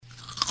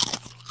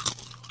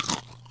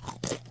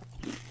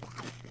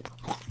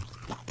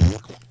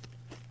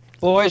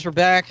Boys, we're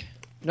back.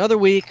 Another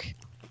week.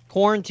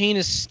 Quarantine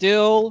is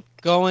still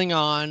going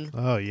on.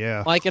 Oh,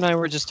 yeah. Mike and I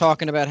were just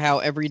talking about how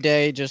every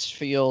day just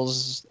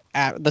feels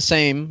the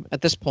same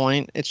at this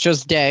point. It's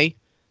just day.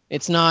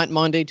 It's not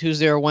Monday,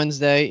 Tuesday, or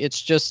Wednesday.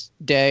 It's just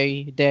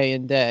day,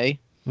 and day.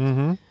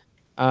 Mm-hmm.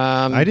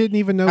 I didn't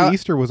even know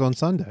Easter was on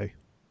Sunday.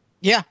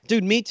 Yeah,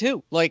 dude, me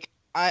too. Like,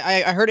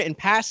 I heard it in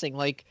passing,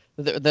 like,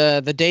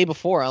 the day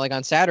before, like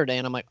on Saturday,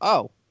 and I'm like,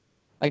 oh,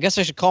 I guess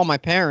I should call my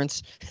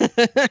parents.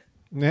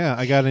 Yeah,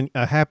 I got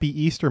a happy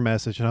Easter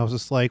message, and I was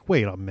just like,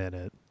 wait a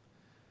minute.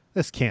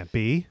 This can't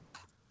be.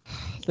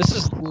 This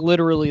is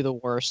literally the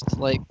worst.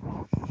 Like,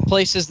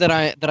 places that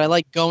I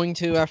like going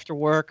to after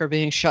work are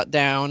being shut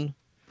down.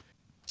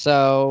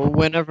 So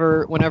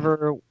whenever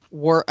real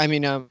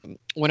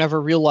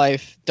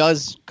life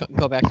does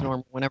go back to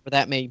normal, whenever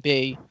that may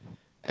be,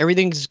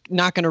 everything's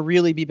not going to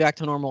really be back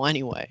to normal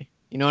anyway.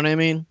 You know what I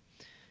mean?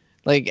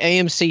 Like,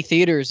 AMC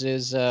Theaters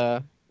is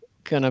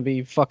going to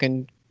be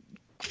fucking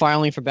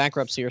filing for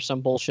bankruptcy or some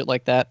bullshit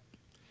like that.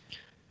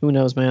 Who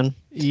knows, man?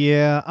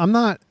 Yeah, I'm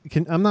not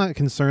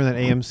concerned that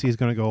AMC is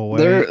going to go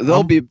away.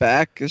 They'll be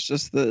back. It's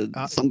just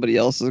that somebody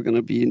else is going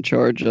to be in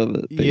charge of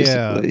it. Basically.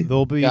 Yeah,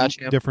 there'll be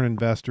different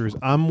investors.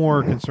 I'm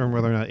more concerned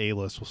whether or not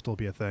A-List will still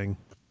be a thing.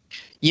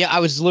 Yeah, I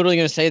was literally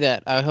going to say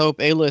that. I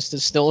hope A-List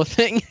is still a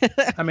thing.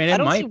 I mean,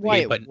 it might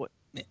be, but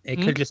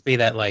it could just be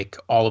that, like,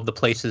 all of the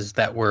places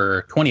that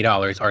were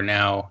 $20 are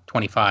now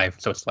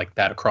 $25. So it's like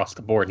that across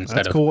the board instead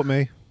of. That's cool with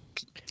me.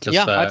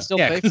 Just, I'd still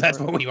pay for that's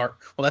it. what we are.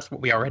 Well, that's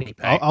what we already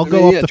pay. I'll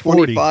go up to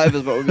 40. 25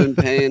 is what we've been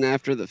paying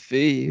after the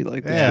fee,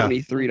 like the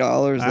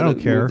 $23. I don't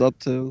care. Moved up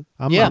to.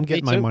 I'm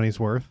getting my money's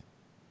worth.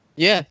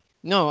 Yeah,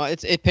 no,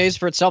 it pays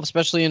for itself,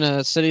 especially in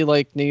a city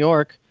like New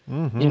York.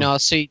 Mm-hmm. You know,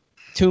 see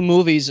 2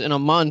 movies in a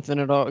month,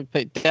 and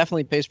it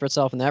definitely pays for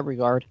itself in that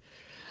regard.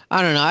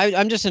 I don't know.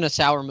 I'm just in a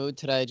sour mood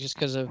today, just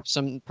because of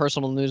some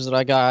personal news that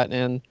I got,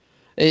 and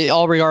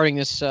all regarding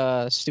this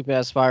stupid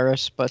ass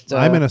virus. But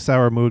I'm in a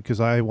sour mood because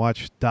I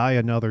watched Die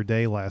Another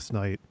Day last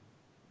night.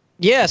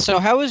 Yeah. So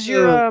how was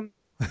your?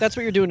 That's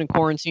what you're doing in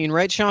quarantine,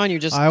 right, Sean? You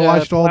just I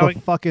watched all the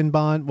fucking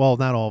Bond. Well,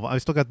 not all of them. I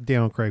still got the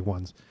Daniel Craig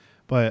ones,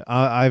 but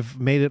I've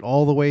made it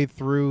all the way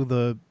through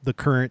the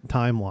current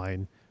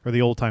timeline, or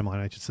the old timeline,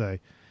 I should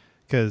say,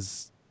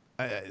 because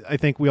I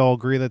think we all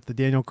agree that the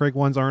Daniel Craig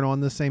ones aren't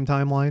on the same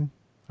timeline.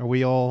 Are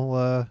we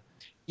all?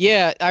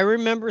 Yeah, I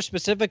remember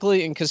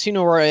specifically in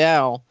Casino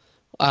Royale.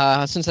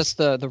 Since that's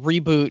the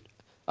reboot,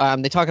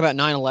 they talk about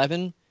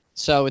 9/11,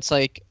 so it's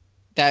like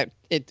that.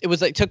 It was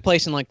like took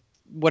place in like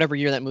whatever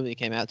year that movie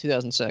came out,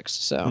 2006.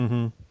 So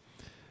mm-hmm.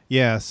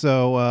 Yeah,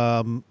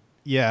 so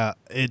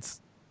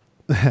it's.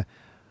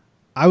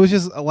 I was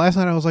just last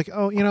night. I was like,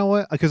 oh, you know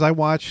what? Because I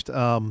watched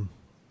what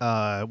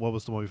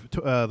was the movie?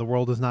 The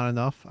World Is Not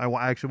Enough. I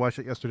actually watched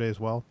it yesterday as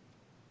well.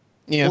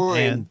 Yeah,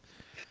 and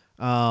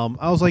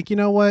I was like, you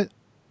know what?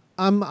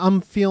 I'm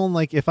feeling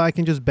like if I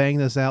can just bang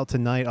this out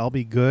tonight, I'll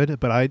be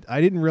good. But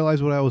I didn't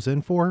realize what I was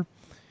in for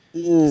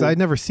because I'd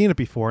never seen it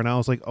before, and I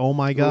was like, oh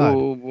my god,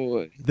 oh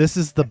boy, this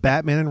is the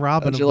Batman and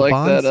Robin How'd of you the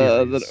Bond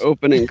series. That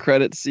opening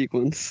credit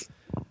sequence?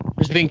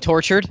 Just being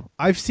tortured.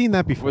 I've seen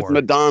that before with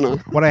Madonna.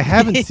 What I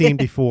haven't seen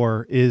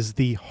before is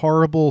the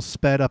horrible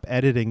sped up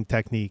editing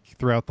technique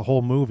throughout the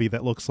whole movie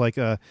that looks like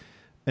a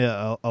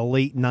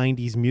late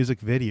 '90s music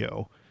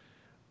video,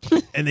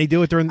 and they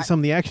do it during some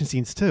of the action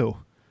scenes too.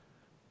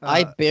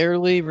 I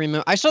barely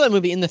remember. I saw that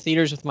movie in the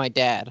theaters with my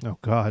dad. Oh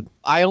God!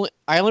 I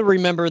only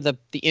remember the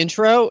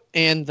intro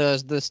and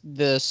the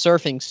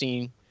surfing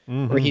scene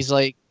where he's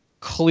like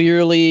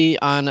clearly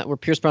where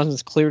Pierce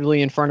Brosnan's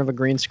clearly in front of a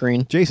green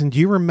screen. Jason, do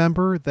you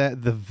remember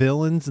that the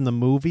villains in the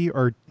movie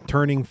are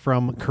turning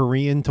from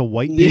Korean to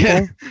white people?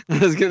 Yeah, I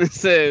was gonna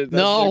say.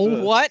 No,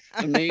 like what?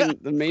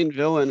 the main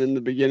villain in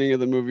the beginning of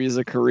the movie is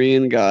a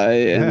Korean guy,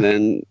 and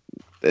then.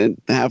 And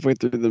halfway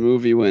through the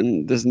movie,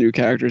 when this new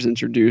character is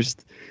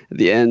introduced, at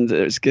the end,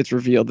 it gets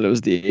revealed that it was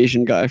the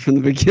Asian guy from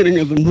the beginning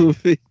of the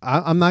movie.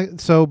 I'm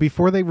not. So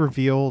before they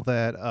reveal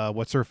that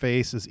what's her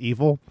face is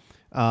evil,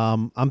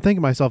 I'm thinking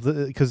to myself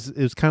because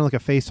it was kind of like a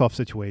face-off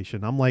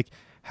situation. I'm like,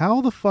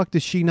 how the fuck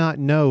does she not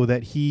know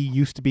that he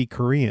used to be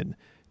Korean?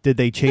 Did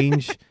they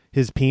change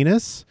his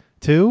penis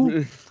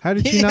too? How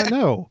did she not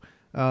know?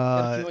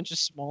 A few inches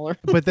smaller.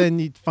 But then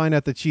you find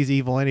out that she's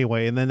evil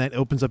anyway, and then that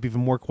opens up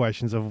even more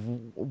questions of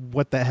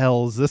what the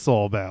hell is this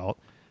all about?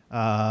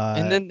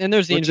 And then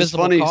there's the which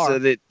invisible is funny, car. so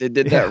they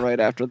did that right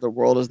after The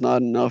World Is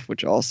Not Enough,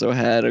 which also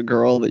had a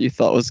girl that you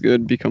thought was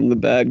good become the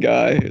bad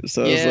guy.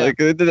 So it's like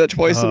they did that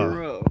twice in a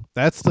row.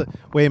 That's the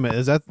wait a minute,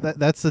 is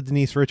that's the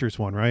Denise Richards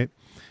one, right?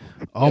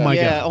 Oh my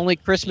god! Yeah, only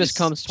Christmas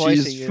comes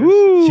twice a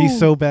year. She's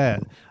so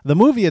bad. The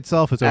movie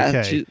itself is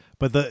okay,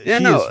 but she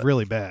is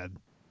really bad.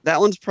 That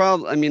one's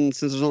probably, I mean,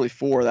 since there's only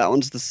 4, that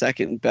one's the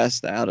second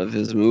best out of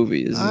his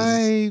movies.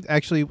 I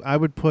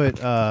would put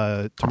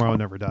Tomorrow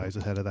Never Dies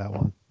ahead of that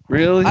one.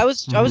 Really? I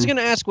was going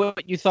to ask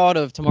what you thought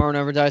of Tomorrow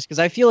Never Dies, because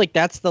I feel like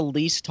that's the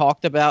least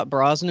talked about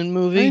Brosnan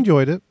movie. I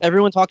enjoyed it.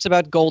 Everyone talks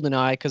about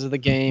GoldenEye because of the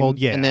game. Well,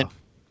 yeah. And then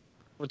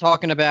we're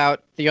talking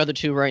about the other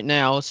two right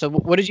now. So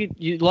what did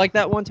you like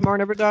that one, Tomorrow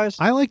Never Dies?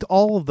 I liked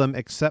all of them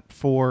except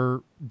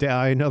for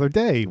Die Another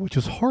Day, which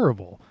was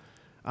horrible.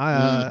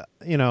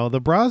 You know,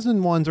 the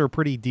Brosnan ones are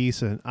pretty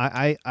decent.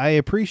 I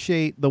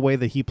appreciate the way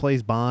that he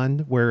plays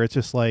Bond, where it's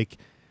just like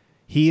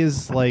he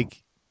is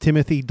like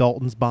Timothy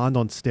Dalton's Bond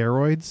on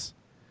steroids,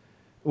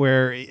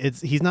 where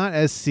he's not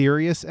as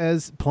serious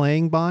as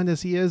playing Bond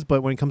as he is,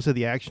 but when it comes to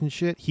the action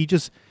shit,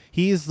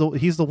 he's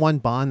the one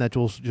Bond that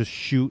will just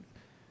shoot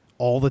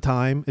all the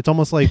time. It's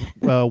almost like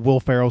Will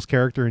Ferrell's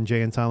character in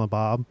Jay and Silent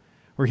Bob,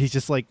 where he's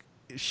just like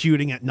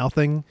shooting at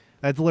nothing.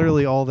 That's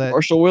literally all that.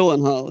 Marshall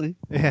Willenholly.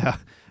 Yeah,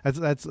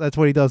 that's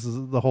what he does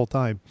the whole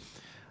time.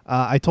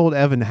 I told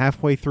Evan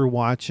halfway through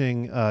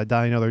watching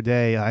Die Another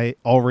Day, I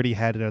already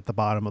had it at the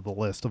bottom of the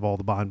list of all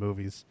the Bond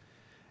movies.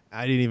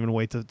 I didn't even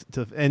wait to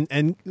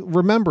and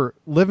remember,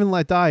 Live and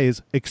Let Die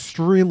is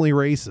extremely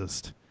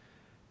racist,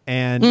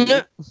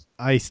 and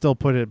I still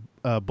put it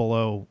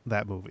below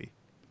that movie.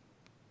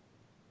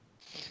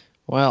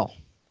 Well,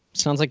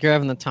 sounds like you're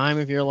having the time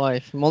of your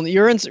life. Well,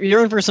 you're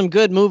in for some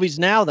good movies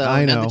now, though.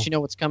 I know. Now that you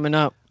know what's coming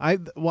up.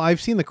 I've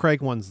seen the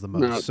Craig ones the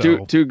most.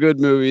 No, two good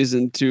movies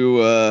and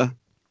two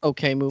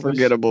okay movies.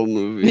 Forgettable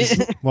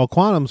movies. Well,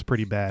 Quantum's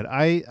pretty bad.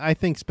 I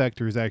think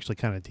Spectre is actually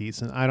kind of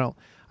decent.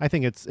 I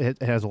think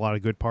it has a lot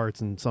of good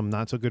parts and some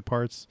not so good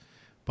parts,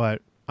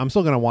 but I'm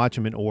still gonna watch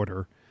them in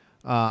order.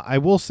 I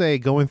will say,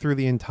 going through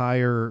the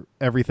entire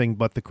everything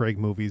but the Craig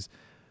movies,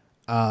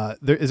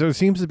 there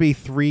seems to be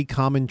three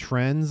common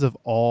trends of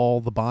all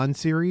the Bond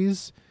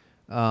series,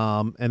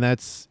 and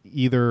that's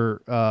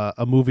either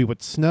a movie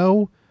with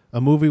snow,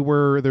 a movie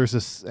where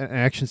there's an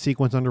action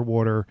sequence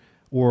underwater,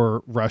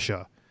 or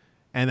Russia.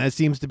 And that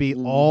seems to be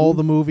all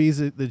the movies.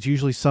 There's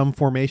usually some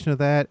formation of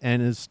that.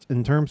 And is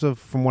in terms of,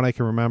 from what I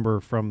can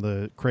remember from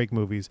the Craig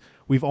movies,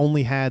 we've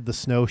only had the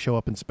snow show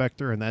up in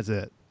Spectre, and that's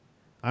it.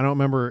 I don't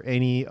remember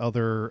any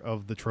other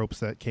of the tropes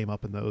that came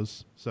up in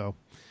those. So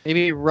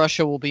maybe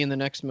Russia will be in the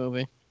next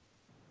movie.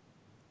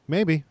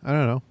 Maybe. I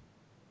don't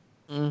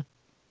know.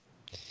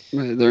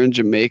 They're in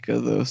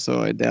Jamaica, though,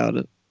 so I doubt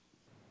it.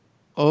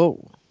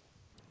 Oh.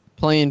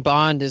 Playing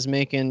Bond is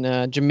making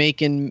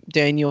Jamaican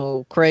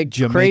Daniel Craig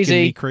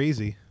crazy.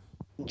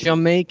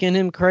 Jamaican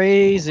him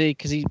crazy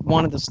because he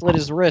wanted to slit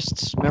his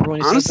wrists. Remember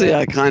when he Honestly, said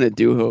that? I kind of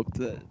do hope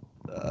that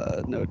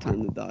No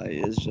Time to Die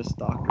is just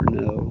Dr.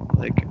 No.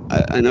 Like,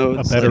 I know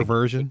it's a better like,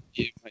 version.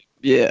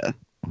 Yeah,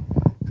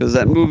 because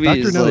that movie Dr.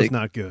 is No like, is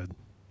not good.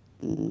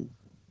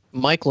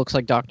 Mike looks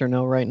like Dr.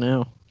 No right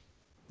now.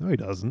 No, he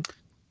doesn't.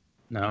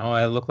 No,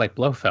 I look like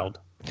Blofeld.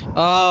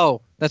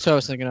 Oh, that's what I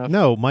was thinking of.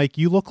 No, Mike,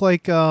 you look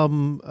like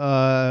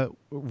Renard.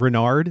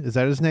 Is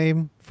that his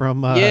name?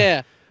 From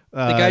yeah, the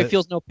guy who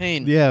feels no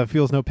pain. Yeah,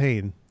 feels no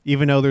pain.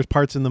 Even though there's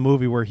parts in the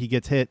movie where he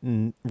gets hit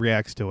and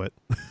reacts to it.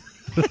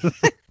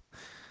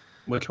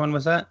 Which one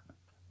was that?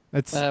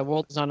 It's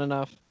World Is Not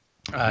Enough.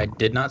 I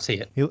did not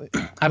see it.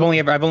 I've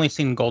only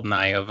seen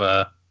Goldeneye of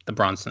the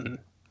Bronson.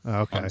 Oh,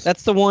 okay.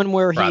 That's the one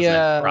where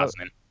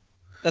Brosnan.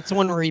 That's the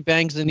one where he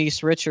bangs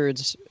Denise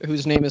Richards,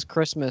 whose name is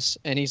Christmas,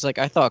 and he's like,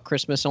 "I thought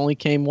Christmas only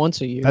came once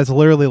a year." That's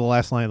literally the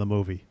last line of the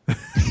movie.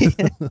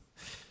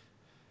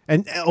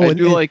 and I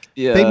do like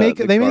they make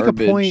a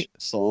point.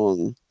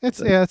 Song.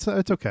 It's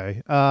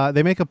okay.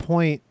 They make a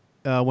point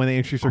when they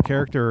introduce her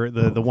character.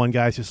 The one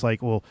guy's just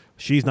like, well,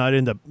 she's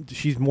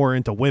more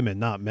into women,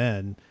 not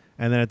men.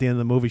 And then at the end of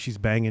the movie, she's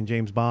banging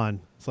James Bond.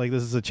 It's like,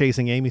 this is a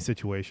Chasing Amy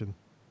situation.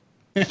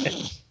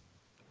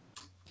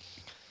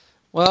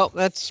 Well,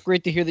 that's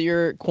great to hear that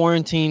your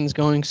quarantine's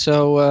going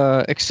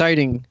so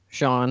exciting,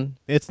 Sean.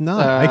 It's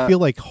not. I feel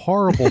like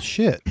horrible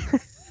shit.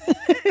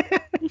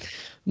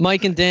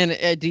 Mike and Dan,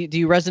 do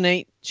you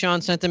resonate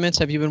Sean's sentiments?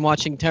 Have you been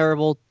watching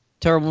terrible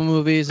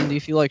movies, and do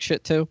you feel like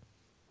shit too?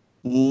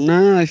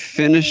 No, I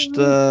finished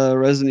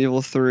Resident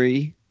Evil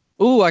 3.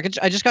 Ooh, I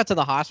just got to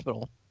the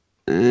hospital.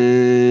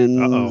 And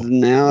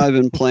now I've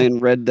been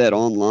playing Red Dead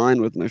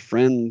Online with my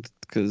friend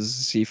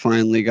because he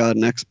finally got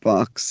an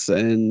Xbox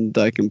and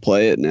I can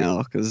play it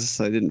now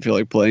because I didn't feel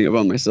like playing it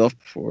by myself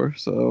before.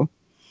 So,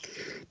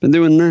 been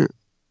doing that.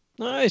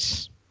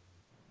 Nice.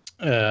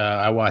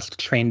 I watched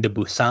Train to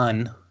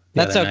Busan.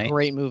 That's a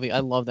great movie. I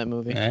love that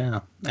movie.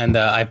 Yeah, and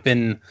I've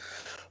been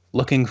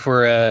looking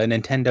for a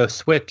Nintendo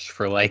Switch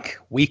for like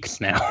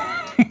weeks now,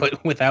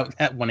 but without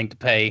wanting to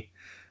pay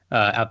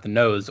out the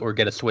nose or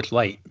get a Switch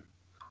Lite.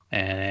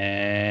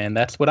 And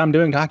that's what I'm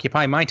doing to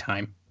occupy my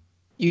time.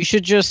 You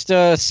should just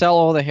sell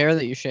all the hair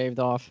that you shaved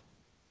off.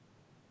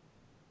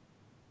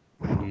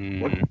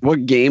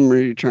 What game are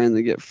you trying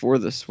to get for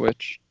the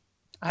Switch?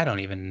 I don't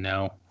even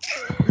know.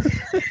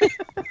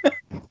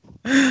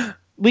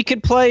 We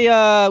could play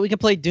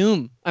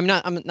Doom. I'm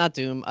not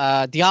Doom.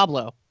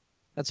 Diablo.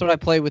 That's what I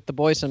play with the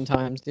boys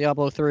sometimes.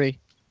 Diablo 3.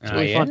 It's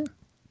really fun.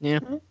 Yeah.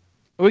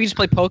 Or we can just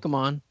play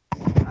Pokemon.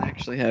 I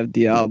actually have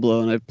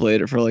Diablo and I've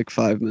played it for like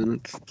 5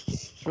 minutes.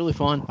 It's really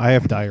fun. I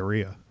have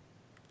diarrhea.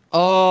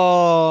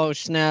 Oh,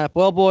 snap.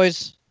 Well,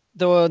 boys,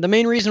 the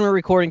main reason we're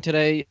recording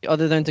today,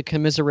 other than to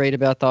commiserate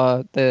about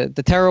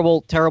the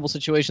terrible, terrible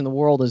situation the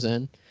world is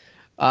in,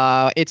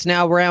 It's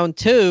now round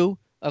 2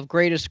 of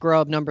Greatest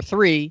Grub number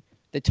 3,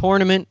 the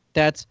tournament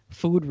that's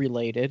food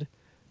related,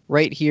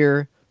 right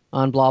here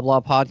on Blah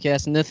Blah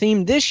Podcast. And the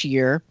theme this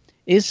year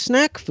is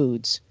snack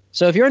foods.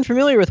 So if you're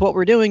unfamiliar with what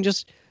we're doing,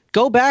 just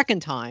go back in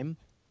time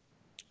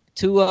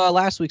to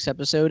last week's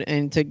episode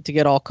and to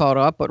get all caught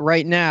up. But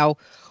right now,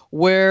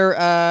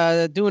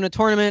 we're doing a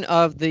tournament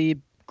of the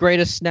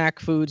greatest snack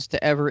foods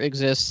to ever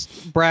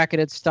exist,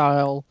 bracketed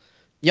style,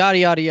 yada,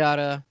 yada,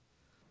 yada.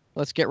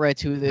 Let's get right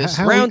to this.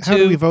 Round 2. How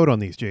do we vote on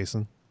these,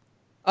 Jason?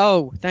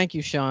 Oh, thank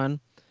you, Sean.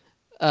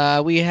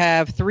 We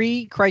have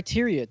 3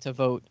 criteria to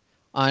vote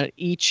on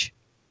each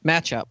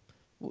matchup,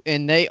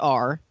 and they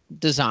are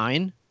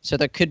design. So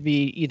that could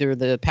be either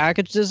the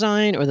package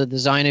design or the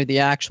design of the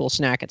actual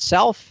snack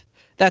itself.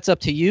 That's up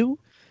to you.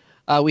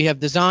 We have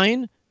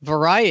design,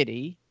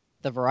 variety,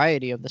 the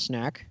variety of the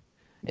snack,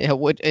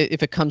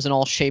 if it comes in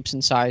all shapes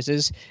and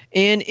sizes,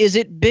 and is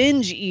it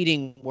binge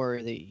eating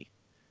worthy?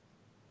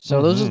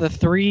 So those are the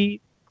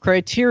 3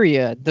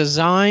 criteria: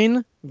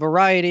 design,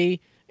 variety,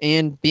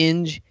 and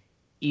binge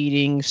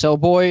eating. So,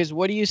 boys,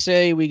 what do you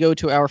say we go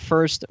to our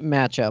first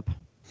matchup?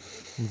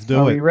 Let's do it.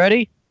 Are we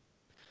ready?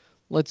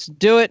 Let's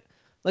do it.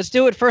 Let's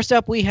do it. First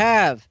up, we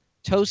have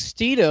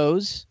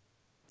Tostitos,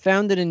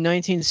 founded in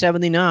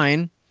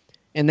 1979,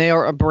 and they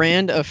are a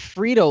brand of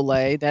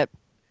Frito-Lay that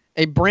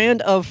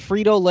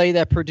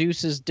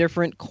produces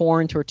different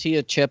corn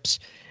tortilla chips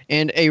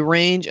and a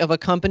range of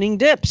accompanying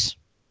dips.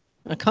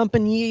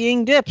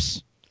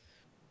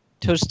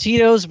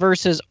 Tostitos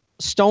versus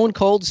Stone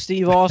Cold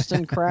Steve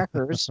Austin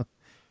crackers.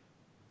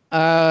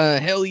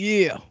 Hell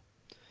yeah.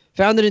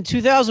 Founded in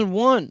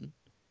 2001.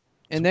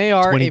 And they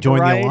are when he a joined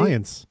variety... the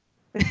alliance.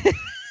 I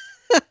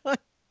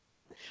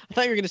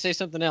thought you were going to say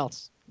something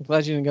else. I'm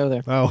glad you didn't go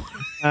there. Oh.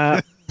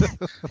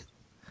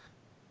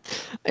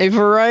 A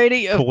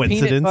variety of peanut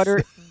Coincidence?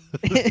 butter...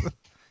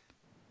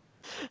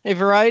 A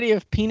variety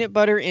of peanut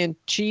butter and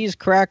cheese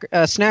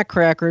snack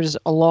crackers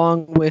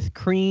along with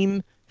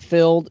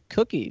cream-filled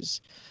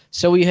cookies.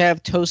 So we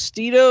have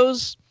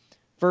Tostitos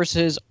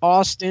versus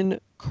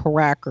Austin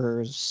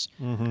crackers.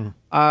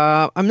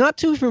 I'm not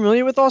too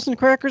familiar with Austin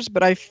crackers,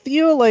 but I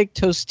feel like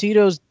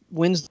Tostitos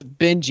wins the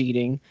binge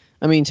eating.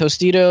 I mean,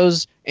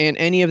 Tostitos and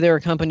any of their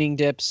accompanying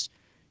dips,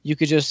 you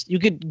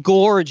could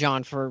gorge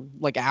on for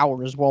like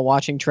hours while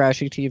watching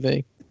trashy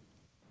TV.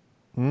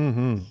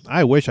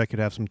 I wish I could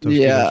have some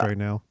Tostitos right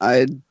now.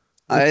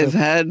 I've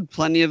had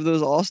plenty of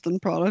those Austin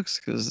products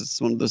because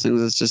it's one of those things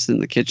that's just in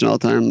the kitchen all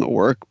the time at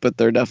work, but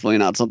they're definitely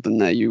not something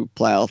that you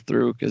plow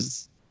through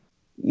because,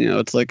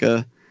 it's like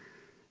a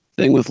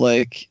thing with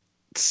like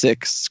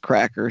 6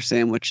 cracker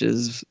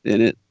sandwiches in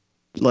it,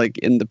 like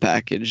in the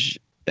package,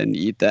 and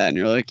you eat that and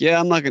you're like, yeah,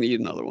 I'm not going to eat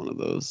another one of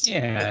those.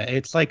 Yeah,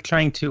 it's like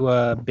trying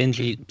to binge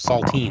eat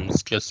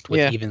saltines just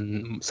with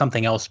even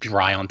something else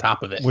dry on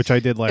top of it. Which I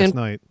did last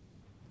night.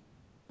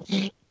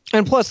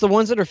 And plus, the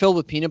ones that are filled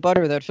with peanut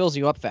butter, that fills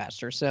you up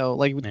faster. So,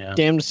 like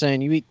Dan was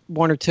saying, you eat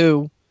 1 or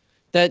 2,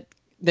 then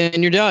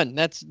you're done.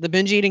 The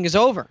binge eating is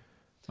over.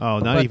 Oh,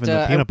 not even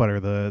the peanut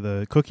butter,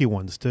 the cookie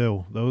ones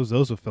too. Those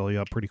will fill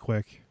you up pretty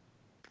quick.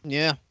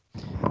 Yeah,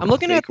 I'm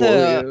looking at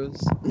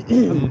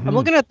I'm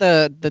looking at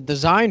the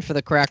design for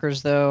the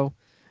crackers though.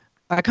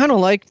 I kind of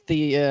like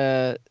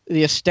the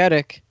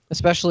aesthetic,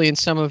 especially in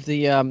some of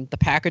the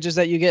packages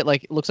that you get.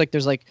 Like it looks like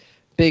there's like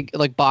big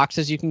like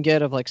boxes you can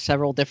get of like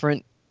several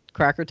different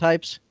cracker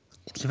types.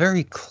 It's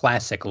very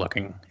classic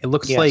looking. It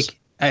looks like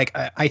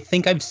I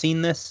think I've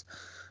seen this,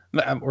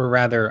 or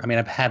rather, I mean,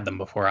 I've had them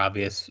before,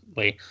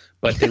 obviously,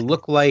 but they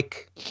look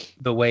like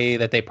the way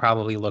that they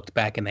probably looked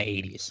back in the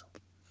 80s.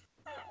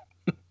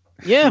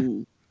 Yeah,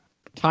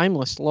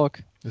 timeless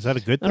look. Is that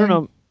a good thing? I don't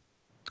know.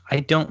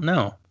 I don't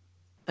know.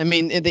 I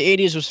mean, the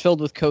 80s was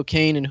filled with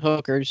cocaine and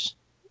hookers.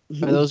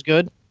 Are those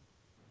good?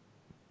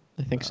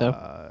 I think so.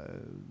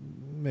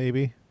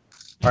 Maybe.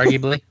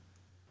 Arguably.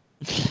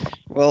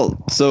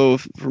 Well, so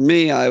for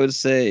me, I would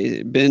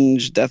say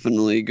binge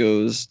definitely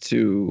goes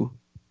to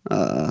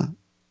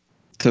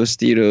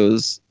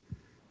Tostitos.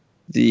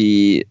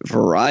 The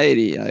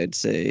variety, I'd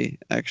say,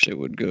 actually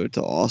would go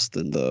to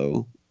Austin,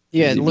 though.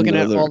 Yeah, looking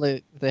at all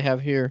they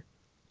have here.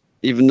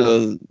 Even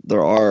though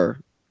there are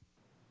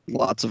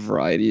lots of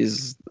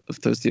varieties of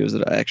Tostitos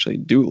that I actually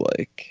do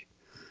like.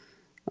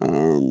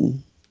 I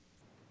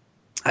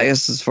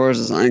guess as far as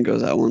design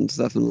goes, that one's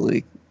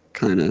definitely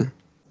kind of...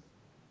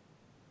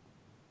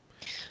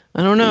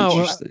 I don't know.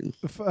 Interesting.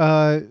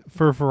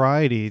 For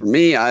variety, for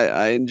me,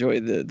 I enjoy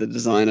the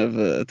design of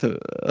a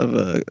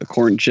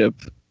corn chip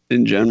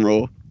in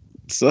general.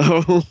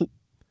 So,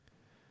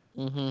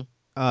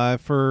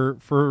 for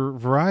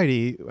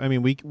variety, I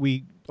mean,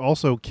 we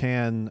also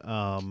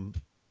can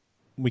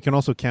we can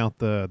also count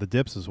the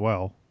dips as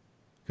well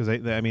because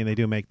they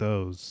do make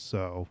those,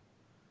 so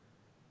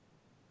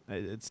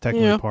it's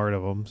technically part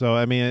of them. So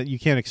I mean, you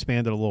can't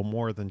expand it a little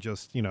more than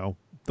just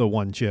the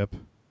one chip.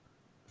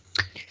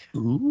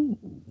 Ooh.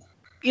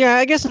 Yeah,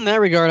 I guess in that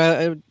regard,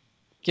 I would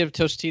give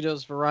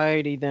Tostitos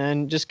variety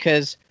then, just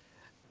because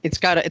it's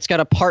got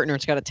a partner,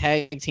 it's got a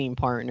tag team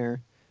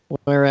partner.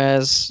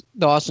 whereas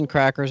the Austin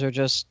crackers are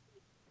just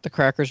the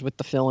crackers with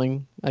the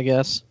filling, I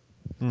guess.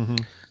 Mm-hmm.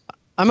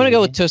 I'm gonna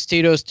go with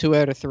Tostitos 2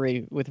 out of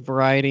 3 with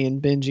variety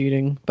and binge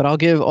eating, but I'll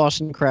give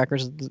Austin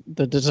crackers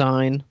the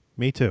design.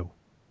 Me too.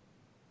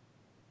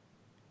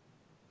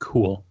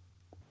 Cool.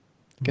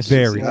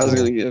 Very. I was Cool.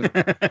 gonna give.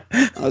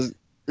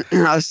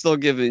 I was still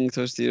giving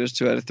Tostitos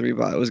 2 out of 3,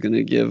 but I was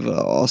gonna give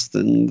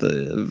Austin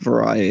the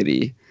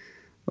variety.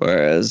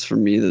 Whereas for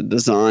me, the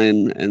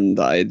design and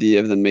the idea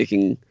of them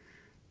making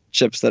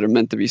chips that are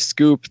meant to be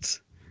scooped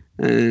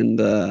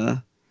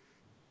and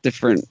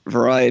different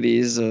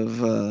varieties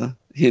of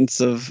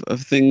hints of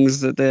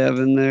things that they have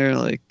in there,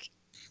 like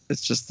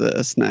it's just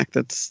a snack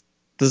that's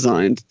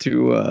designed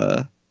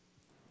to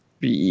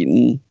be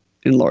eaten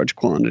in large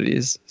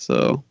quantities.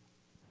 So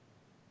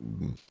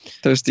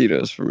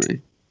Tostitos for me.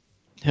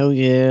 Hell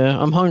yeah.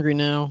 I'm hungry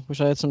now. Wish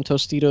I had some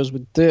Tostitos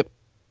with dip.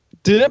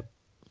 Dip!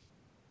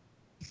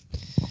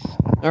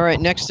 All right,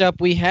 next up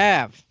we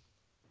have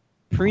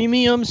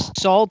Premium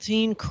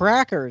Saltine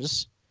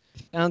Crackers,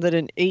 founded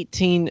in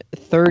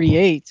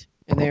 1838.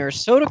 And they are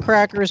soda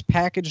crackers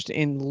packaged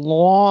in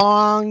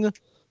long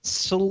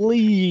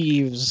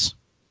sleeves.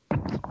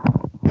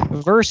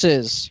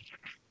 Versus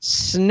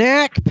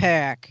Snack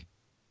Pack,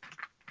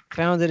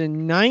 founded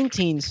in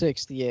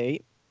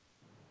 1968.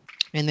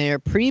 And they are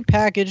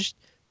pre-packaged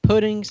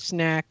pudding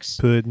snacks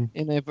Pudding.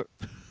 in a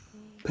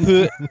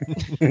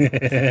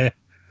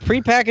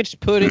pre-packaged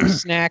pudding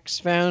snacks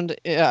found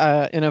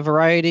in a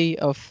variety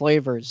of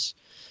flavors.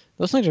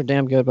 Those things are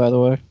damn good, by the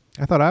way.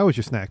 I thought I was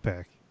your snack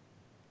pack.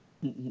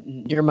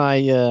 You're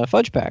my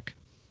fudge pack.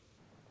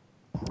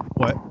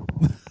 What?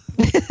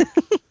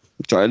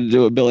 Tried to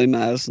do a Billy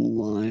Madison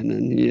line,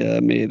 and he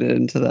made it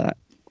into that.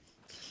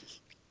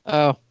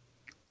 Oh,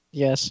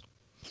 yes.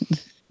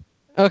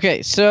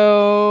 Okay,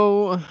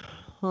 so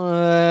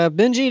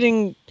binge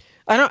eating.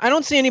 I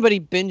don't see anybody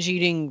binge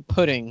eating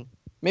pudding.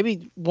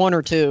 Maybe one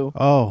or two.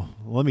 Oh,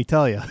 let me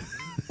tell you.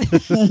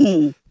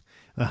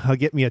 I'll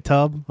get me a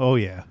tub. Oh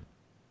yeah,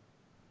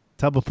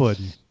 tub of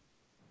pudding.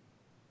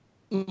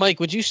 Mike,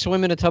 would you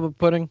swim in a tub of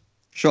pudding?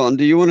 Sean,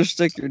 do you want to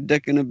stick your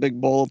dick in a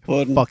big bowl of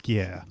pudding? Fuck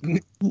yeah.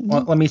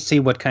 Well, let me see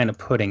what kind of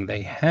pudding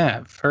they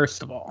have,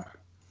 first of all.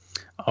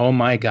 Oh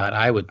my god,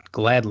 I would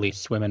gladly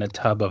swim in a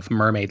tub of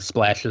mermaid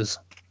splashes.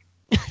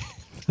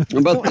 What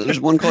about there's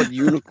one called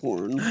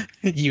Unicorn.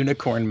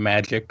 Unicorn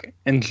magic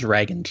and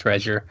dragon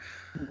treasure.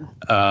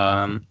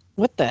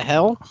 What the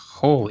hell?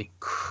 Holy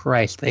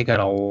Christ, they got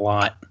a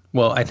lot.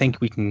 Well, I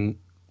think we can,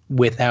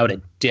 without a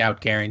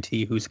doubt,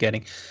 guarantee who's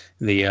getting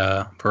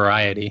the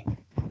variety.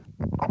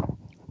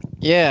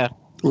 Yeah.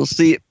 We'll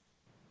see.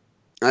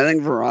 I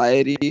think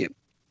variety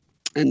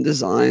and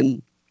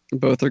design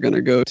both are going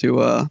to go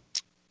to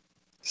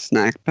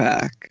Snack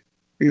Pack,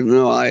 even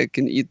though I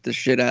can eat the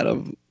shit out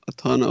of a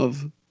ton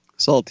of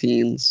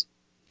saltines.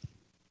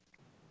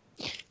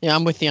 Yeah,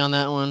 I'm with you on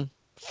that one.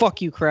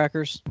 Fuck you,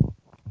 crackers.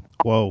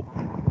 Whoa.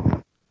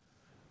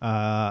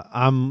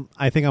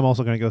 I think I'm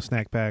also going to go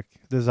snack pack.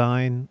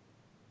 Design,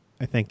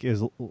 I think,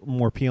 is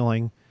more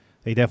appealing.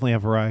 They definitely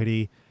have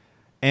variety,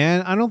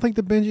 and I don't think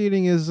the binge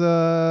eating is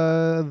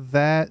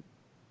that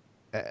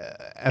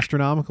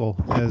astronomical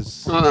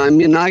as. I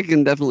mean, I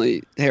can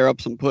definitely tear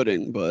up some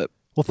pudding, but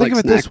Well, think like of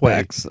it this snack way.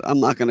 packs, I'm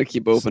not going to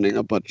keep opening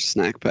a bunch of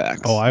snack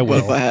packs. Oh, I will.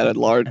 If I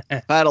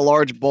had a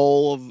large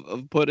bowl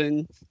of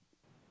pudding.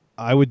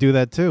 I would do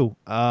that too.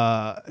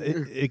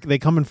 They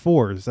come in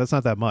 4s. That's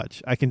not that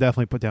much. I can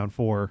definitely put down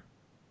 4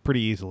 pretty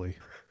easily.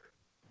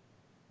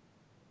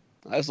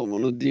 I just don't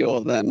want to deal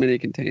with that many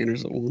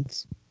containers at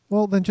once.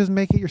 Well, then just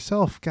make it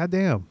yourself.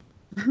 Goddamn.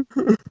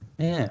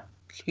 Yeah,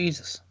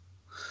 Jesus.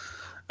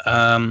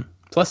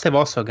 Plus, they've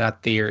also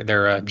got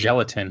their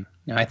gelatin.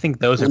 Now, I think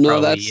those are Well, no,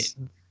 probably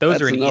those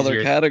That's are an another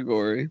easier.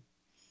 category.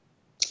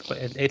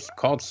 It's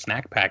called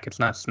Snack Pack. It's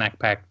not Snack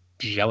Pack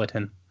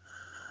gelatin.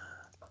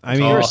 I It's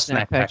mean, all You're a snack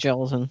snack pack pack.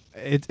 gelatin.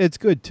 it's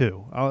good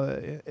too.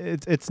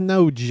 It's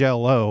no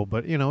Jell-O,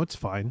 but it's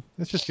fine.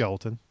 It's just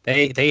gelatin.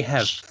 They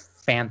have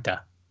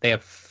Fanta. They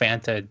have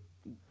Fanta,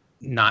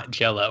 not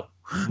Jello.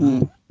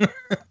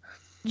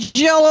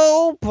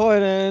 Jello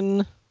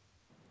pudding.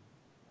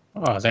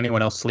 Oh, is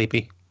anyone else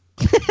sleepy?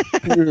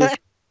 Yes.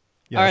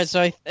 All right,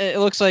 so it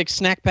looks like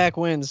Snack Pack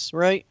wins,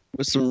 right?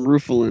 With some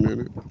Rufalin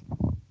in it.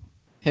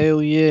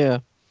 Hell yeah.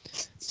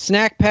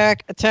 Snack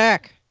Pack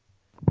attack.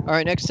 All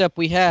right, next up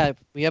we have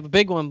a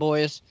big one,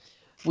 boys.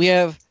 We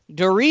have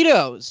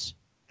Doritos,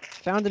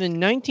 founded in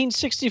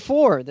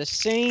 1964, the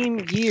same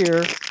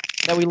year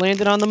that we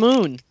landed on the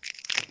moon.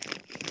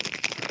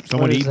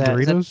 Someone What is eating that?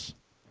 Is that- Doritos?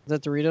 Is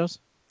that Doritos?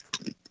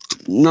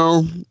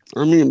 No,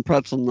 I'm eating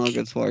pretzel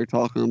nuggets while you're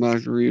talking about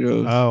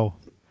Doritos. Oh,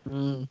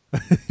 Mm.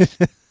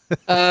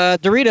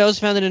 Doritos,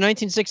 founded in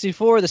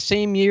 1964, the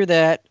same year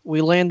that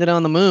we landed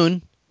on the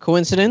moon.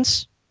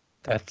 Coincidence?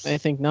 That's I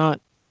think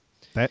not.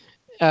 That-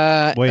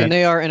 Wait. And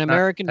they are an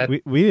American. that-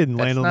 we didn't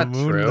land on That's the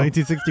not moon in true.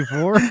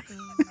 1964.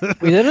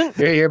 We didn't?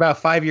 you're about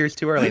 5 years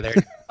too early there.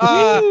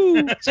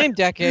 Same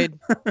decade.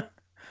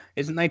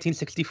 Isn't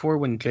 1964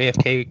 when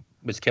JFK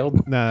was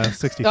killed? Nah,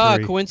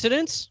 63.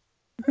 Coincidence?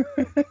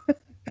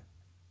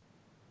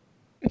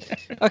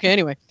 Okay,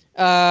 anyway.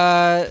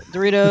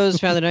 Doritos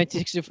founded in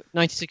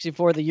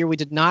 1964, the year we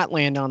did not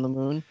land on the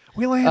moon.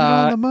 We landed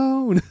on the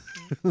moon.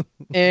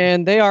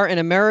 And they are an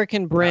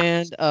American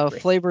brand of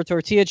flavored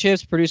tortilla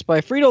chips produced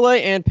by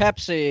Frito-Lay and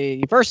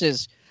Pepsi.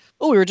 Versus,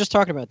 we were just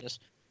talking about this.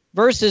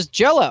 Versus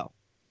Jell-O,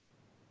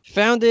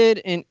 founded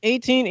in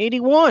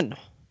 1881.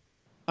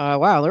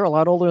 Wow, they're a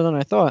lot older than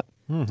I thought.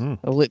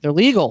 Mm-hmm. They're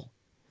legal.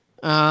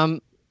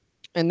 And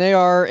they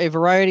are a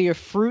variety of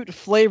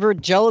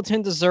fruit-flavored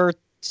gelatin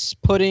desserts,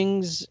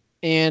 puddings,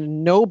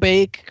 and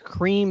no-bake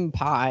cream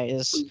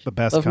pies. The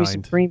best Love kind. me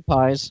some cream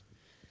pies.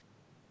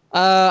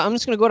 I'm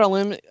just going to go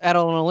out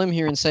on a limb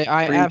here and say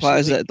I Cream absolutely...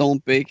 pies that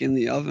don't bake in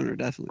the oven are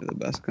definitely the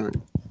best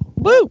kind.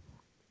 Woo!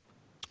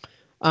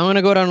 I'm going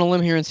to go down on a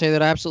limb here and say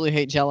that I absolutely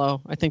hate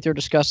Jell-O. I think they're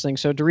disgusting.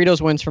 So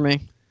Doritos wins for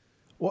me.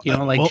 Well, You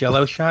don't like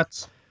Jell-O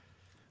shots?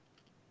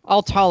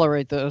 I'll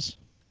tolerate those.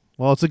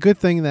 Well, it's a good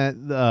thing that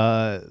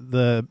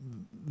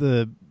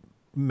the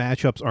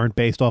matchups aren't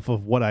based off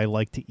of what I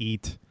like to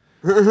eat.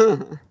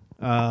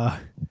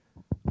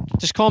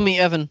 Just call me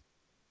Evan.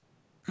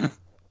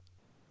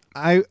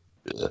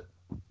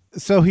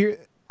 So here,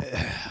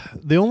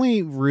 the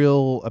only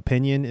real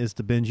opinion is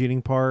the binge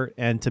eating part,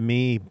 and to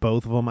me,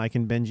 both of them I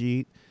can binge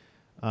eat.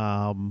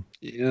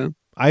 Yeah.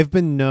 I've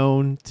been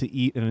known to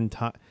eat an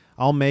entire.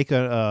 I'll make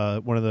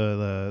one of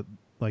the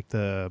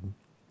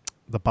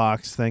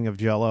box thing of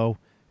Jell-O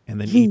and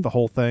then eat the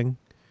whole thing.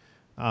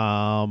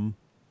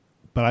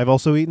 But I've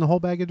also eaten a whole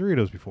bag of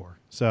Doritos before.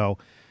 So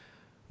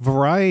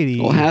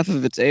variety. Well, half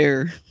of it's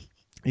air.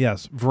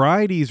 Yes,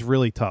 variety is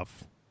really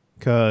tough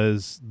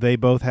because they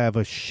both have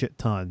a shit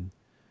ton.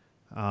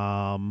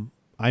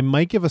 I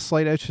might give a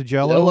slight edge to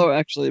Jell-O. Jell-O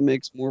actually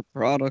makes more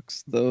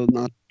products, though,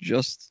 not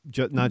just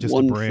Not just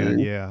one the brand, thing.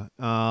 yeah.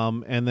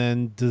 And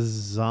then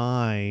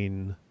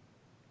design.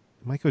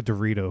 I might go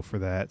Dorito for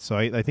that. So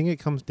I think it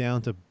comes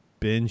down to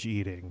binge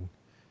eating.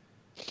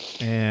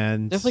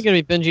 And Definitely going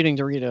to be binge eating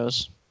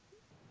Doritos.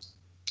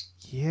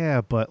 yeah,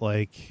 but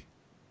like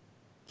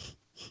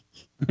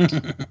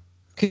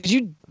Could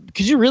you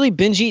really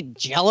binge eat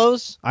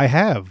Jell-Os? I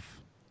have.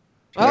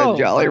 Try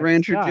Jolly my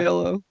Rancher God.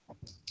 Jell-O.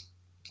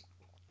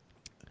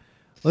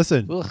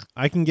 Listen, Ugh.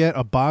 I can get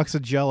a box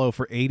of Jell-O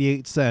for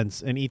 88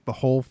 cents and eat the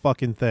whole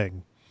fucking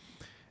thing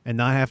and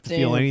not have to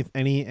feel Damn.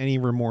 any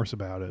remorse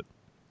about it.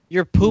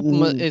 Your poop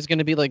Mm. is going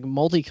to be like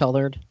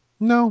multicolored.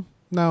 No,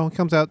 it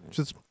comes out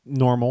just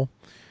normal.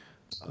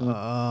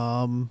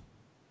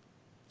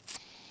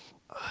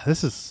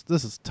 This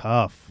is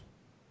tough.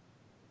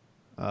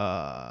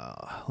 I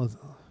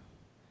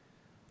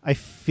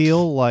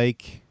feel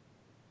like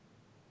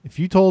if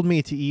you told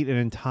me to eat an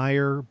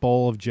entire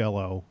bowl of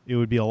Jell-O, it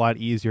would be a lot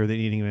easier than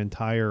eating an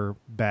entire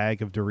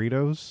bag of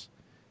Doritos.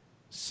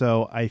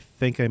 So I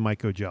think I might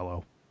go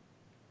Jell-O.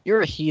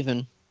 You're a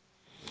heathen.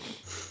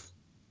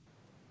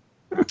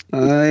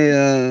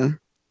 I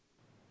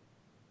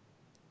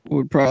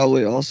would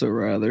probably also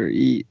rather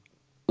eat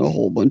a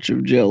whole bunch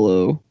of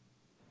Jell-O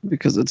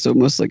because it's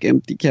almost like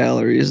empty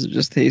calories. It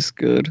just tastes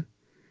good.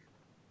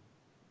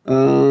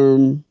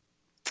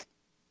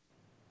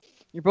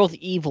 You're both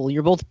evil.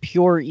 You're both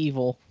pure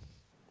evil.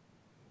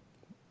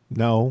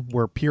 No,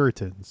 we're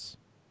Puritans.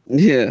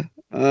 Yeah.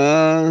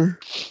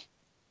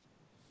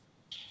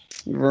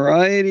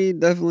 Variety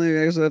definitely.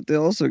 I guess I have to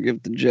also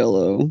give to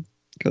Jell-O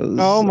because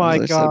Oh my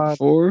as I God. said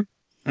before.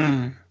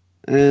 Mm.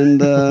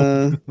 And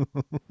as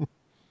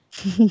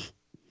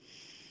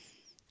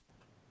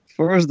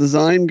far as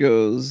design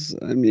goes,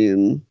 I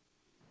mean,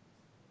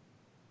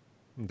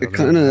 it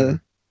kind of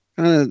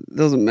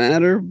doesn't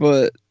matter.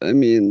 But I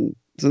mean,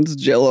 since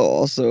Jell-O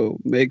also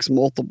makes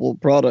multiple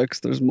products,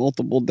 there's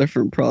multiple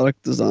different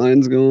product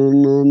designs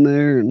going on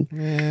there, and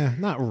Yeah,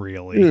 not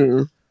really.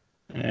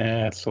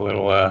 Yeah, it's a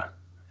little.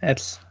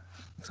 It's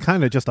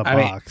kind of just a I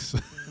mean- box.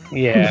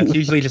 yeah. It's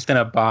usually just in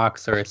a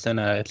box or it's in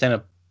a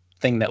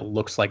thing that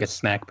looks like a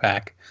snack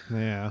pack.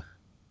 Yeah.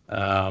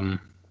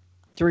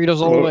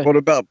 Doritos all the way. What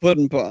about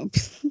Puddin'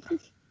 Pops?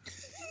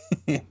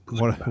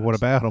 What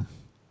about them?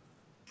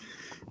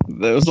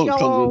 Those don't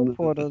Jell-O come in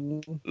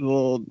pudding. the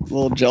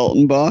little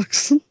gelatin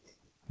box.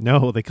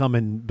 No, they come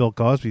in Bill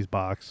Cosby's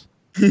box.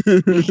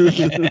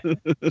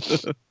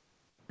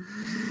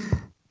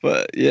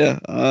 But yeah,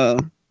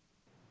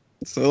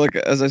 so like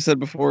as I said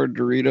before,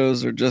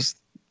 Doritos are just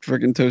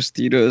freaking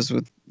Tostitos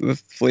with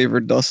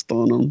flavored dust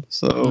on them.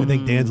 So I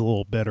think Dan's a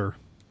little bitter.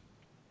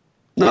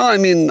 no, I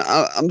mean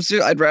I'm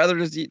serious. I'd rather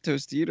just eat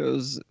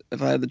Tostitos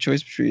if I had the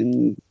choice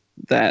between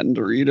that and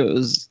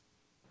Doritos.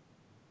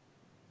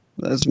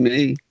 That's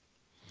me.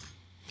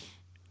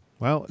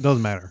 Well, it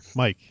doesn't matter.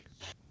 Mike.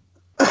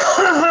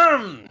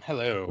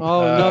 Hello.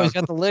 Oh, no, he's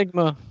got the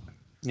ligma.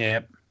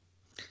 Yep.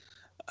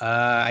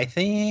 I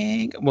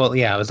think. Well,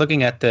 yeah. I was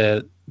looking at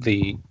the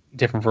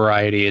different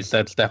varieties.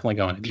 That's definitely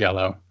going to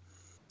Jell-O.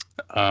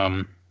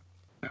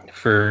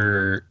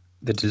 For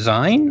the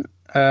design,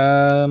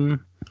 I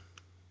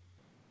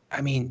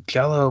mean,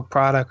 Jell-O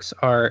products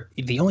are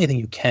the only thing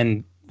you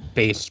can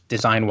base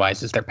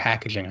design-wise is their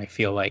packaging, I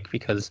feel like,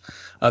 because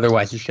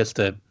otherwise it's just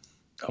a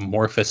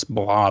amorphous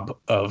blob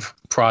of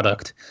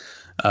product,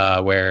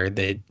 where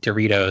the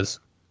Doritos,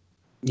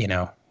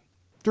 Doritos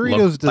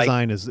look like-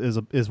 design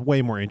is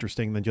way more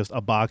interesting than just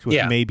a box with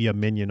Yeah. maybe a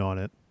minion on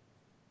it.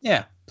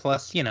 Yeah.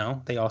 Plus,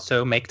 they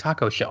also make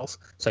taco shells,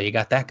 so you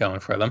got that going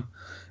for them.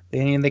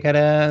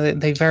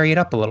 They vary it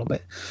up a little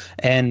bit,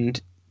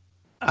 and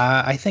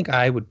I think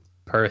I would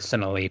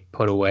personally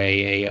put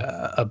away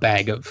a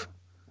bag of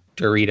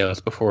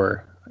Doritos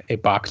before a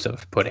box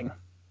of pudding.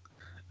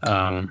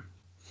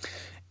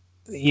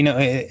 You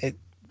mean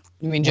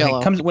When Jello?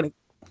 it comes when it,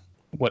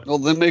 what? Well,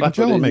 then make But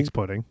Jello pudding. makes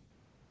pudding.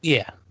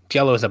 Yeah,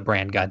 Jello is a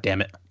brand. God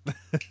damn it.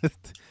 You're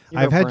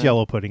I've a had brand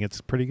Jello pudding.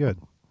 It's pretty good.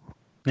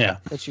 Yeah.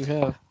 that you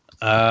have.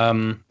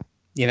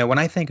 When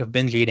I think of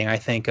binge eating, I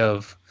think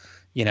of,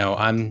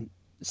 I'm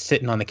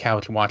sitting on the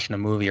couch watching a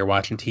movie or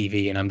watching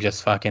TV, and I'm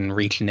just fucking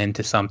reaching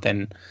into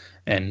something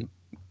and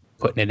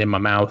putting it in my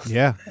mouth.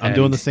 Yeah, I'm And,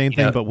 doing the same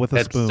thing, but with a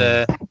that's, spoon.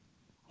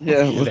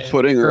 Yeah, with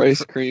pudding or For-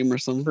 ice cream or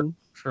something.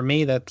 For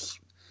me, that's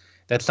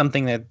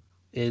something that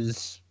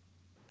is,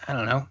 I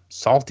don't know,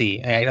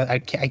 salty. I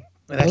can't.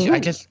 I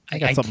just I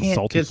got something can't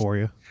salty just, for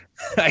you.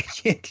 I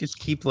can't just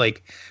keep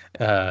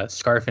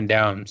scarfing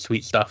down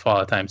sweet stuff all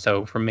the time.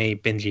 So for me,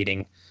 binge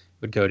eating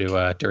would go to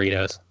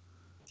Doritos.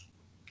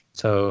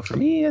 So for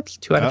me, it's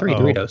 2 out of 3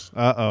 Doritos.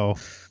 Uh-oh.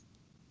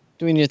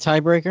 Do we need a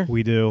tiebreaker?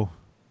 We do.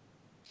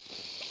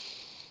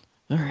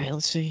 All right,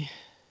 let's see.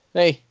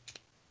 Hey,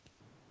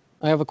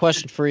 I have a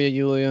question for you,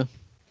 Yulia.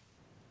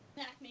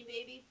 Smack me,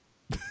 baby.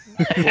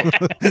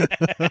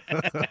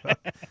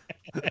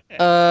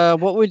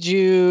 What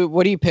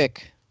do you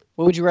pick?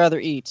 What would you rather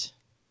eat?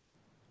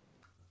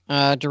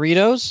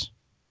 Doritos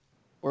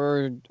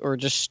or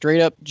just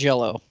straight up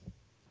Jello?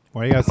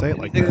 Why do you gotta say it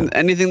like that?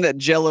 Anything that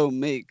Jello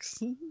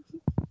makes.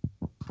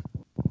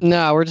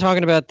 No, we're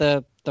talking about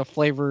the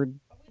flavored.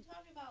 Are we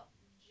talking about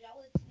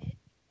gelatin?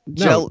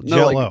 No,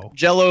 Jell-O. Like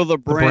Jello the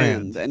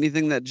brand. brand.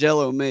 Anything that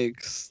Jello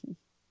makes.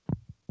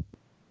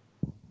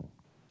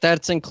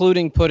 That's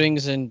including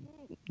puddings and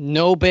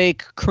no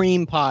bake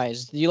cream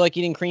pies. Do you like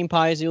eating cream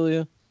pies,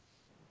 Yulia?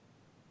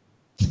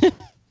 Doritos.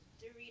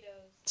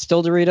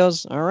 Still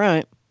Doritos? All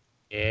right.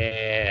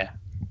 Yeah.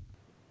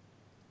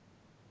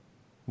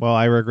 Well,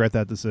 I regret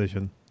that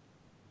decision.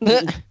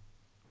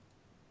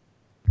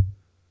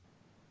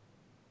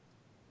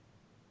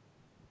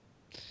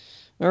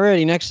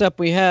 Alrighty, next up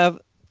we have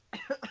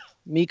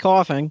me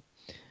coughing.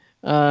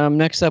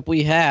 Next up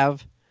we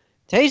have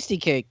Tasty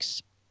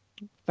Cakes,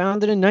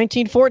 founded in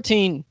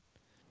 1914.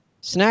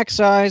 Snack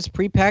size,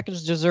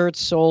 prepackaged desserts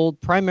sold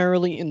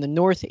primarily in the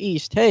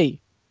Northeast. Hey,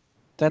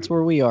 that's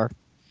where we are.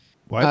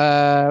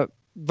 What?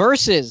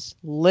 Versus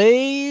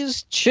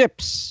Lay's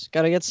Chips.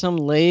 Gotta get some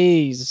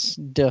Lay's.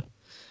 Duh.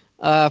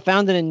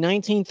 Founded in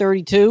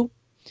 1932.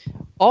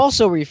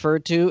 Also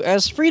referred to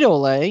as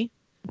Frito-Lay.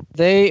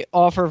 They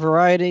offer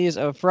varieties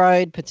of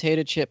fried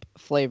potato chip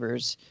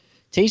flavors.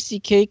 Tasty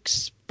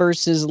Cakes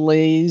versus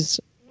Lay's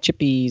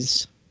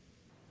Chippies.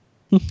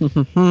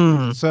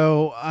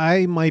 So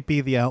I might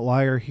be the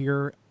outlier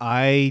here.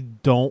 I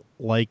don't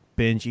like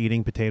binge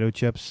eating potato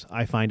chips.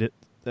 I find it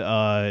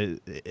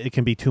it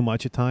can be too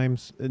much at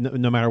times,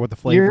 no matter what the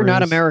flavor is. You're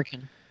not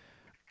American.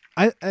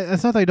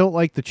 It's not that I don't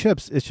like the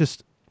chips. It's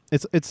just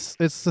it's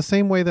the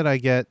same way that I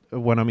get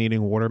when I'm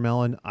eating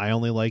watermelon. I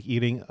only like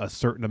eating a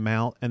certain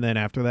amount, and then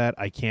after that,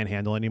 I can't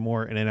handle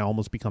anymore, and it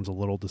almost becomes a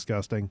little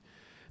disgusting.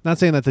 Not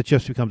saying that the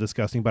chips become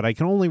disgusting, but I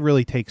can only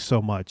really take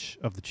so much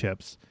of the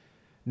chips.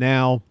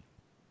 Now,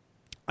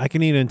 I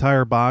can eat an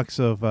entire box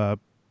of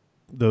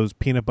those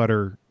peanut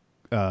butter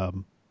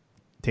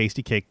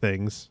tasty cake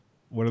things.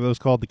 What are those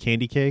called? The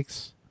candy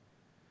cakes?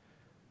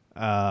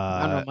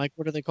 I don't know, Mike.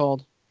 What are they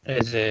called?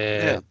 Is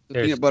it? Yeah, the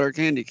there's- peanut butter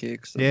candy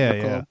cakes. that's Yeah, what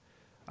they're yeah. called.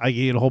 I can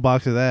eat a whole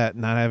box of that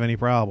and not have any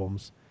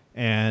problems.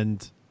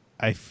 And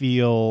I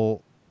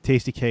feel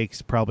Tasty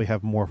Cakes probably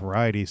have more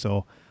variety,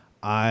 so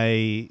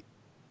I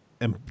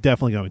am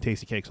definitely going with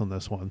Tasty Cakes on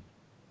this one.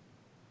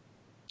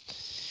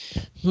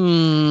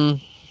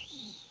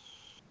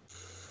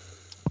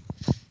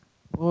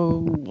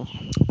 Oh,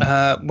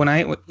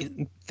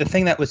 The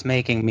thing that was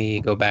making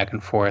me go back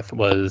and forth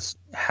was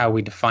how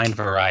we define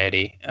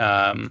variety,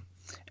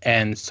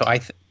 and so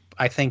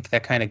I think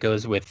that kind of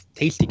goes with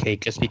Tasty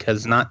Cake, just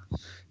because not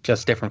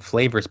just different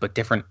flavors, but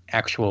different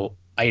actual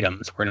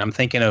items. When I'm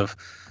thinking of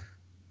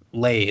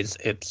Lay's,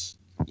 it's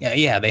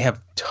they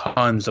have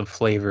tons of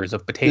flavors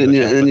of potato And,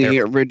 chips, and but you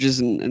they're- get Ridges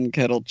and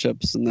kettle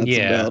chips, and that's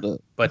Yeah. about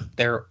it. but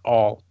they're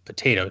all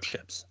potato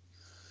chips.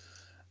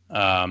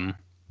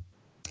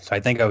 So I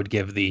think I would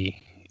give the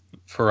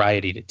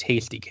variety to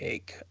Tasty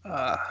Cake.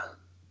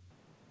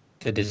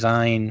 The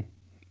design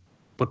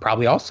would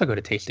probably also go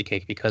to Tasty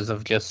Cake because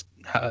of just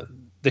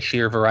the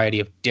sheer variety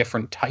of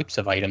different types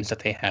of items that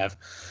they have,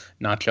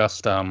 not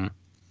just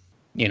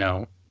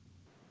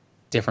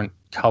different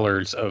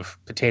colors of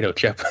potato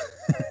chip.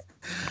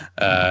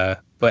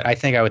 But I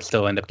think I would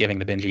still end up giving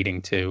the binge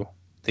eating to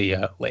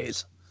the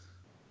Lay's.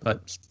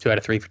 But 2 out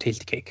of 3 for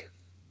Tasty Cake.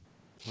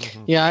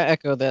 Yeah, I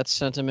echo that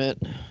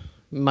sentiment.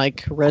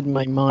 Mike read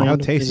my mind. How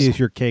tasty is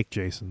your cake,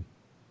 Jason?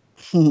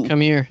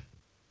 Come here.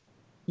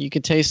 You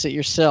can taste it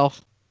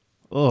yourself.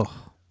 Ugh.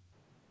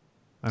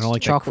 I don't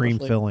like that Chocolate cream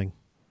flavor. filling.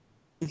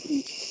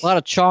 A lot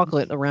of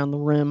chocolate around the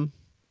rim.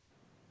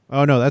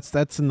 Oh no,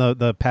 that's in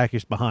the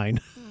package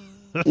behind.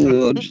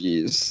 Oh,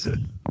 jeez.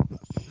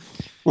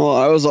 Well,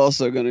 I was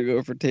also going to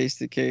go for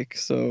Tasty Cake,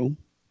 so...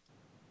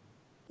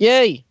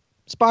 Yay!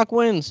 Spock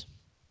wins.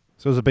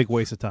 So it was a big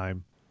waste of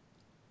time.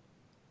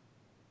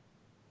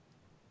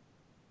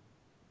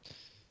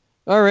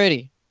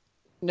 Alrighty.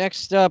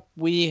 Next up,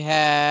 we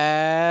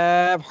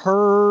have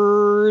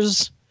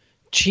Hers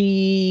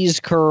Cheese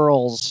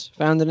Curls,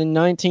 founded in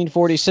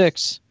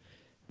 1946.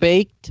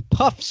 Baked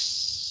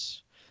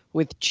puffs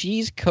with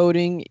cheese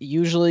coating,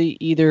 usually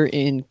either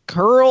in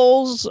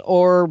curls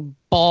or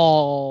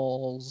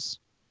balls.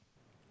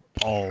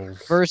 Balls.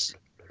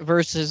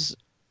 Versus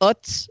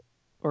Utz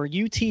or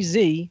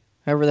UTZ,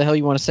 however the hell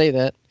you want to say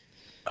that.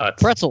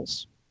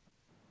 Pretzels.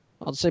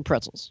 I'll just say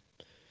pretzels.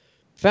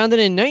 Founded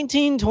in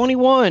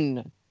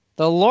 1921,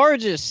 the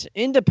largest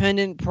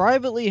independent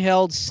privately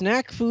held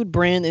snack food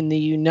brand in the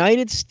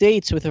United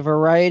States with a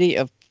variety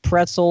of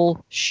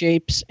pretzel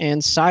shapes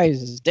and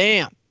sizes.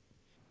 Damn.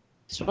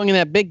 Swinging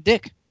that big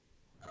dick.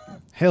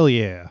 Hell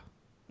yeah.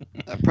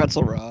 A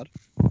pretzel rod.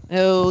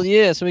 Hell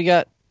yeah. So we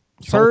got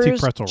Salty Hers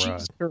pretzel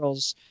cheese rod.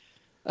 curls.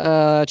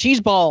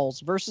 Cheese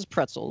balls versus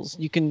pretzels.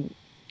 You can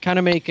kind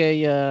of make a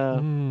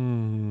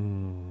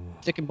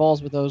dick and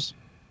balls with those.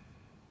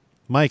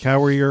 Mike, how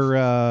were your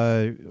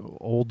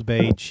Old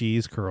Bay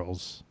cheese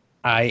curls?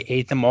 I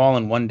ate them all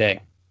in one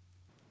day.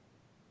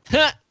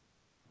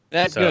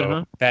 That's So good,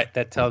 huh?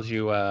 that tells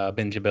you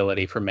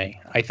bingeability for me.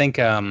 I think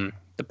the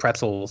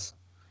pretzels,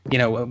 you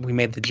know, we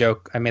made the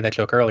joke. I made that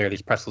joke earlier.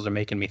 These pretzels are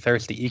making me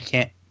thirsty. You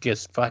can't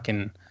just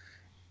fucking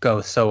go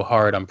so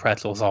hard on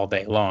pretzels all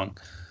day long.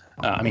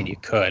 I mean, you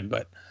could,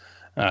 but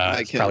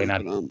it's probably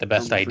not the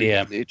best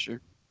idea.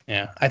 Nature.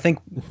 Yeah, I think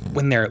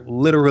when they're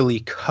literally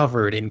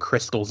covered in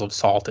crystals of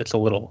salt, it's a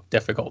little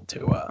difficult to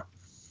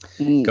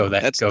go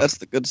that. That's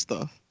the good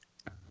stuff.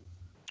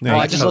 No, Oh,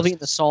 I you, just love eating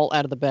the salt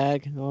out of the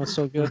bag. Oh, it's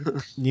so good.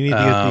 you need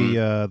to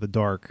get the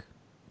dark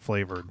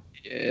flavored.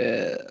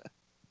 Yeah.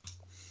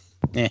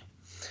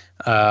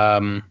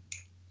 How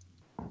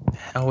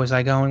was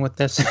I going with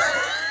this?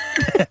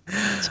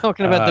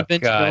 Talking about the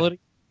God. bingeability.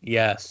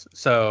 Yes.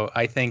 So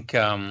I think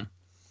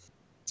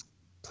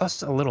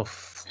plus a little.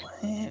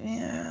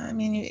 Yeah, I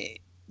mean,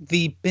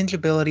 the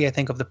bingeability, I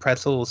think, of the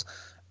pretzels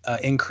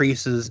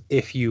increases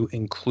if you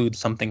include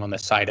something on the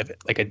side of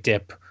it, like a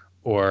dip,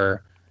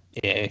 or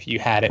if you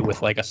had it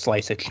with like a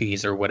slice of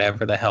cheese or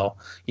whatever the hell,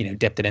 you know,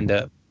 dipped it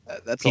into.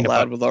 That's peanut allowed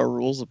butter. with our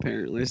rules,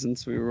 apparently,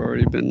 since we've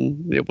already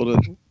been able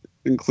to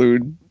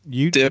include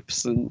You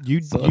dips and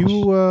you such.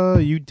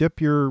 you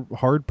dip your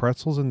hard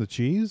pretzels in the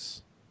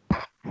cheese?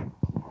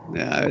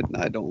 Yeah,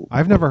 I don't.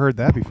 I've never heard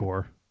that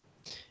before.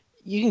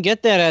 You can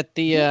get that at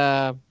the.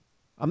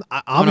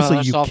 Obviously,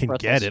 you soft can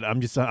pretzels. get it.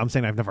 I'm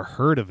saying I've never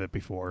heard of it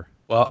before.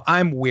 Well,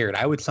 I'm weird.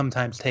 I would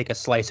sometimes take a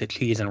slice of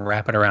cheese and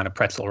wrap it around a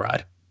pretzel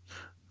rod.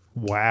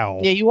 Wow.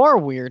 Yeah, you are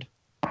weird.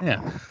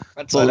 Yeah.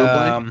 Pretzel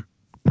But,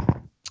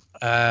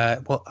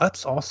 well,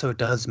 Utz also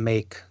does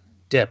make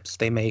dips.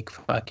 They make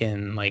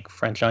fucking like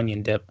French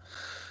onion dip,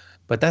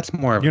 but that's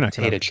more of You're a not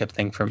gonna- potato chip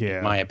thing for me, Yeah.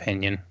 in my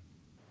opinion.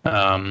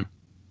 And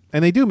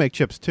they do make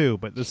chips too,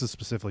 but this is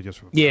specifically just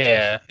for the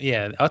Yeah,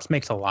 yeah. Utz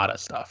makes a lot of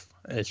stuff.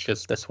 It's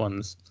just this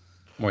one's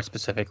more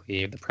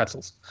specifically the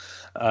pretzels.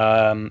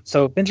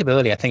 So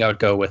bingeability, I think I would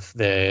go with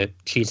the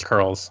cheese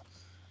curls.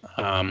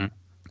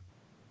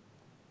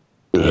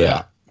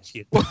 Yeah.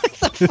 Excuse me. What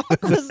the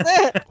fuck was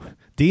that?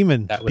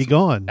 Demon, That was- be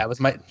gone. That was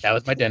my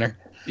dinner.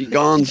 Be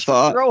gone,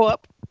 thought. Throw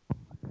up.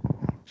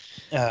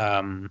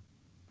 And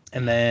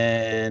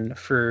then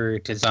for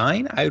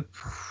design, I'd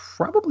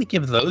probably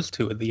give those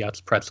two of the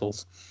Utz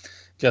pretzels,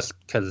 just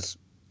because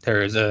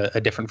there's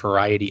a different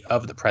variety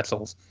of the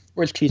pretzels.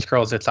 Whereas cheese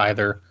curls, it's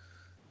either,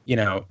 you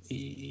know,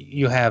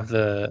 you have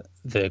the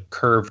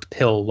curved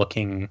pill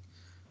looking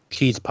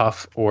cheese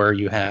puff, or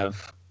you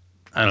have,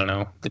 I don't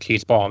know, the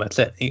cheese ball. That's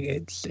it.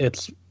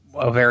 It's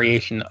a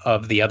variation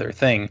of the other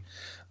thing,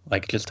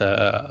 like just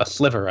a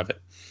sliver of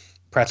it.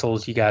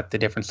 Pretzels, you got the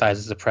different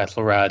sizes of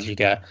pretzel rods. You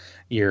got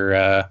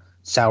your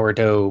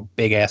sourdough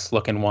big ass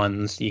looking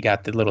ones. You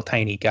got the little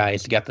tiny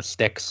guys. You got the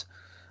sticks.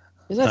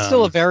 Is that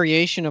still a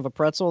variation of a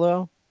pretzel,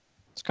 though?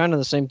 It's kind of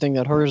the same thing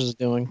that hers is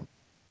doing.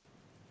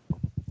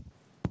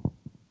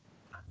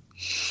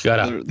 Shut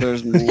up.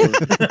 There's more.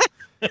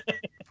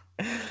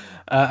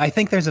 I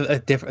think there's a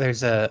different.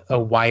 There's a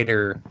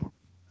wider.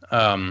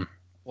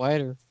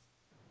 Wider.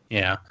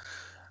 Yeah,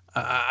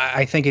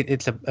 I think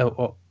it's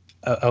a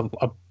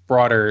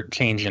broader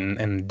change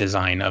in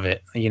design of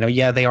it. You know,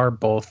 yeah, they are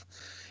both.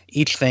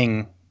 Each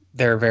thing,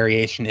 their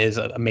variation is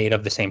made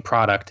of the same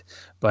product,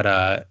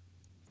 but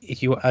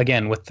if you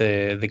again with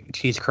the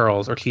cheese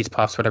curls or cheese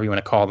puffs, whatever you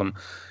want to call them,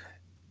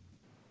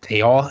 they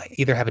all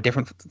either have a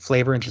different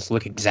flavor and just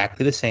look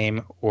exactly the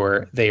same,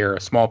 or they are a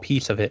small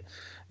piece of it,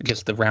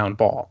 just the round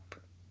ball.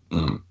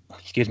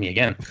 excuse me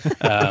again,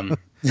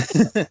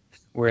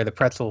 where the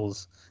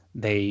pretzels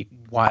they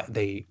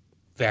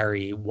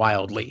vary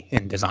wildly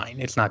in design.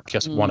 It's not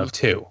just one of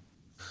two.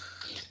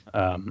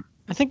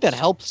 I think that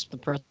helps the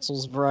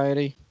pretzels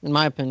variety, in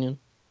my opinion.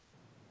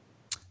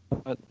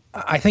 But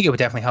I think it would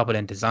definitely help it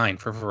in design.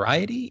 For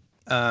variety,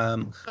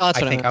 I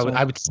think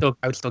I would still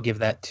give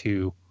that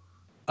to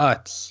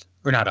Utz,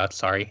 or not Utz,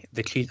 sorry,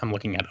 the cheese. I'm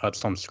looking at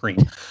Utz on the screen.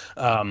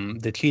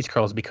 The cheese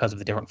curls, because of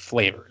the different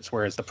flavors,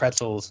 whereas the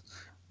pretzels,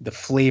 the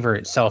flavor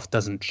itself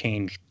doesn't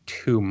change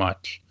too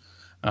much.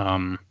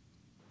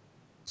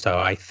 So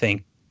I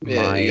think you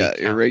got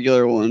your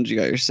regular ones, you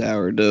got your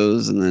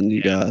sourdoughs, and then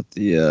you got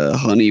the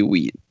honey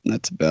wheat.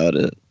 That's about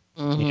it.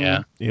 Mhm.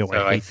 Yeah.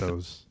 So I hate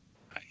those.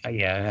 I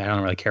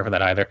don't really care for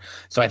that either.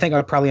 So I think I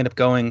would probably end up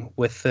going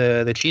with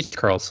the cheese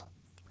curls.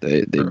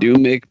 They do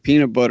make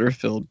peanut butter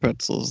filled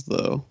pretzels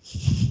though.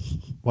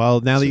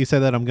 Well, now that you said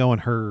that, I'm going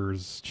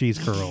hers cheese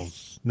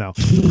curls. No,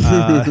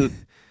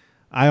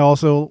 I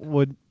also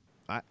would.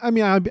 I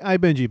mean, I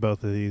binge eat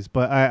both of these,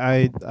 but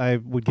I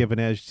would give an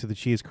edge to the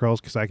cheese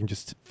curls because I can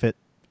just fit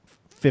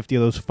 50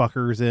 of those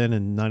fuckers in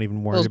and not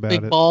even worry Those about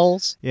big it.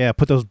 balls. Yeah,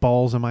 put those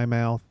balls in my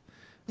mouth.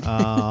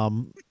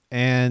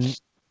 And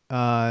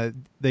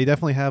they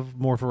definitely have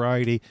more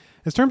variety.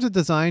 As terms of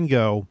design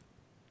go,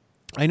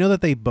 I know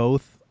that they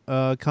both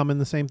come in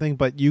the same thing,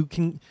 but you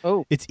can.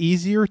 Oh. It's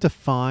easier to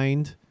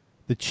find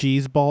the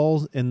cheese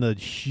balls in the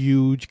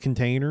huge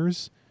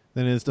containers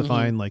than it is to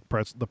find like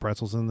the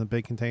pretzels in the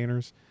big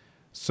containers.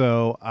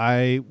 So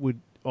I would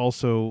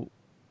also,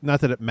 not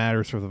that it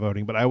matters for the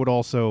voting, but I would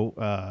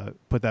also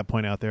put that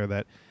point out there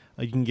that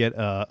you can get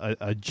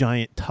a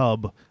giant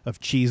tub of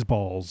cheese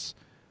balls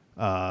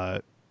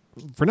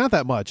for not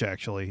that much,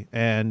 actually,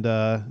 and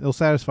it'll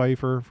satisfy you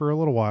for a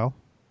little while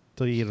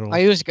until you eat it all.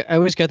 I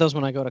always get those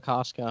when I go to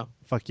Costco.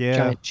 Fuck yeah.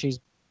 Giant cheese.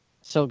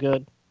 So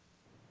good.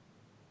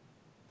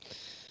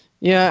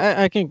 Yeah,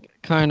 I can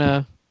kind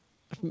of.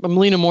 I'm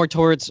leaning more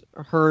towards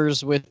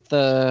hers with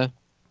the.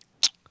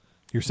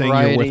 You're saying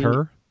variety. you're with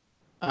her?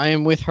 I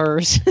am with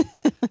hers.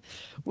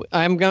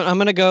 I'm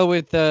gonna go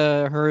with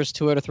hers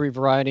 2 out of 3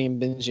 variety and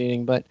binge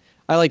eating, but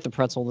I like the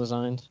pretzel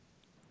designs.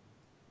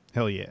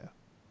 Hell yeah.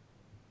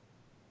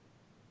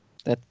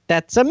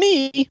 That's a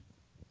me.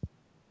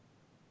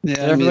 Yeah, Did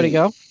everybody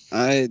go?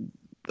 I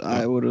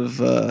would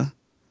have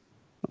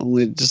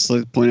only just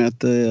like point out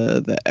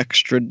the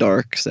extra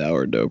dark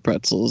sourdough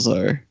pretzels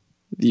are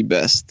the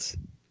best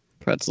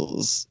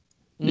pretzels.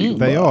 you can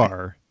They buy.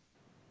 are,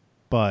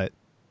 but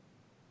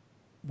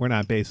we're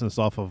not basing this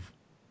off of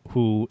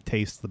who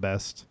tastes the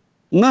best.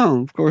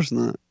 No, of course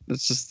not.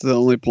 That's just the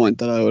only point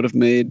that I would have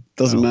made.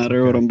 Doesn't Oh,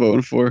 matter what okay. I'm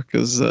voting for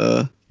because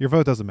Your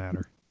vote doesn't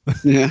matter,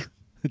 yeah.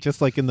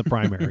 just like in the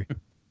primary.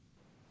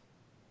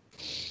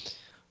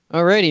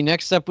 Alrighty,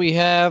 next up we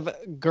have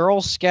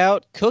Girl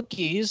Scout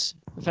cookies,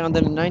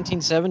 founded in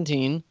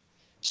 1917.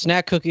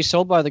 Snack cookies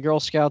sold by the Girl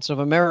Scouts of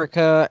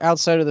America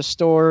outside of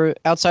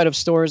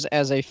stores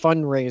as a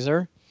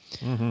fundraiser.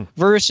 Mm-hmm.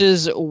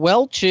 Versus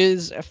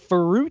Welch's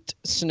Fruit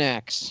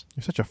Snacks.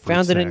 You're such a fruit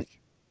Founded snack.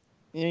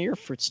 Yeah, you're a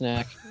fruit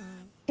snack.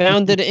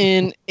 Founded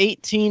in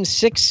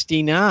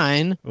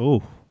 1869.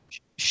 Oh,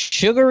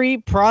 Sugary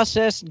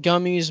processed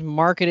gummies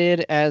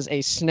marketed as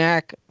a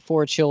snack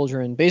for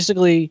children.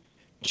 Basically,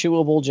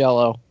 chewable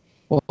Jell-O.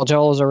 Well,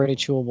 Jell-O is already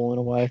chewable in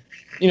a way.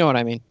 You know what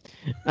I mean.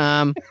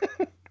 I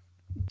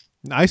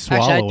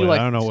swallow do it. like-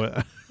 I don't know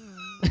what.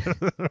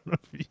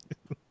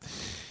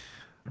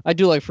 I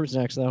do like fruit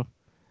snacks, though.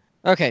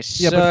 Okay,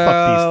 so... Yeah, but fuck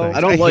these things.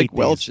 I don't hate like these.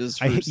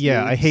 Welch's I fruit hate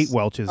snacks.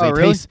 Welch's. Oh, They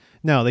really? taste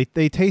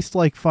they taste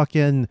like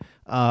fucking.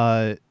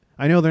 I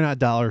know they're not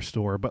dollar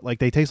store, but like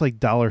they taste like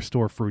dollar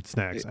store fruit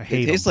snacks. I It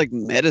hate tastes them. like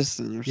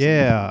medicine or something.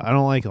 Yeah, I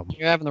don't like them.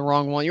 You're having the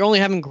wrong one. You're only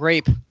having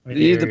grape. You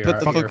need to You're put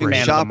the a fucking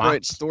fan of the ShopRite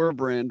Mott's. store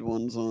brand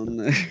ones on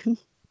there.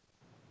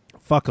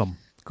 Fuck them.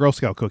 Girl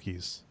Scout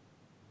cookies.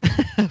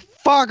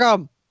 Fuck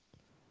them!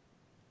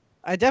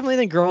 I definitely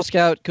think Girl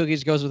Scout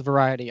cookies goes with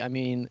variety. I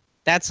mean,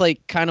 that's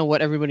like kind of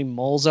what everybody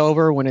mulls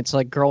over when it's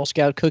like Girl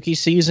Scout cookie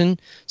season.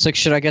 It's like,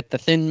 should I get the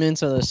Thin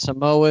Mints or the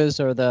Samoas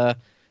or the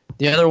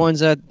other ones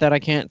that I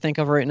can't think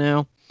of right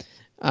now?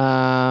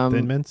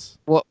 Thin Mints.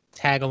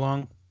 Tag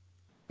along.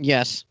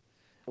 Yes.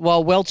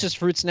 Well, Welch's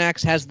Fruit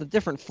Snacks has the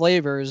different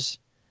flavors,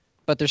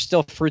 but they're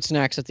still fruit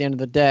snacks at the end of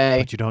the day.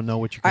 But you don't know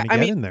what you're going to I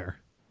get mean- in there.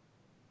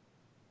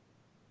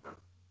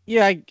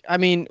 Yeah, I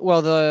mean,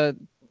 well, the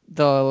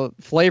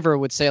flavor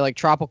would say like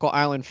tropical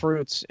island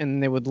fruits,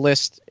 and they would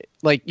list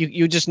like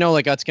you just know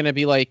like it's gonna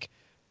be like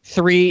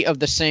 3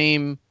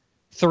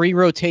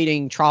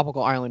 rotating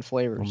tropical island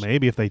flavors. Well,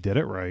 maybe if they did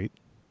it right.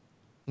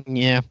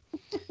 Yeah.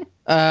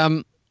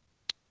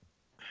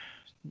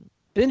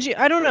 Binge eat,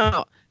 I don't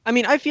know. I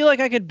mean, I feel like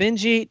I could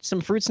binge eat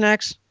some fruit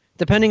snacks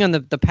depending on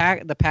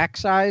the pack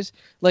size.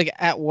 Like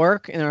at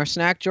work in our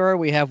snack drawer,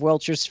 we have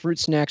Welch's fruit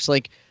snacks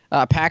like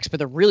packs, but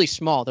they're really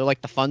small. They're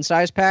like the fun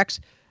size packs.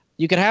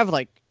 You could have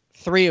like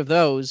 3 of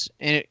those,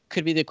 and it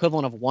could be the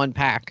equivalent of 1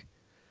 pack.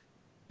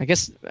 I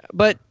guess,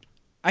 but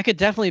I could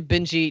definitely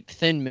binge eat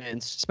Thin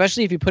Mints,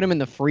 especially if you put them in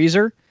the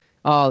freezer.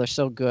 Oh, they're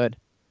so good.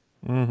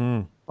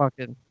 Mm-hmm.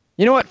 Fucking.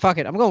 You know what? Fuck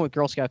it. I'm going with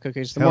Girl Scout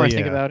cookies. The Hell more I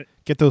think yeah. about it.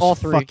 Get those All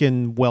three.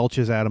 fucking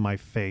Welches out of my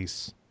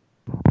face.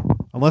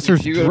 Unless there's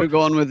If you would have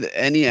gone with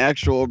any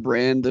actual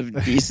brand of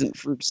decent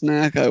fruit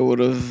snack, I would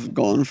have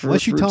gone for.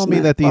 unless you fruit tell me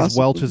snack that these possibly,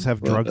 Welches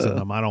have but, drugs in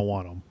them, I don't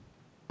want them.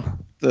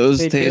 Those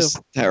They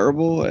taste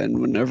terrible, and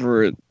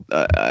whenever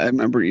I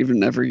remember even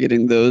never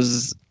getting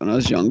those when I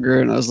was younger,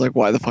 and I was like,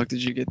 "Why the fuck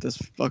did you get this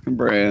fucking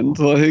brand?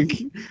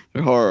 Like,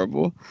 they're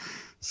horrible."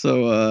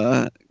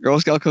 So, Girl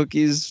Scout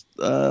cookies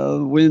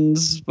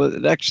wins, but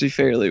it actually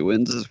fairly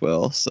wins as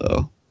well.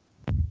 So,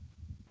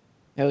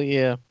 Hell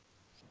yeah.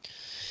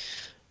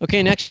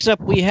 Okay, next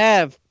up we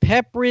have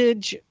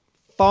Pepperidge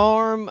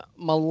Farm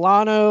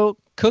Milano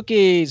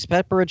cookies.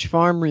 Pepperidge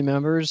Farm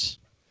remembers.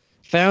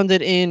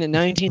 Founded in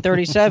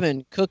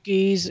 1937,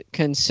 cookies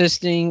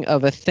consisting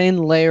of a thin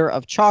layer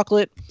of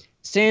chocolate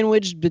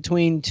sandwiched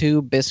between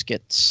two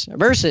biscuits.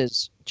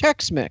 Versus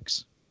Chex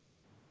Mix.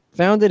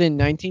 Founded in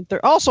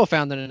 1930, also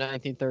founded in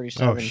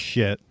 1937. Oh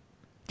shit!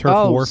 Turf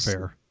Oh,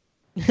 warfare.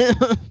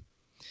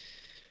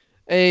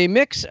 a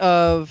mix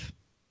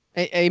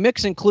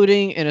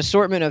including an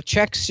assortment of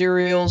Chex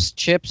cereals,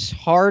 chips,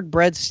 hard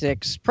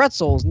breadsticks,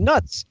 pretzels,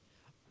 nuts,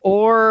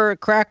 or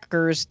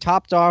crackers,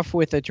 topped off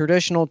with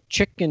traditional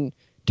chicken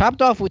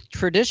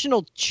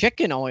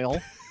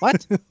oil.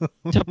 What?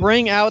 To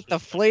bring out the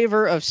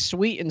flavor of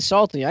sweet and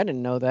salty. I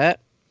didn't know that.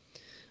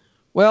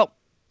 Well,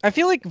 I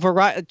feel like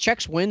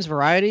Chex wins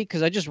variety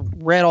because I just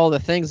read all the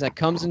things that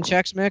comes in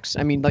Chex Mix.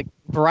 I mean, like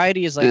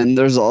variety is like and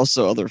there's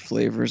also other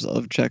flavors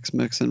of Chex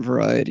Mix and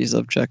varieties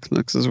of Chex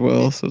Mix as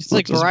well. So it's not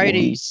like just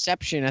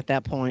varietyception at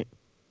that point.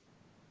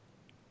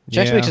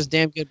 Chex Yeah, Mix is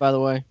damn good, by the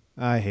way.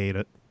 I hate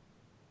it.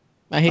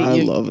 I hate I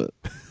you. love it.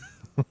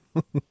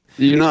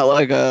 Do you not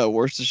like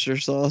Worcestershire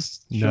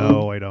sauce? Sean?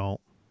 No, I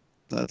don't.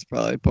 That's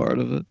probably part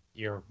of it.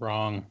 You're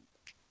wrong.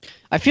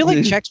 I feel like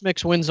Chex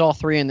Mix wins all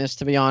three in this,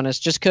 to be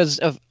honest, just because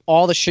of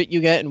all the shit you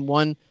get in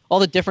one, all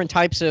the different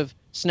types of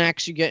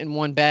snacks you get in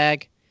one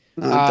bag.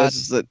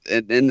 That's just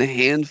that in the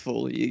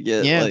handful you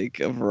get Yeah. like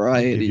a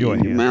variety Give you a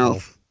in your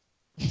handful.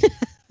 mouth.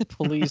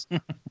 Please.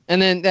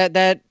 And then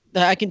that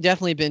I can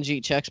definitely binge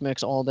eat Chex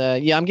Mix all day.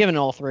 Yeah, I'm giving it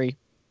all three.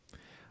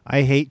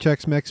 I hate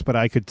Chex Mix, but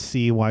I could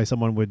see why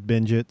someone would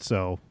binge it,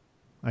 so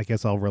I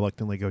guess I'll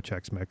reluctantly go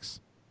Chex Mix.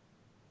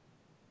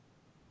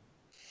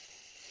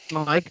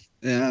 Mike,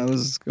 Yeah, I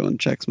was going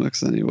Chex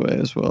Mix anyway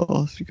as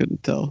well, if you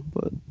couldn't tell.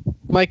 But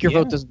Mike, your Yeah.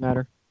 vote doesn't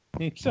matter.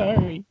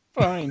 Sorry.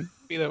 Fine.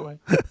 Be that way.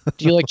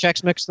 Do you like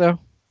Chex Mix though?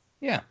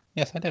 Yeah.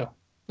 Yes, I do.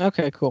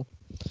 Okay, cool.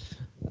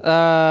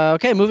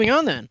 Okay, moving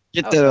on then.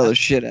 get Oh, that other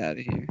shit out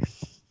of here.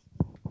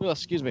 Oh,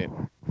 excuse me.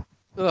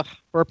 Ugh,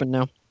 burping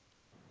now.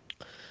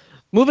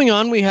 Moving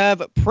on, we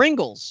have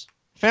Pringles,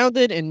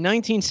 founded in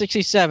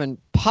 1967,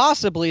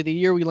 possibly the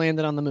year we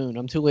landed on the moon.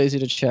 I'm too lazy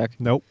to check.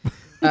 Nope.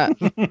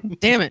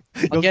 Damn it!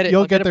 I'll get it.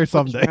 You'll I'll get it there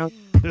before this someday. round.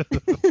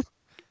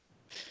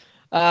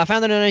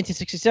 Founded in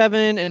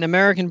 1967, an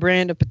American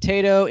brand of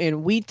potato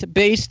and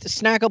wheat-based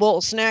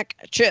snackable snack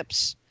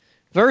chips.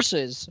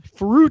 Versus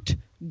Fruit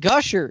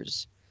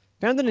Gushers,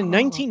 founded in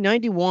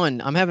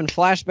 1991. I'm having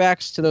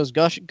flashbacks to those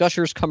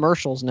Gushers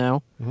commercials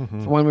now. Mhm.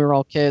 From when we were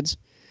all kids.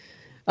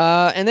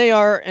 And they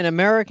are an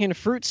American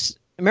fruit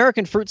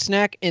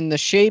snack in the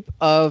shape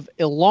of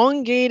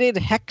elongated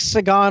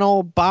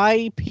hexagonal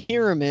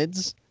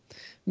bipyramids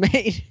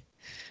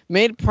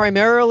made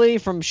primarily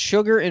from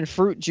sugar and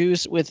fruit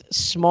juice with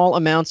small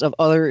amounts of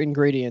other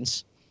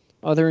ingredients.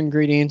 Other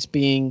ingredients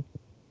being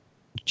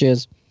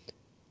jizz.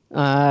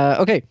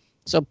 Okay,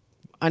 so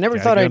I never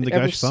Gotta thought get I'd 'em to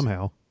ever gush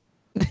somehow.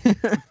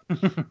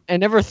 I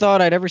never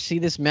thought I'd ever see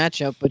this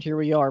matchup, but here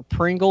we are.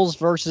 Pringles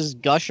versus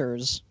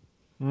Gushers.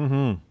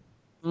 Mm-hmm.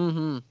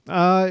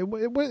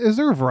 Mm-hmm. Is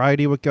there a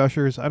variety with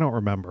Gushers? I don't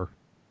remember.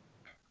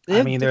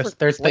 I mean, they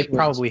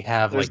probably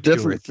have There's like 2 or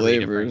different 3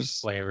 different flavors.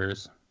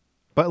 flavors.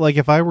 But like,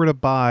 if I were to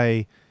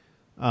buy,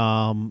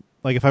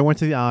 like if I went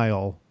to the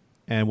aisle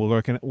and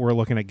we're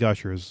looking at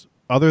Gushers,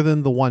 other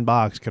than the one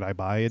box, could I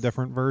buy a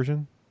different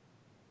version?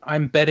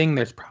 I'm betting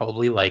there's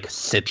probably like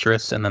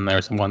citrus, and then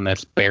there's one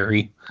that's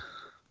berry.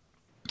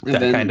 And That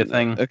then kind of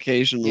thing.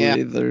 Occasionally,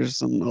 Yeah. there's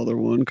some other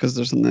one because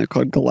there's something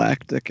called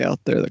Galactic out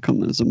there that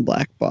comes in some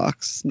black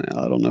box. Now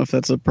I don't know if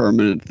that's a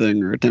permanent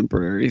thing or a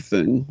temporary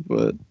thing,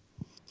 but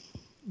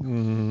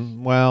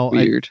Well,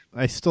 weird.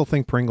 I still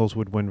think Pringles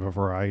would win a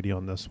variety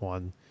on this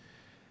one.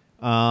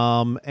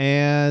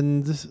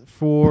 And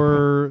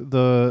for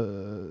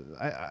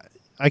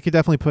I could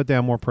definitely put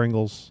down more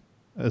Pringles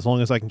as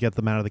long as I can get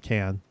them out of the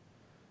can.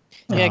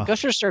 Yeah, Uh,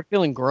 Gushers start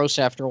feeling gross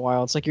after a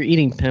while. It's like you're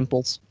eating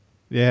pimples.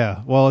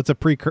 Yeah, well, it's a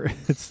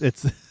it's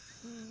it's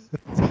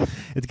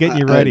getting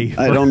you ready.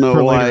 I for- don't know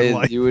for later in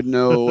why life. you would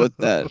know what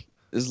that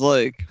is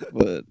like,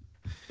 but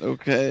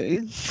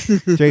okay.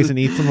 Jason,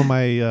 eat some of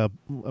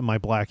my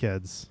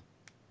blackheads.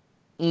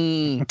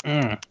 Mm,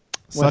 Mm.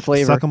 What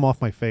flavor? Suck them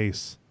off my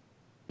face.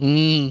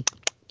 mm.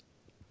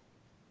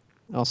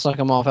 I'll suck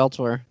them off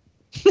elsewhere.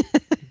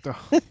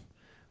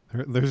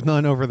 There's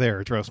none over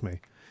there. Trust me.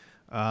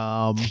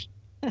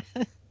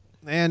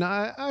 And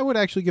I would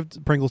actually give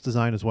Pringles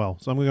design as well.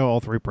 So I'm going to go all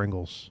 3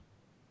 Pringles.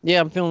 Yeah,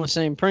 I'm feeling the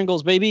same.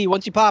 Pringles, baby.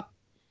 Once you pop,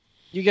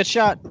 you get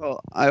shot.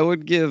 Well, I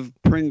would give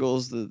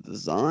Pringles the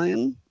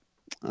design,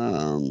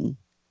 and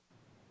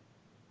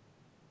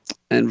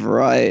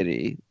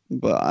variety,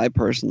 but I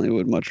personally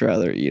would much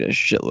rather eat a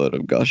shitload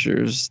of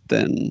Gushers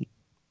than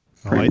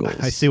Pringles.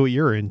 I see what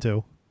you're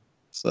into.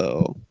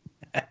 So,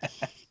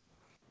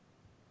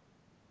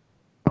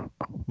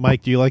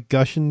 Mike, do you like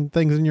gushing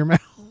things in your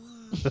mouth?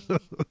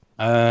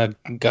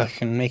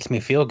 Gushing makes me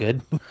feel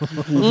good.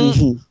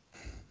 Mm.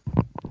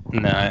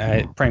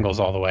 No, Pringles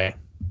all the way.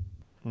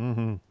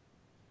 Mm-hmm.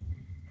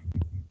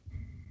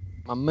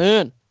 My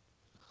man.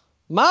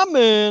 My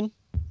man.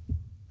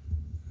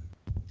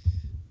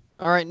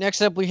 All right,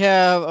 next up we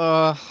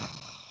have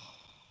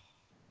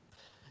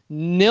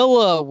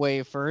Nilla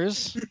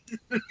wafers.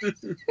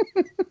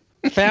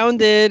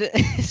 Founded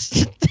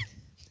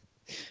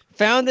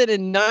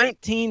in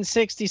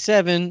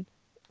 1967,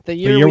 the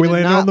year we did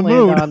landed not on the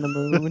land moon. on the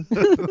moon.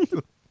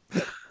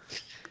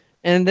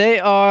 And they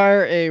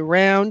are a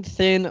round,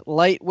 thin,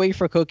 light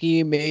wafer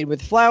cookie made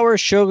with flour,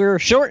 sugar,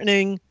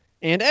 shortening,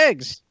 and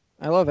eggs.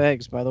 I love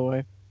eggs, by the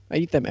way. I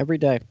eat them every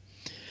day.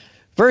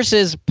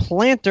 Versus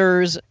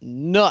Planters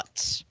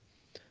Nuts.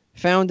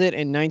 Founded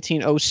in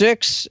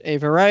 1906, a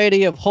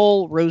variety of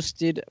whole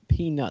roasted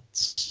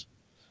peanuts.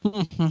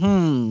 Let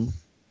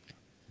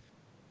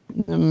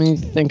me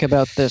think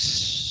about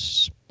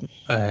this.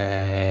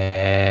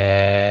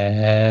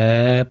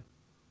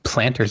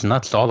 Planters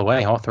nuts all the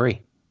way, all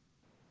 3.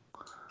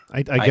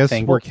 I guess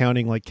think- we're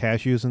counting like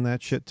cashews and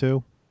that shit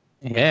too.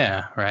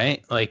 Yeah,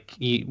 right. Like,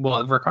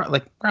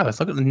 regardless,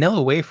 look at the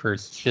Nilla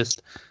wafers. It's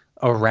just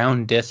a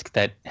round disc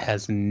that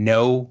has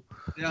no.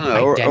 yeah,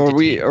 are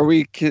we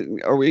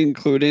Identity. are we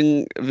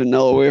including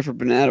vanilla wafer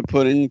banana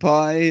pudding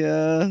pie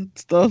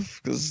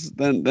stuff? Because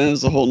then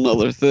it's a whole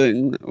nother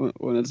thing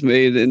when it's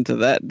made into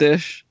that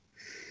dish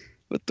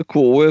with the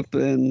Cool Whip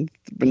and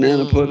the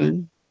banana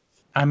pudding.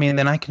 I mean,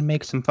 then I can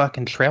make some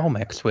fucking trail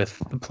mix with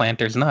the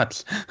Planters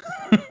nuts.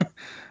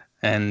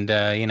 And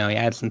you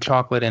add some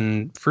chocolate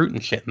and fruit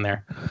and shit in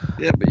there.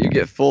 Yeah, but you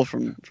get full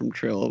from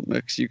trail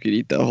mix. You could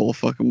eat that whole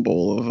fucking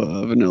bowl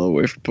of vanilla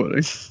wafer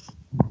pudding.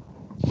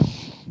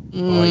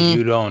 Well,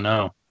 you don't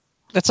know.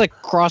 That's like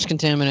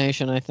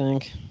cross-contamination, I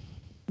think.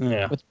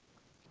 Yeah.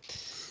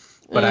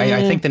 But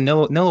I think the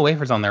Nilla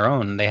wafers on their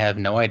own, they have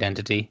no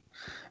identity.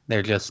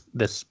 They're just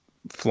this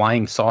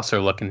flying saucer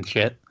looking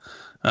shit.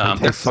 They're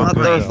It's not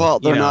good, their though.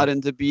 fault. They're You know. not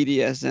into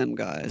BDSM,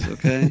 guys.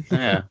 Okay.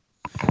 Yeah.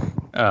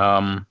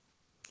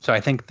 So I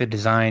think the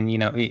design,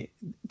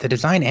 the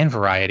design and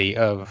variety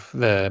of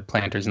the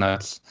Planters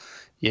nuts,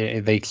 yeah,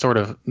 they sort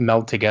of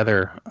meld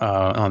together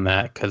on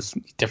that because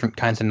different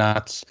kinds of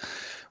nuts,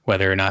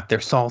 whether or not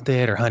they're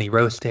salted or honey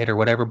roasted or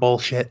whatever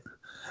bullshit,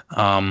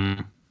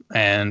 and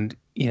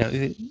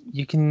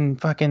you can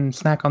fucking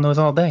snack on those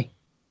all day.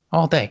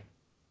 Hell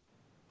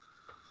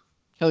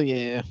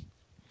yeah.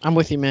 I'm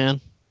with you,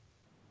 man.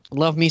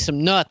 Love me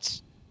some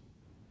nuts.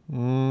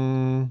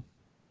 Yeah,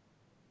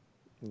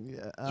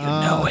 You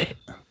know it.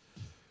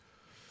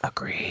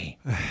 Agree.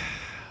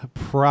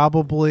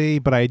 Probably,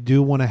 but I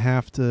do want to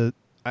have to.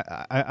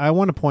 I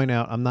want to point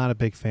out I'm not a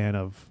big fan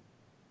of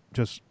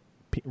just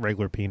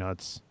regular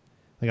peanuts.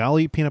 Like I'll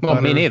eat peanut Well,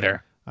 butter. me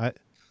neither.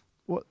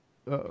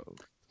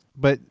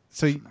 But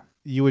so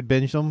you would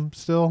binge them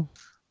still?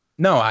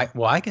 No,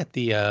 I get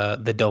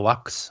the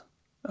deluxe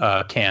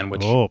can,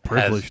 which Oh, has,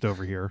 privileged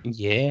over here.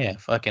 yeah,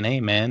 fucking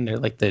A, man. They're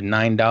like the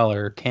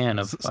 $9 can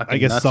of fucking I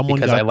guess nuts someone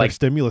because got I their like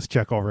stimulus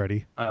check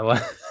already. I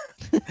like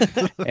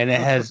and it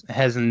has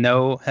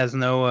no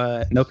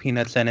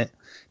peanuts in it.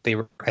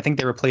 I think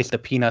they replaced the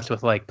peanuts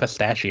with like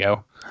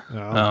pistachio. Oh.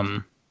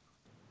 I'm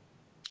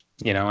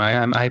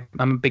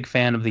a big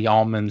fan of the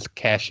almonds,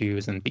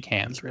 cashews, and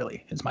pecans.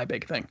 Really, is my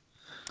big thing.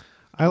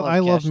 I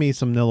love cashews. me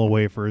some Nilla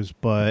wafers,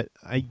 but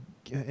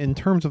in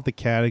terms of the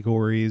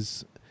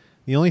categories,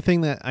 the only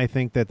thing that I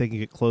think that they can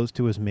get close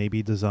to is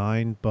maybe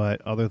design,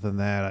 but other than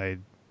that, I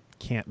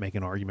can't make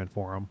an argument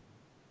for them.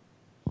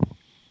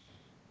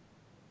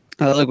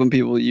 I like when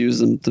people use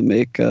them to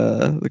make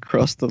the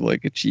crust of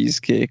like a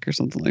cheesecake or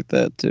something like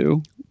that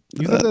too.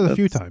 You said that a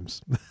few That's-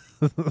 times.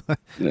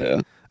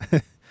 Yeah.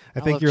 I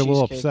think love you're a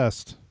little cheesecake.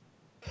 obsessed.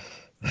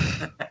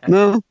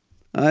 No,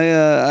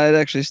 I'd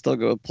actually still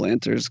go with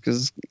Planters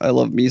because I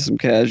love me some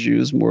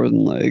cashews more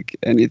than like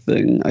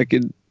anything. I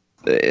could,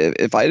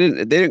 if they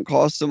didn't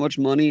cost so much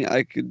money,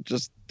 I could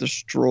just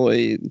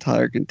destroy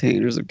entire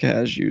containers of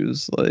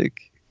cashews.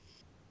 Like,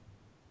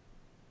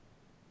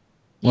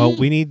 Well,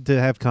 we need to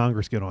have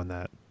Congress get on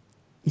that.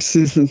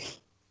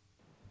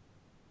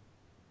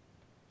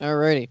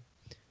 Alrighty.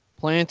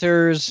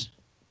 Planters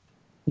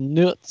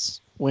nuts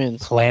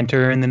wins.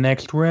 Planter in the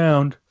next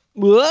round.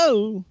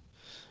 Whoa.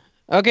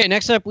 Okay,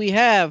 next up we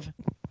have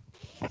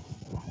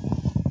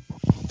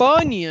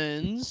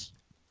Funyuns,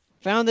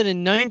 founded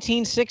in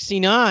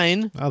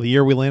 1969. Oh, the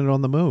year we landed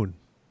on the moon.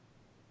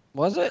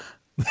 Was it?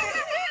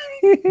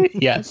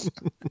 Yes.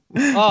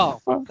 Oh,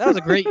 that was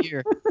a great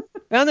year.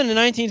 Founded in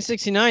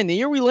 1969, the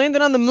year we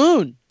landed on the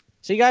moon.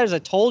 See, guys, I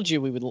told you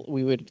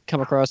we would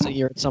come across it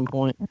here at some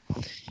point.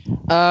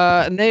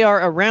 And they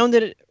are a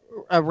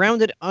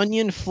rounded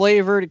onion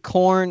flavored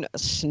corn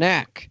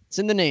snack. It's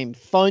in the name,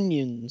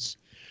 Funyuns,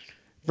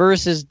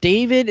 versus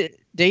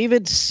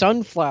David's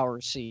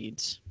sunflower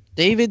seeds.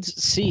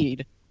 David's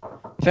seed,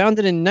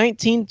 founded in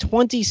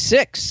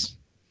 1926.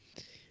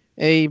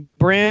 A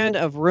brand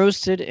of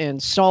roasted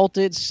and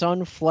salted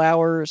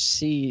sunflower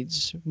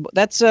seeds.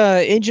 That's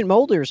Agent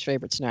Mulder's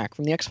favorite snack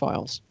from the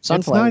X-Files.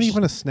 Sunflowers. It's not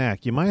even a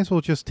snack. You might as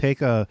well just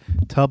take a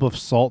tub of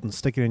salt and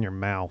stick it in your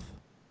mouth.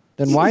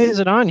 Then why is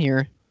it on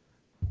here?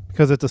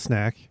 Because it's a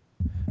snack.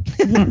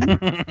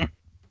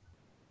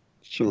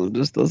 Sean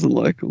just doesn't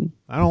like them.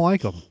 I don't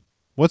like them.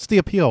 What's the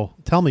appeal?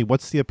 Tell me,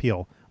 what's the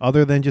appeal?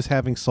 Other than just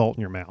having salt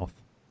in your mouth.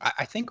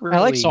 I think really, I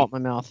like salt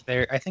in my mouth.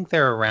 I think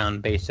they're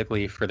around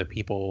basically for the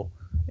people.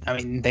 I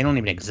mean, they don't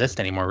even exist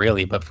anymore,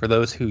 really. But for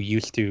those who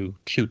used to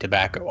chew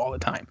tobacco all the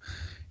time,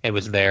 it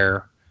was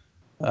their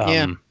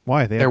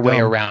Why? They their have way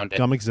gum. around it.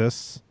 Gum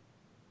exists.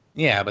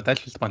 Yeah, but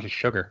that's just a bunch of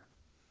sugar.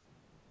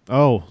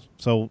 Oh,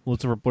 so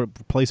let's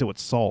replace it with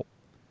salt.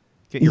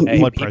 Get your Hey,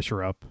 blood people-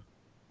 pressure up.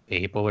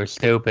 People are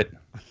stupid.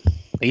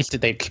 At least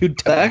they chewed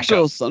The tobacco.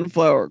 actual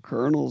sunflower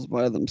kernels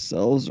by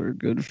themselves are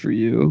good for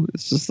you.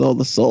 It's just all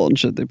the salt and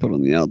shit they put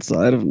on the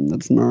outside of them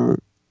that's not.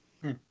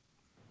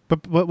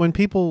 But when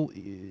people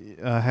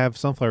have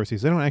sunflower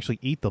seeds, they don't actually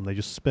eat them. They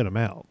just spit them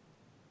out.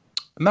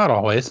 Not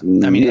always. I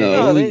mean,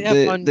 no, they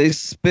have fun- they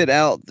spit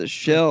out the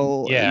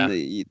shell Yeah. and they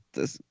eat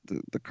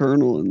the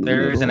kernel in the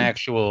there's an middle.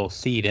 actual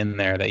seed in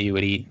there that you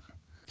would eat.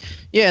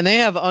 Yeah, and they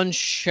have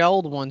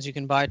unshelled ones you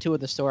can buy too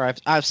at the store.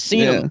 I've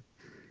seen them.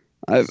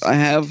 I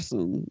have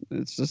some.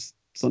 It's just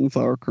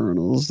sunflower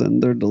kernels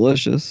and they're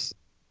delicious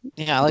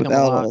Yeah, I like them a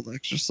without lot. all the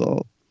extra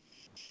salt.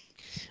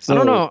 I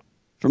don't know.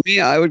 For me,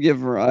 I would give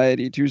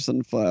variety to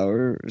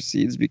sunflower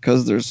seeds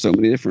because there's so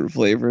many different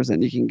flavors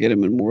and you can get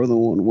them in more than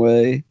one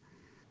way.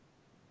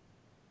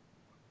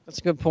 That's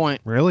a good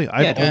point. Really?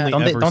 I've Yeah, only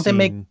don't they- ever don't they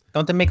make- seen-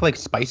 Don't they make like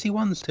spicy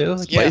ones too?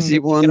 Like, Yeah, Spicy get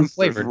 'em ones, there's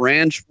flavored.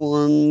 ranch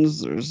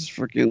ones, there's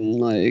freaking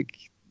like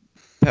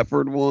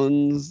peppered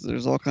ones,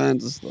 there's all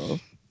kinds of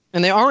stuff.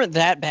 And they aren't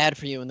that bad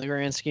for you in the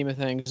grand scheme of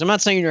things. I'm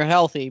not saying you're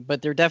healthy,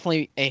 but they're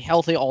definitely a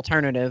healthy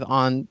alternative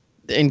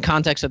in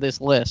context of this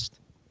list.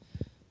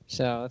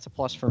 So that's a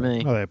plus for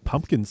me. Oh, they have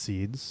pumpkin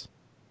seeds.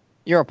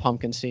 You're a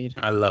pumpkin seed.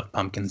 I love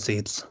pumpkin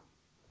seeds.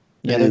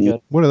 Yeah, they're And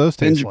good. What do those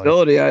taste like?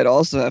 Bingeability, I'd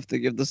also have to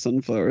give the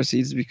sunflower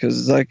seeds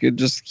because I could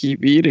just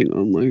keep eating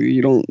them. Like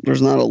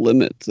there's not a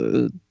limit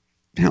to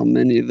how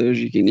many of those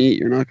you can eat.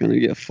 You're not going to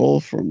get full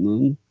from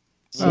them.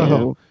 So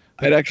Oh.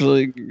 I'd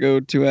actually go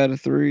 2 out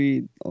of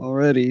 3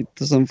 already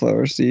to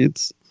sunflower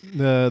seeds.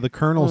 The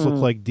kernels look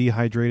Hmm. like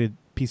dehydrated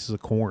pieces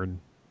of corn.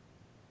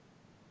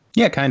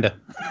 Yeah, kinda.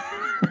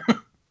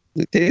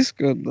 They taste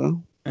good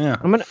though. Yeah.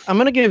 I'm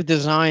gonna give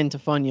design to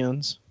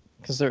Funyuns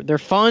because they're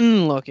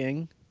fun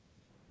looking.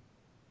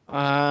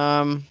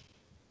 Yeah,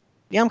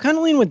 I'm kind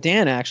of leaning with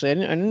Dan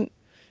actually.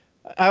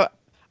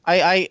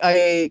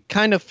 I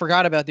kind of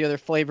forgot about the other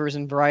flavors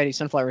and variety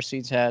sunflower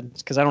seeds had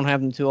because I don't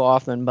have them too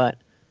often. But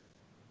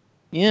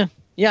yeah,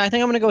 I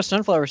think I'm gonna go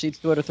sunflower seeds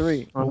 2 out of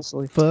 3.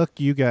 Honestly, Fuck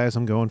you guys,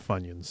 I'm going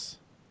Funyuns.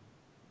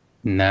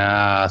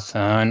 Nah,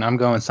 son. I'm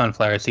going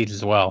sunflower seeds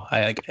as well.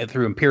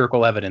 Through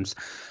empirical evidence,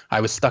 I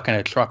was stuck in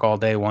a truck all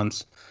day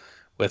once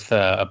with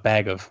a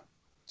bag of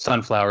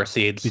sunflower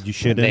seeds. Did you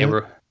shit and in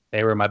it?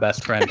 They were my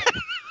best friend.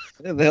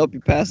 Yeah, they help you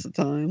pass the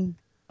time.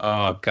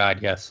 Oh God,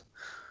 yes.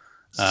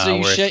 so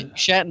you where-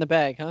 shat in the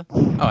bag, huh?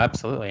 Oh,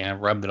 absolutely. I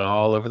rubbed it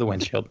all over the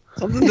windshield.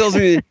 Something tells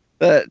me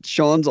that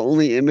Sean's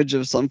only image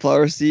of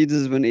sunflower seeds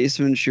is when Ace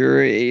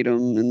Ventura ate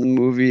them in the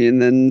movie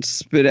and then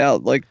spit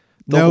out like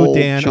the No, whole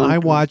Dan, chunk I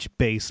of- watch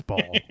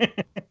baseball.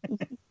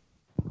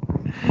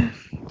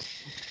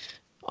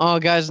 Oh,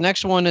 guys,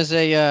 next one is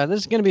this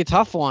is gonna be a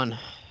tough one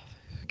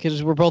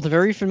because we're both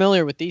very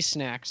familiar with these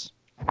snacks.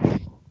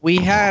 We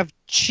have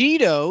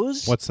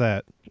Cheetos. What's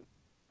that?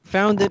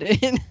 Founded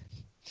in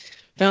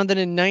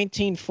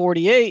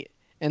 1948,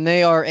 and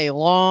they are a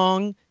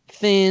long,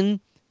 thin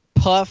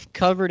puff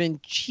covered in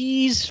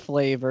cheese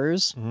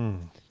flavors. Mm.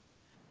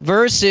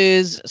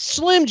 Versus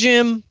Slim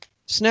Jim,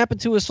 snap it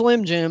to a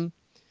Slim Jim,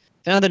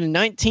 founded in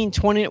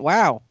 1920.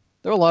 Wow,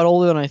 they're a lot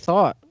older than I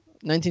thought.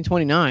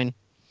 1929.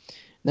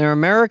 They're an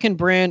American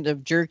brand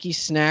of jerky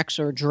snacks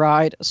or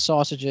dried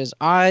sausages.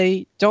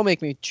 Don't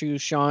make me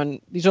choose, Sean.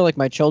 These are like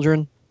my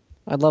children.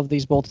 I love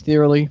these both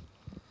dearly.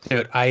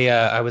 Dude,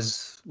 I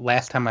was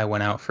last time I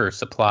went out for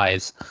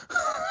supplies.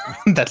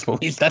 that's what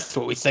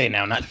we say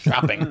now, not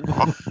shopping.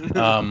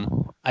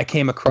 I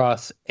came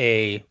across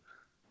a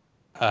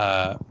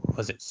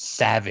was it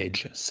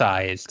Savage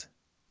sized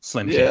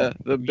Slim Jim? Yeah,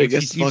 the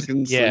biggest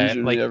fucking Slim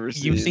Jim like you ever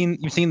seen.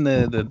 you've seen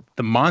the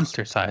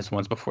monster sized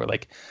ones before.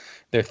 Like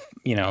they're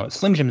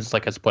Slim Jim is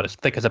like as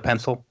thick as a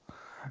pencil.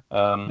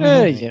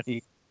 Yeah.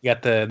 You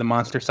got the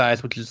monster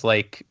size, which is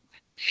like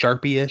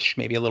Sharpie-ish,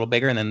 maybe a little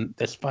bigger, and then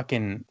this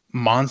fucking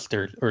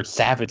monster or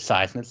Savage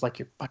size, and it's like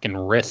your fucking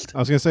wrist. I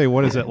was gonna say,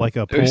 what is it like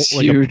a It pool? was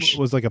Like huge.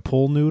 was like a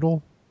pool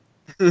noodle?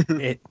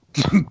 It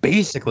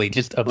basically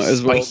just a Might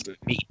as well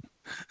spiced be. meat.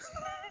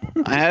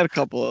 I had a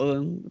couple of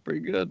them. They're pretty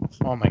good.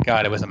 Oh my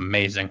god, it was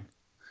amazing.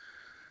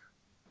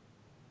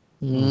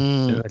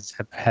 Mm,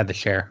 I had to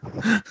share.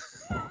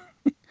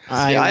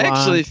 I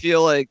actually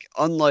feel like,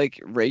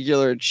 unlike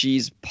regular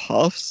cheese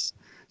puffs,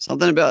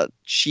 something about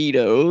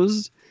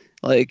Cheetos,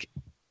 like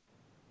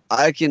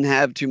I can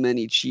have too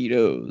many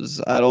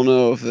Cheetos. I don't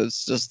know if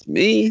it's just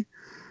me,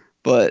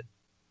 but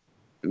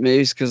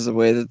maybe it's because of the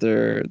way that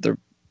they're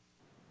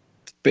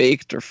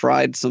baked or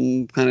fried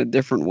some kind of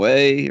different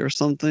way or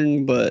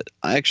something. But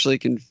I actually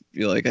can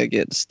feel like I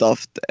get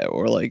stuffed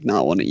or like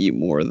not want to eat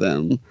more of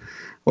them.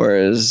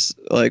 Whereas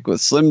like with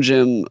Slim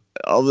Jim,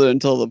 other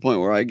until the point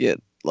where I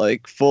get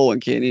like full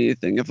and can't eat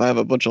anything, if I have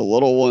a bunch of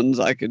little ones,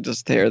 I could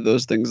just tear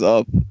those things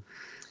up.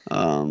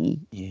 I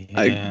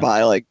Yeah.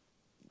 buy like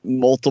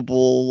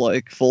multiple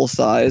like full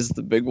size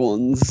the big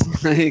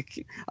ones.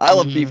 Like I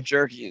love beef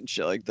jerky and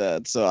shit like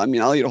that, so I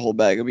mean I'll eat a whole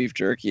bag of beef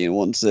jerky in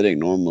one sitting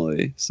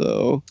normally.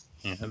 So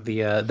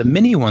Yeah, the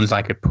mini ones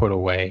I could put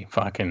away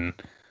fucking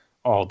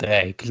all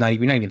day because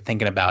you're not even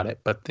thinking about it.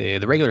 But the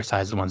regular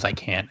sized ones I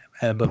can't.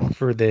 But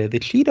for the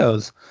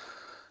Cheetos,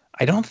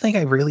 I don't think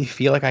I really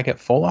feel like I get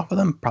full off of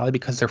them. Probably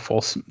because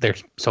they're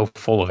so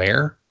full of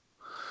air.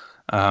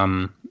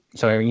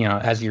 So you know,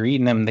 as you're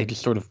eating them, they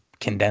just sort of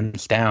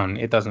condense down.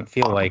 It doesn't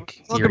feel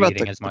like talk you're about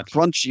eating the, as the much.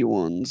 crunchy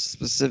ones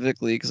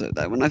specifically, because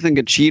when I think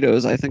of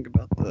Cheetos, I think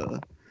about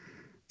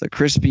the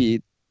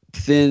crispy,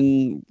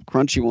 thin,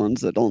 crunchy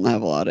ones that don't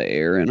have a lot of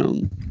air in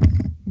them.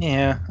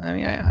 Yeah, I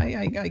mean,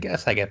 I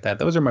guess I get that.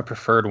 Those are my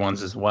preferred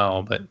ones as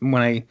well. But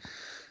when I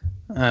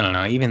don't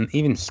know,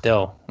 even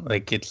still,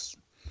 like it's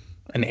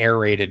an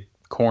aerated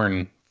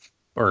corn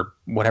or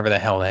whatever the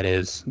hell that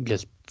is,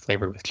 just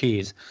flavored with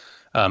cheese.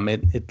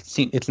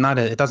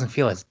 It doesn't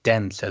feel as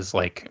dense as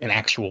like an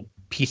actual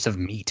piece of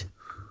meat.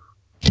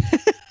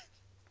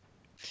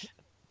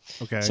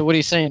 Okay. So what are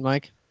you saying,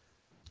 Mike?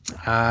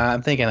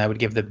 I'm thinking I would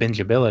give the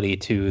bingeability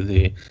to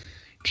the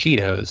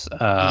Cheetos.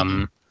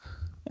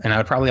 And I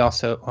would probably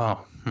also, I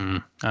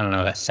don't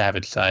know, that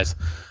savage size.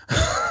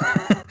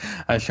 I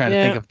was trying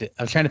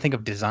to think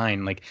of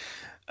design. Like,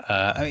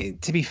 I mean,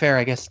 to be fair,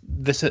 I guess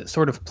this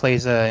sort of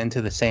plays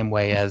into the same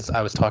way as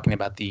I was talking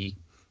about the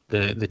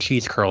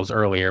cheese curls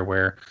earlier,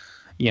 where,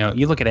 you know,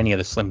 you look at any of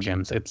the Slim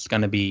Jims, it's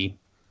going to be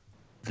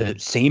the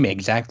same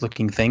exact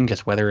looking thing,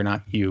 just whether or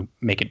not you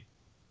make it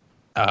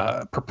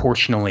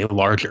proportionally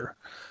larger.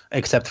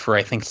 Except for,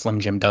 I think Slim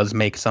Jim does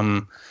make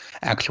some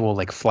actual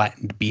like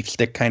flattened beef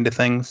stick kind of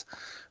things,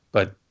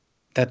 but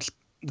that's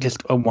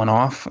just a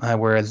one-off.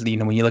 Whereas, you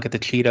know, when you look at the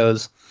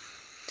Cheetos,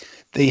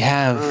 they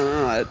have.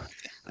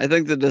 I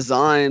think the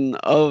design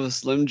of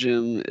Slim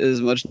Jim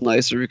is much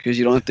nicer because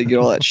you don't have to get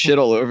all that shit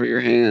all over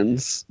your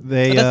hands.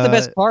 They That's the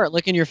best part,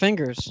 licking your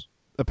fingers.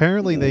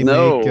 apparently they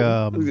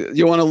No. make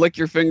You want to lick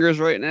your fingers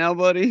right now,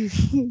 buddy?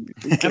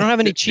 I don't have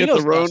any Get Cheetos.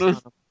 the Rona.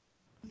 dust on 'em.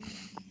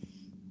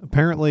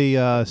 apparently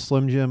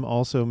Slim Jim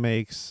also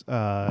makes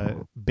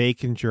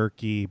bacon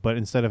jerky, but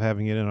instead of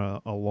having it in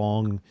a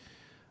long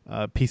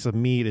piece of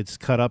meat, it's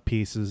cut up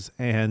pieces,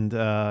 and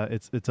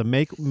it's a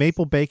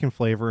maple bacon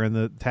flavor, and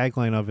the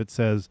tagline of it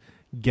says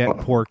 "Get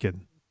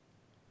porkin'."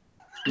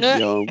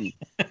 Yum.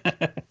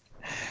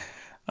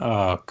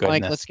 Oh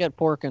goodness! Mike, let's get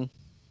porkin'.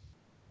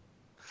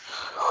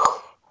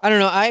 I don't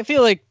know. I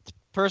feel like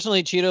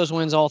personally Cheetos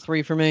wins all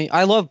three for me.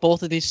 I love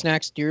both of these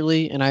snacks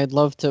dearly, and I'd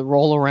love to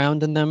roll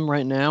around in them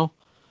right now.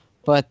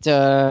 But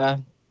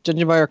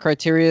judging by our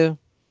criteria,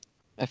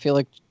 I feel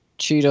like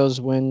Cheetos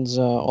wins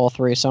all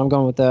three. So I'm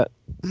going with that.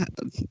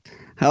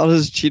 How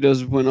does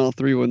Cheetos win all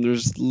three when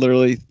there's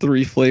literally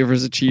 3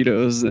 flavors of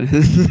Cheetos and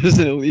there's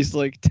at least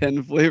like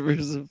 10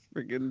 flavors of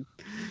freaking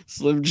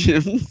Slim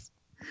Jims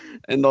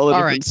and all the All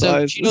different right, so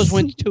sizes? Cheetos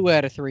wins 2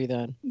 out of 3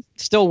 then.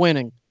 Still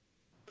winning.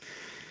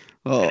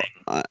 Well,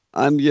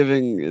 I'm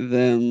giving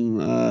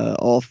them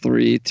all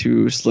 3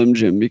 to Slim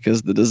Jim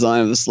because the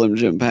design of the Slim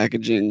Jim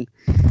packaging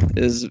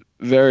is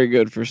very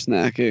good for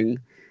snacking,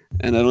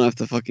 and I don't have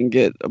to fucking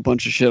get a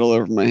bunch of shit all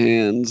over my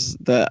hands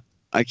that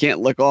I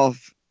can't lick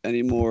off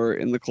anymore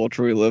in the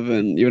culture we live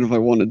in, even if I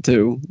wanted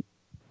to,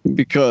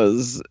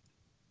 because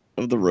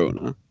of the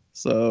Rona.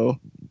 So,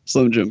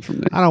 Slim Jim for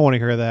me. I don't want to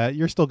hear that.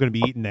 You're still going to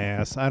be eating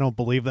ass. I don't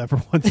believe that for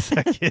 1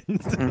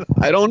 second.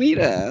 I don't eat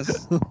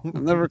ass.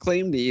 I've never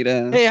claimed to eat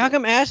ass. Hey, how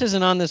come ass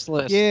isn't on this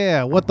list?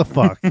 Yeah, what the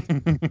fuck? You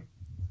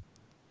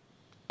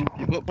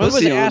put When was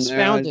pussy on ass there,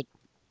 founded?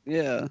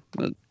 yeah,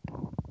 but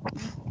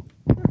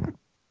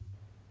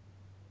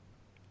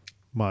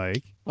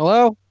Mike.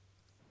 Hello?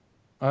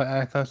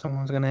 I thought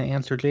someone was going to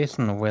answer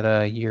Jason with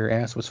your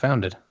ass was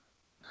founded.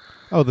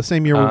 Oh, the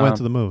same year we went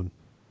to the moon.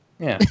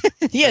 Yeah.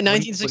 Yeah, What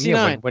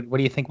 1969.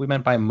 do you think we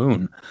meant by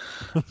moon?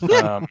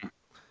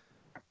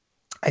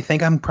 I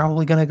think I'm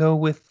probably gonna go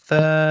with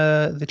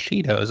the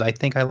Cheetos. I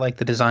think I like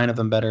the design of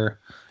them better,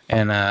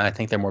 and I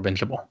think they're more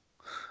bingeable.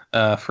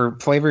 For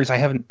flavors,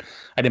 I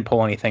didn't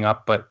pull anything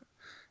up, but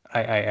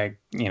I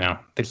you know,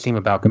 they seem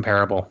about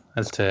comparable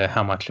as to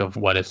how much of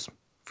what is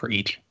for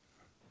each.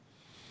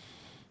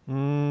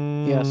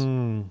 Yes.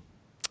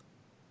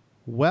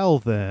 Well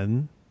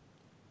then,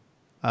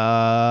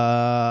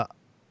 I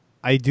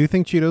do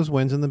think Cheetos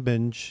wins in the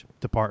binge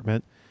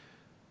department.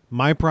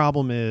 My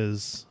problem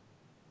is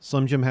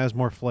Slim Jim has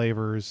more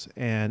flavors,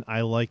 and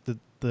I like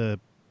the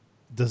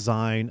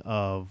design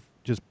of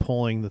just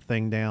pulling the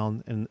thing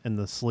down in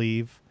the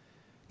sleeve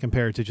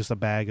compared to just a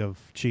bag of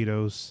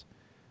Cheetos.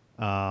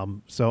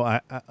 So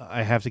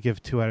I have to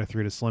give 2 out of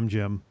 3 to Slim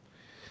Jim,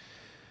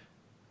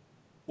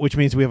 which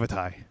means we have a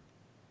tie.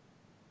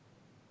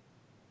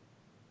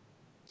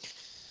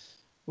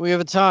 We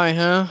have a tie,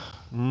 huh?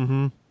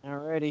 Mm-hmm.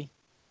 Alrighty.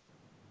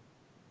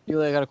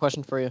 Julie, I got a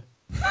question for you.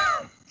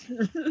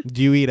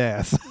 Do you eat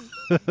ass?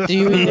 Do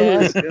you eat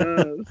ass?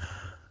 God.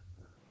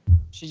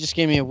 She just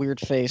gave me a weird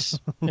face.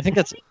 I think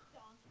that's.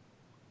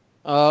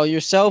 Oh,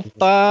 you're so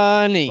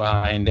funny.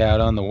 Find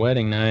out on the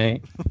wedding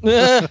night.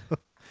 What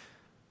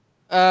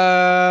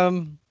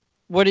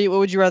would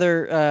you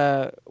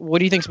rather? What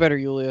do you think's better,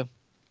 Yulia?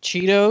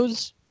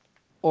 Cheetos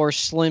or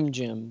Slim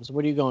Jims?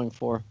 What are you going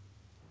for?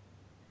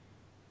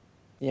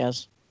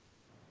 Yes.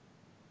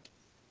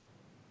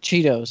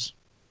 Cheetos.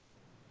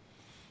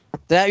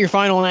 That your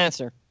final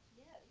answer?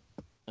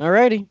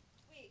 Alrighty.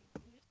 Wait,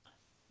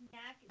 you're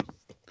not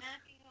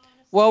snacking on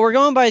us? Well, we're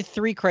going by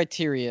 3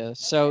 criteria.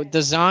 So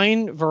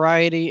design,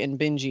 variety, and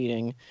binge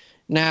eating.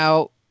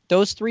 Now,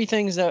 those 3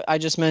 things that I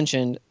just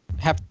mentioned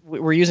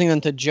we're using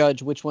them to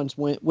judge which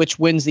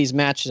wins these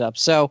matches up.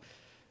 So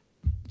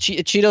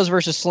Cheetos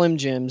versus Slim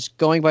Jims,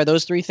 going by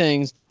those 3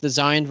 things,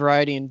 design,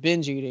 variety, and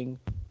binge eating,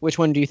 which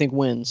one do you think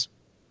wins?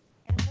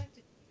 I'd like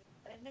to.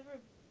 I've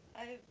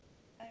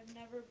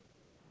never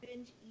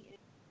binge eaten.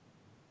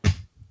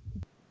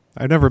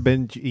 I've never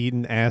binge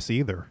eaten ass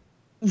either.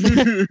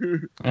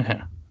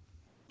 Uh-huh.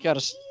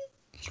 Gotta.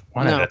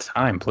 One No. at a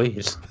time,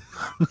 please.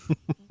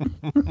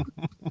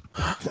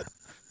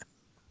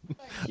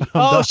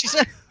 Oh, she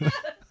said.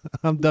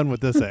 I'm done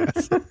with this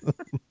ass.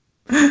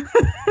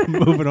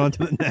 Moving on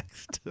to the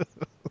next.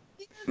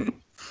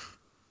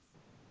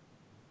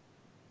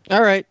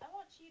 All right, I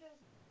want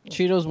Cheetos.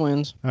 Cheetos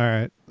wins. All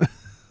right.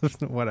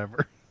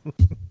 Whatever.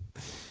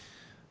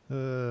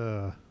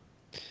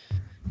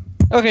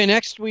 Okay,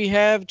 next we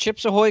have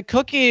Chips Ahoy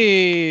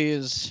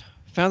Cookies,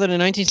 founded in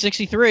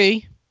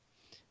 1963,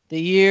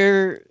 the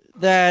year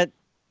that.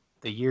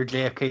 The year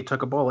JFK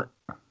took a bullet.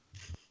 Oh,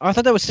 I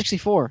thought that was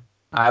 64.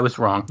 I was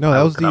wrong. No, I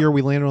that was looked the it year up.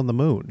 we landed on the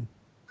moon.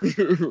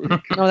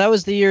 No, that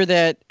was the year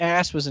that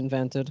ass was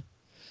invented.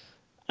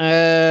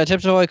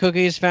 Chips Ahoy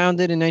Cookies,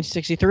 founded in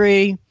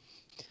 1963.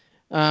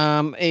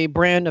 A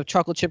brand of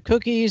chocolate chip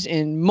cookies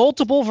in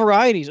multiple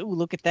varieties. Ooh,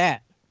 look at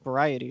that.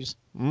 Varieties.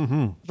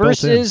 Mm-hmm.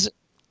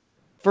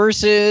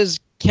 Versus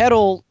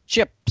Kettle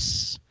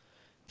Chips,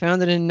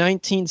 founded in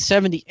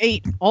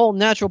 1978. All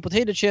natural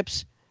potato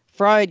chips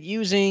fried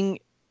using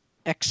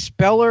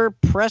expeller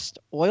pressed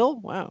oil.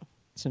 Wow,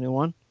 that's a new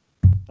one.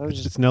 That was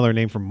It's just, another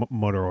name for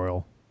motor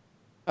oil.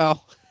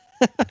 oh,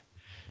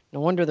 no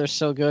wonder they're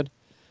so good.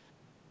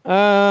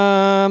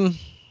 Let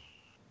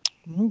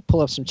me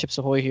pull up some Chips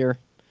Ahoy here.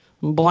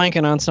 I'm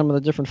blanking on some of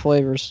the different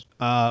flavors.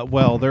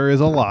 Well, there is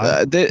a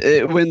lot.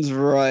 It wins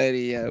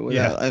variety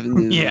without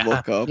having to Yeah.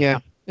 look up. Yeah,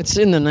 it's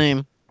in the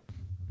name.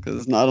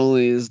 Because not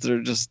only is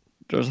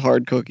there's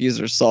hard cookies,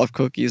 there's soft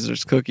cookies,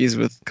 there's cookies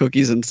with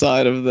cookies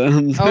inside of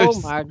them. Oh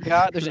There's- my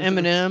God! There's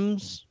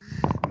M&Ms,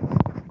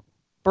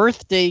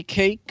 birthday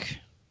cake,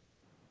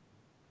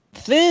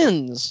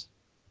 Thins,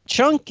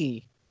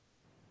 chunky.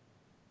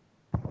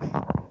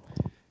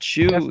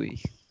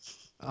 Chewy.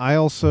 I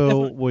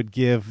also would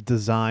give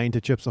design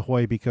to Chips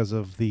Ahoy because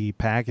of the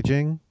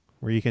packaging,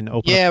 where you can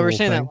open. Yeah, up we were the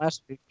saying thing. that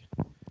last week.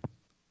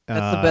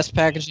 That's the best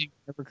packaging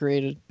ever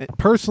created.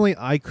 Personally,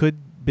 I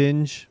could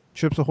binge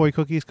Chips Ahoy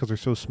cookies because they're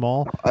so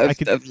small. I I've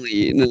could definitely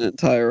eaten an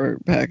entire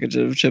package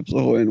of Chips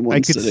Ahoy in one I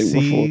could sitting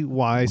see before.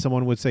 why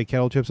someone would say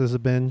kettle chips as a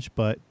binge,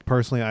 but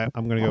personally,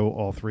 I'm going to go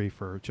all 3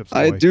 for Chips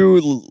Ahoy. I do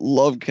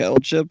love kettle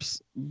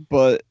chips,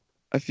 but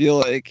I feel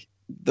like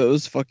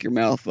those fuck your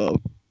mouth up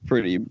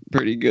pretty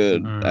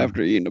good Mm.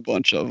 after eating a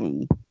bunch of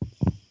them.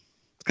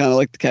 It's kind of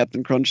like the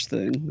Captain Crunch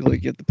thing.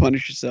 Like you have to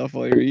punish yourself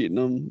while you're eating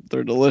them.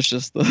 They're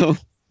delicious though.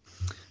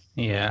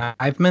 Yeah,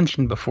 I've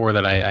mentioned before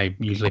that I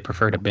usually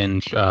prefer to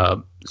binge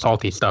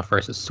salty stuff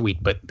versus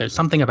sweet, but there's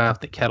something about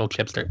the kettle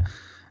chips that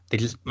they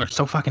just are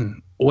so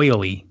fucking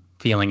oily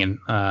feeling and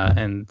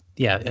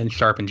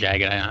sharp and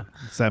jagged.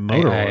 It's that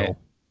motor I- oil.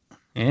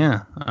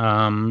 Yeah,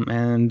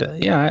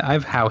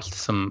 I've housed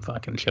some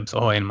fucking Chips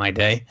Ahoy in my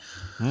day.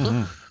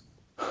 Mhm.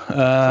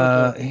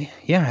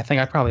 Yeah, I think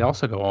I'd probably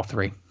also go all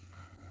 3.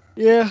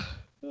 Yeah.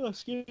 Oh,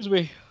 excuse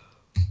me.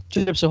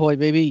 Chips Ahoy,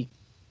 baby.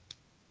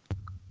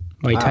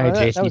 Wait, Wow, Ty, that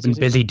Jason, was you've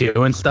been easy. busy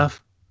doing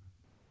stuff?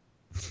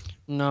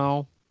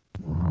 No.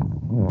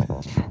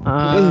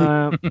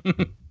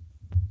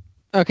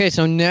 Okay,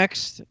 so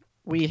next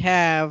we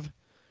have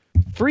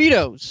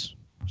Fritos.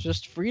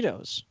 Just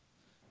Fritos.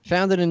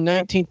 Founded in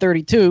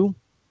 1932.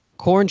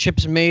 Corn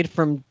chips made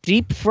from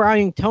deep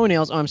frying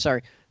toenails. Oh, I'm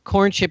sorry.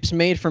 Corn chips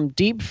made from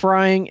deep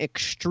frying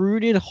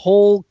extruded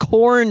whole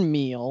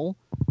cornmeal.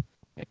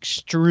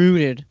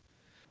 Extruded.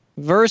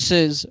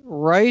 versus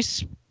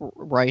Rice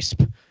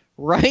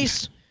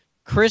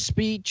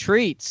Krispie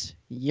Treats.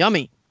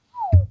 Yummy.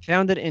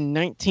 Founded in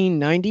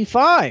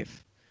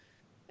 1995.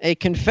 A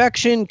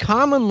confection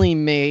commonly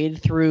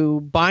made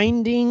through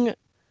binding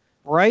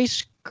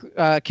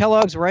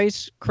Kellogg's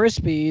Rice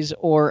Krispies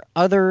or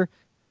other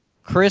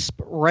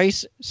crisp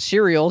rice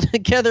cereal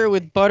together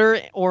with butter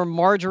or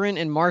margarine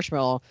and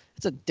marshmallow.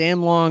 That's a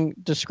damn long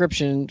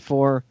description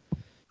for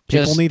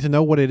People just need to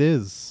know what it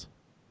is.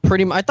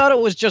 pretty much. I thought it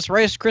was just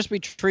Rice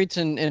Krispie treats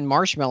and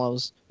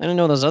marshmallows. I didn't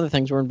know those other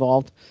things were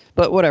involved,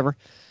 but whatever.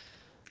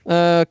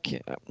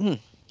 Okay.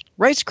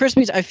 Rice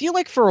Krispies, I feel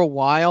like for a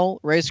while,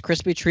 Rice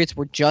Krispie treats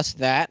were just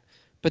that.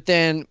 But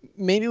then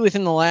maybe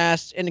within the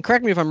last, and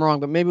correct me if I'm wrong,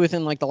 but maybe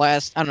within like the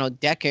last, I don't know,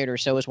 decade or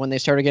so is when they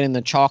started getting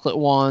the chocolate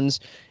ones,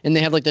 and they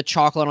have like the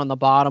chocolate on the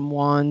bottom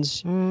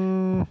ones. You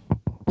know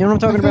what I'm I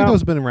talking think about? those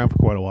have been around for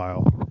quite a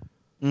while.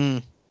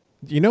 Mm.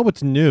 You know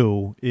what's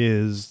new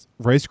is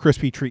Rice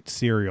Krispie Treat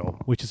cereal,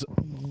 which is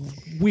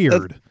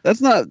weird.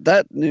 That's not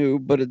that new,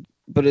 but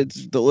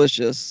it's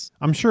delicious.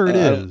 I'm sure it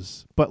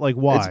is, but like,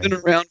 why? It's been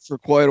around for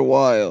quite a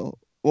while.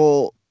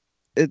 Well,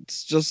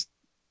 it's just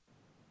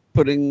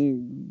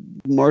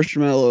putting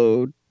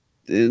marshmallow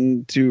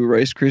into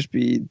Rice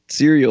Krispie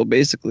cereal,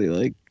 basically.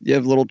 Like you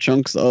have little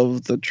chunks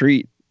of the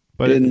treat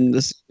but in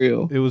the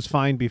cereal. it was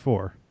fine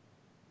before.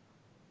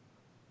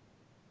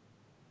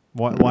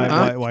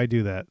 Why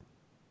do that?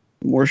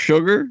 More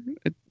sugar.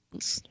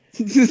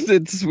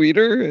 It's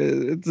sweeter.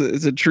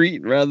 It's a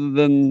treat rather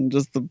than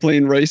just the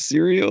plain rice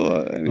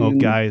cereal. I mean, Oh,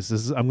 guys,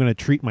 I'm going to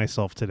treat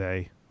myself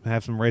today.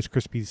 Have some Rice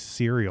Krispies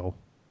cereal.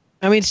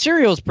 I mean,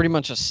 cereal is pretty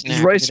much a snack. there's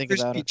if Rice you think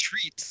about Krispie it.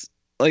 treats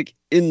like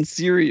in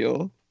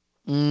cereal.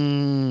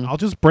 I'll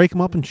just break them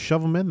up and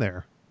shove them in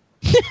there.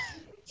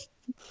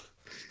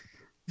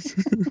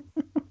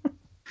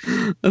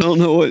 I don't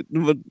know what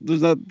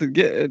there's not to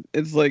get.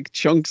 It's like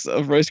chunks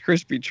of Rice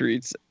Krispie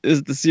treats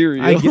is the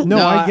cereal. I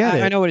get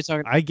it. I know what he's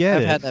talking about. I get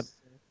I've it. had that.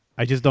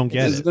 I just don't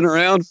get It's it. been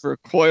around for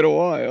quite a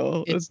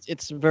while.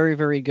 It's very,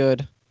 very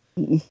good.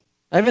 I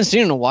haven't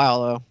seen it in a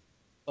while, though.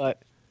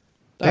 But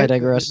I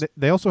digress.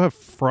 They also have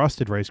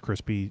frosted Rice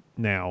Krispie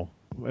now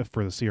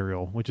for the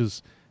cereal, which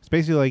is it's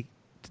basically like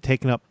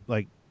taking up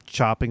like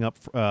chopping up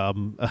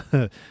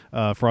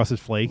frosted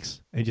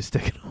flakes and just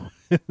sticking them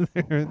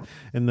in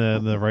there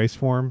in the rice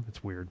form.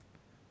 It's weird.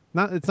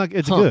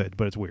 It's good,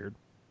 but it's weird.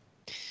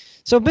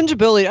 So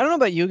bingeability, I don't know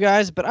about you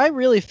guys, but I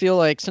really feel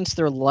like since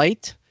they're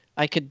light,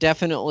 I could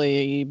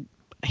definitely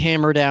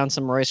hammer down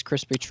some Rice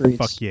Krispie treats.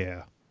 Fuck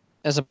yeah.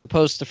 As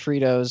opposed to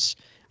Fritos.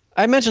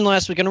 I mentioned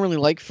last week I don't really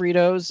like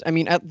Fritos. I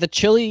mean, the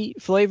chili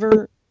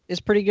flavor is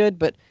pretty good,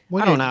 but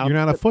Well, I don't know. You're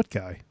not a foot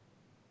guy.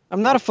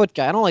 I'm not a foot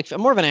guy.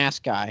 I'm more of an ass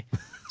guy.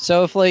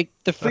 So if like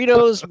the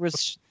Fritos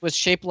was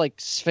shaped like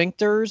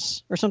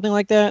sphincters or something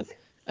like that,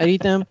 I'd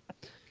eat them.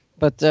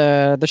 But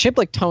they're shaped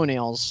like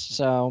toenails.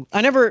 So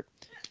I never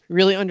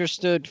really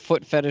understood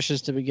foot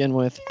fetishes to begin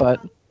with, but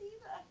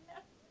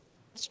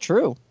it's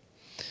true.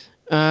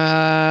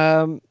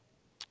 So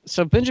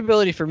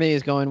bingeability for me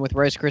is going with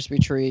Rice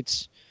Krispie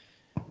treats.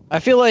 I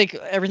feel like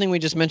everything we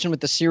just mentioned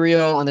with the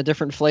cereal and the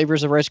different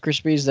flavors of Rice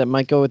Krispies that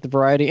might go with the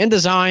variety and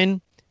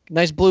design,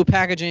 nice blue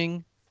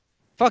packaging.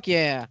 Fuck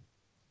yeah.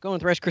 Going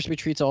with Rice Krispie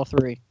treats, all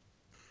three.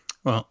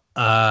 Well,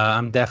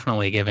 I'm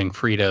definitely giving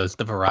Fritos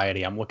the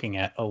variety. I'm looking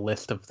at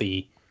both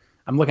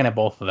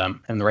of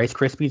them. And the Rice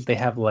Krispies, they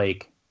have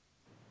like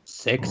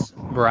 6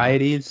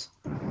 varieties.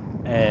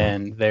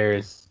 And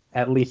there's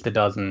at least a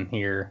dozen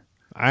here.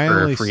 I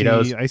for only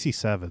Fritos. I see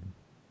 7.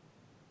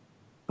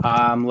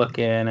 I'm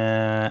looking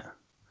at...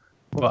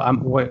 Well,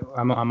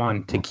 I'm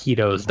on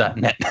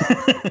taquitos.net.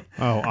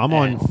 Oh, I'm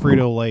on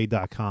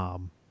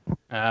Frito-Lay.com.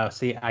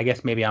 See, I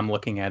guess maybe I'm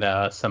looking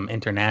at some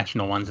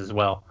international ones as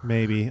well.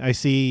 Maybe. I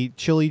see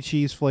chili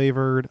cheese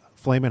flavored,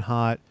 flamin'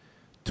 hot,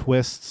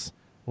 twists,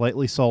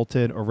 lightly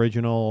salted,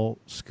 original,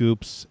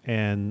 scoops,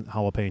 and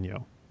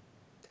jalapeno.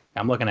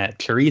 I'm looking at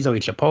chorizo y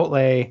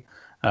chipotle,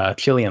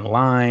 chili and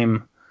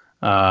lime,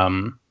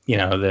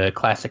 the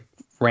classic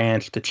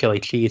ranch, the chili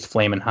cheese,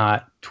 flamin'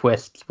 hot,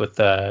 twists with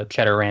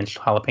cheddar ranch,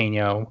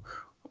 jalapeno,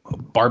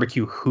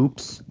 barbecue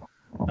hoops.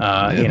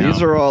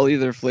 These are all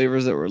either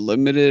flavors that were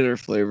limited or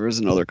flavors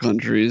in other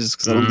countries,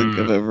 because I don't think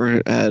I've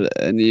ever had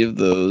any of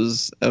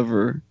those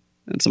ever,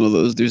 and some of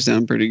those do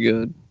sound pretty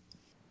good.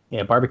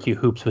 Yeah, barbecue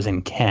hoops was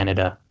in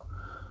Canada.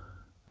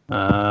 We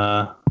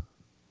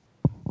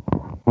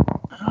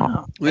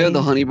have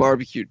the honey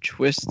barbecue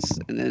twists,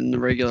 and then the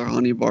regular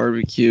honey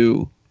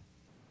barbecue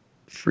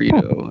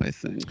Frito, I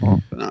think,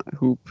 but not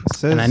hoop.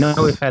 Says, And I know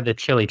we've had the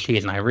chili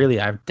cheese, and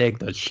I dig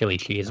those chili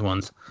cheese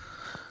ones.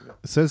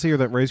 It says here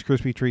that Rice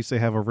Krispie treats, they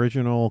have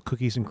original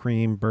cookies and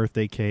cream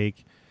birthday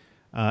cake,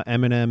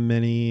 M&M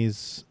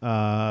minis,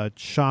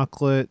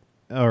 chocolate,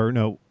 or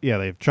no, yeah,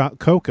 they have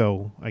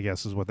cocoa, I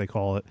guess is what they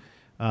call it.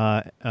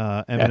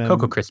 M&M,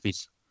 Cocoa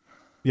Krispies.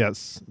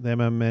 Yes, the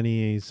M&M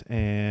minis,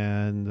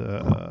 and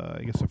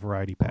I guess a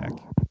variety pack.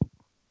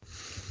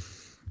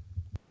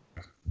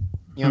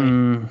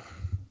 Yummy.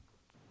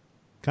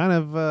 kind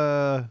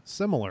of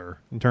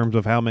similar in terms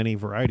of how many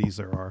varieties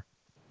there are.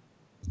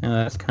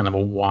 That's kind of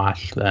a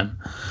wash then.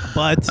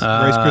 But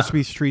Rice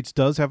Krispies Treats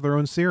does have their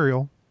own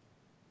cereal.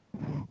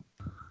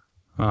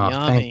 Oh,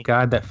 Yummy. thank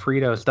God that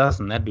Fritos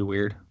doesn't. That'd be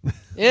weird.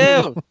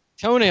 Ew,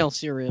 toenail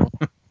cereal.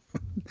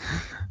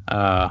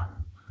 I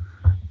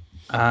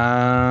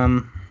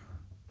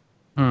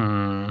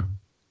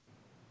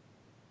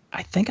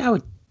think I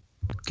would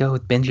go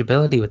with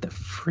bingeability with the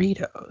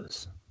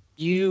Fritos.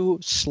 You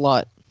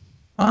slut.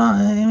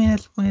 I mean,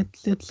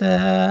 it's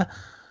a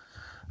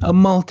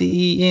multi.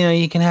 You know,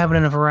 you can have it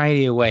in a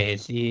variety of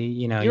ways.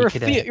 You're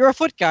a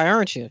foot guy,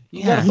 aren't you?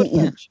 You got a foot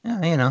fetish.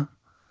 Yeah, you know.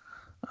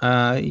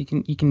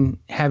 You can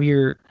have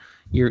your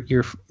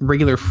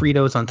regular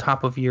Fritos on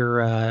top of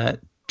your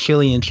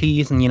chili and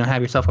cheese, and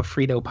have yourself a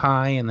Frito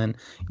pie, and then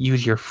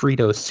use your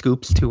Frito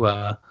scoops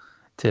to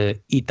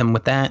eat them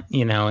with that.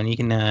 And you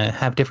can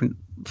have different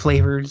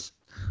flavors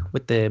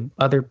with the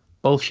other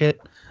bullshit.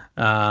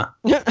 You're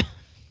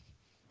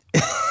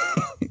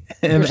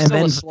still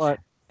a slut.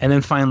 And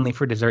then finally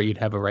for dessert, you'd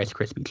have a Rice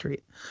Krispie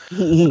treat.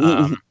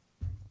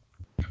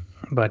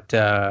 But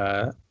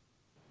and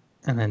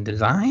then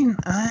design,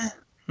 I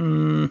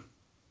don't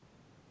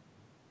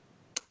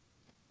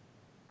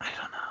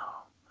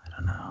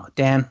know.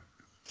 Dan,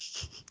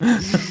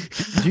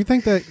 Do you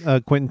think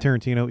that Quentin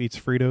Tarantino eats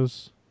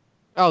Fritos?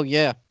 Oh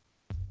yeah.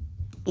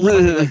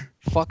 Like,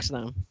 fucks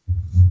them.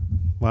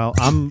 Well,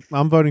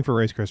 I'm voting for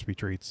Rice Krispie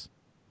Treats.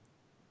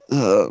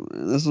 Man,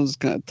 this one's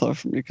kind of tough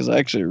for me because I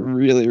actually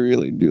really,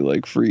 really do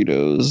like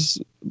Fritos,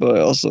 but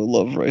I also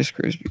love Rice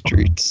Krispie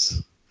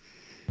Treats.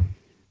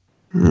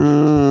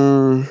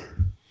 You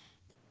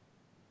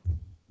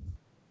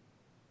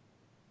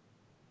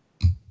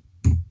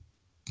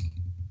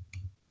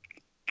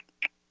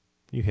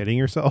hitting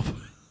yourself?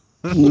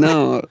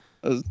 No,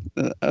 I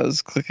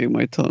was clicking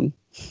my tongue.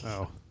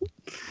 Oh.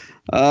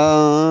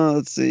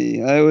 Let's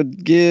see. I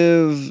would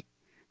give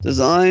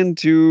design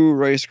to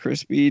Rice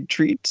Krispie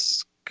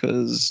Treats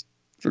because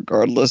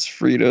regardless,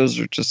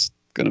 Fritos are just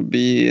going to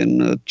be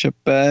in a chip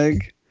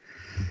bag.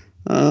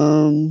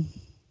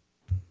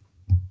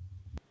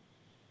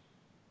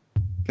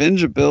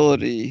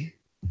 Bingeability.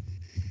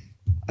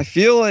 I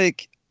feel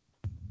like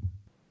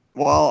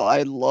while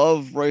I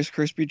love Rice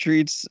Krispie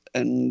Treats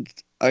and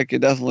I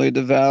could definitely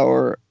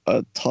devour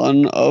a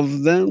ton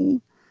of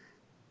them,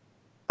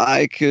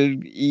 I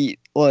could eat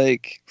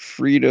like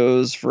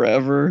Fritos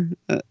forever,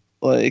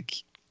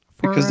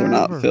 because they're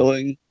not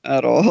filling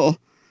at all.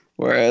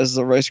 Whereas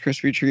the Rice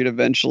Krispie Treat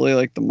eventually,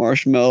 like the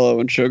marshmallow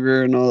and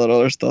sugar and all that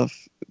other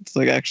stuff, it's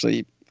like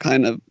actually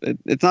kind of,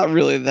 it's not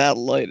really that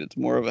light. It's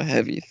more of a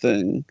heavy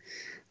thing.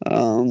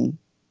 So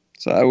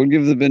I would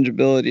give the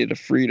bingeability to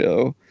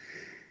Frito.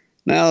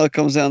 Now it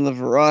comes down to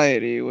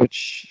variety,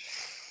 which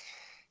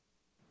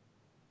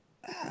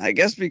I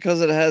guess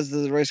because it has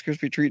the Rice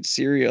Krispie Treat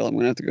cereal, I'm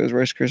going to have to go with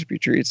Rice Krispie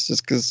Treats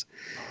just because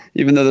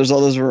even though there's all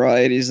those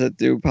varieties that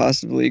do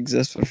possibly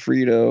exist with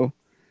Frito,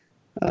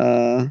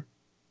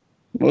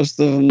 most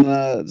of them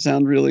that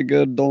sound really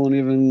good don't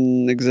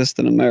even exist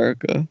in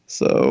America.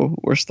 So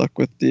we're stuck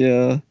with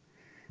the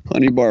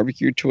honey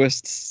barbecue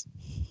twists.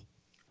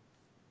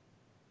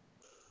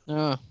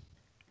 Oh.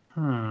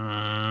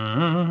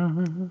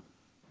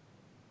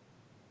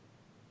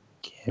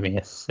 Give me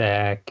a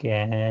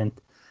second.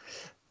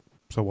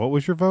 So what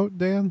was your vote,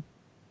 Dan?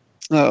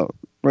 Oh,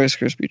 Rice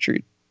Krispie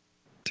Treat.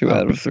 2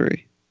 out of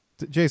 3.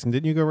 Jason,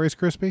 didn't you go Rice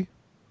Krispie?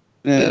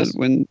 Yeah, Yes.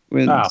 wins.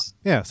 Oh.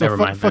 Yeah, so Never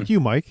mind, fuck then. you,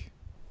 Mike.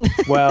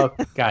 Well,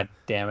 god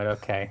damn it.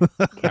 Okay,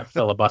 can't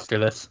filibuster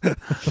this.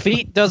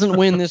 Feet doesn't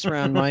win this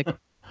round, Mike.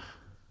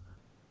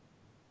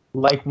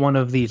 Like one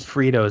of these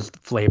Fritos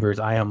flavors,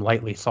 I am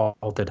lightly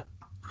salted.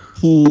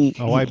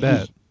 Oh, I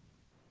bet.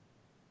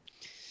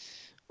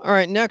 All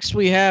right, next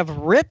we have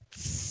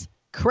Ritz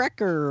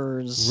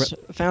Crackers,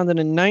 founded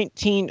in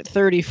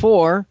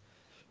 1934.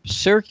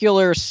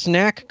 Circular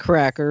snack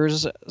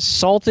crackers,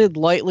 salted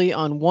lightly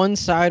on one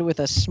side with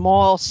a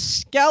small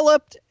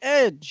scalloped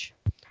edge,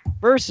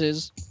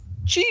 versus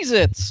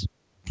Cheez-Its,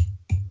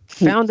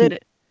 founded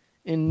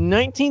in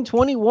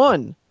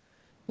 1921.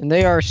 And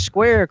they are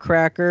square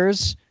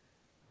crackers.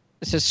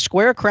 It says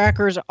square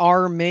crackers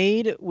are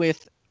made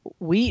with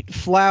wheat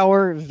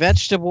flour,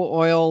 vegetable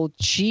oil,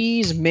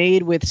 cheese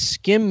made with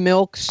skim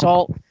milk,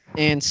 salt,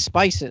 and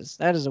spices.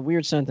 That is a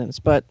weird sentence,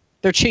 but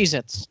they're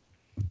Cheez-Its.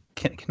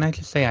 Can I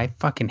just say I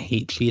fucking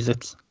hate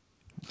Cheez-Its?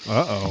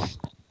 Uh-oh.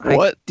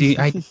 What?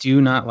 I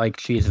do not like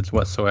Cheez-Its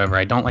whatsoever.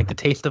 I don't like the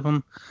taste of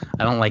them.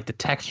 I don't like the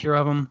texture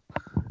of them.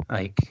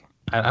 Like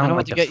I don't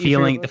like the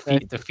feeling.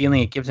 The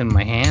feeling it gives in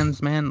my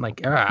hands, man.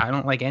 Like I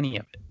don't like any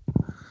of it.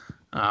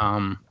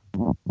 I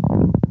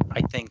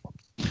think.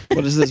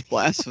 What is this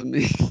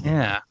blasphemy?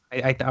 Yeah.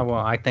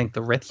 I think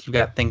the Ritz. You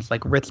got things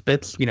like Ritz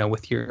Bits.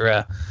 With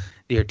your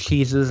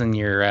cheeses and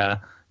your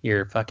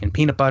fucking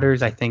peanut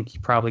butters. I think you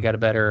probably got a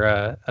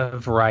better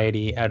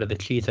variety out of the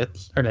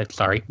Cheez-Its.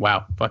 Sorry.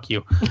 Wow. Fuck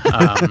you.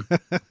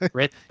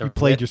 You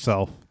played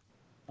yourself.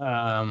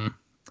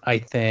 I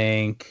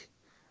think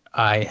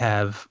I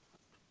have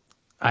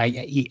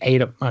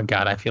ate a. Oh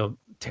God, I feel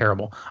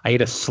terrible. I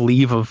ate a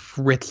sleeve of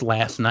Ritz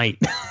last night.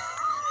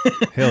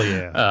 Hell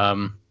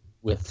yeah.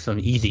 With some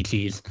easy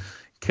cheese,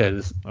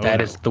 because Oh, that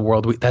no. is the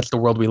world. That's the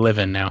world we live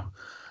in now.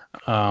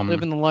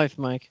 Living the life,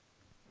 Mike.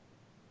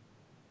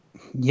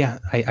 Yeah,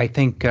 I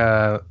think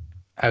I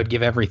would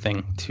give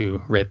everything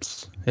to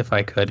Ritz if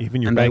I could.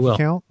 Even your and I bank will.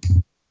 account?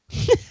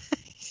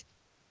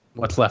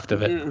 What's left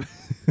of it?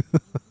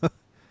 Yeah.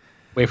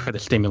 Wait for the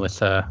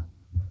stimulus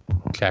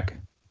check.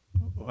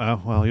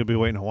 Well, you'll be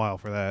waiting a while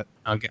for that.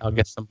 I'll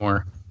get some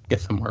more. Get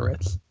some more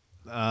Ritz.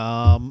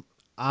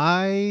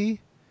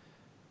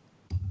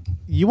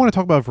 You want to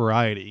talk about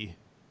variety?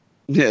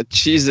 Yeah,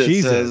 Cheez-It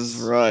Cheez-Its. says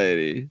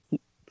variety.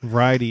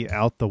 Variety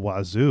out the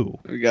wazoo.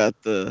 We got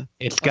the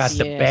It's got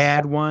the Yes.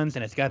 bad ones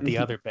and it's got the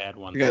other bad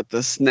ones. we got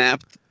the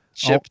snapped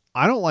chip,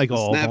 I don't like the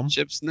all of snap them.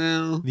 chips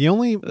now The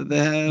only that they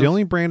have. the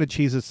only brand of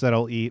Cheez-Its that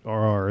I'll eat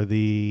are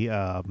the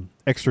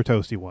extra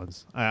toasty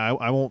ones.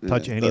 I won't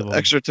touch any the of them.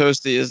 extra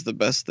toasty is the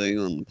best thing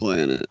on the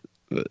planet.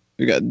 But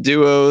we got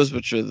duos,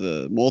 which are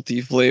the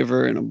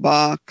multi-flavor in a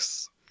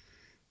box.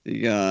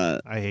 You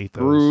got I hate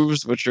those.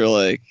 grooves, which are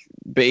like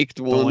baked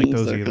like ones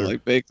those that are either.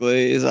 like baked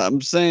lays.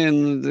 I'm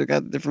saying they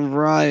got different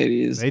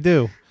varieties. They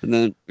do. And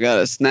then we got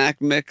a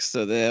snack mix,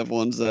 so they have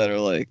ones that are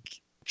like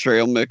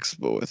trail mix,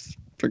 but with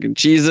freaking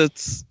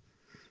Cheez-Its.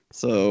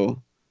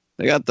 So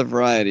they got the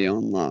variety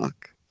on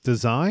lock.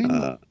 Design?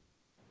 Uh,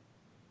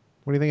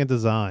 What do you think of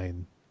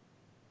design?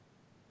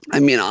 I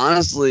mean,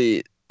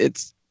 honestly,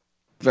 it's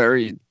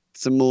very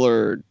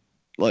similar,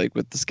 like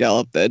with the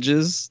scalloped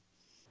edges,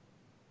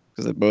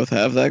 because they both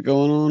have that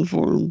going on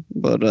for them.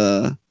 But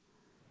I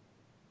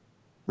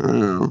don't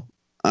know.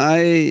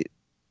 I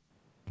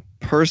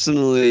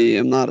personally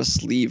am not a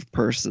sleeve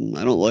person.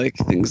 I don't like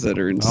things that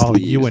are in Oh,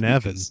 sleeves. you and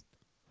Evan. because-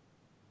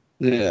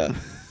 Yeah.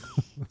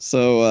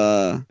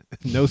 So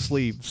No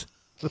sleeves.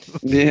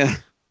 yeah.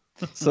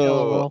 So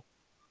LOL.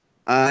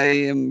 I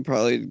am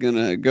probably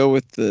gonna go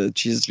with the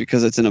cheese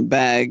because it's in a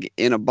bag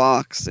in a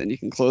box, and you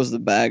can close the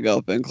bag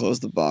up and close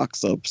the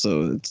box up,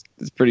 so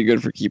it's pretty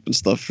good for keeping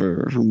stuff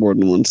for more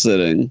than one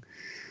sitting.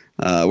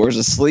 Whereas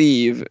a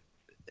sleeve,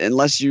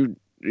 unless you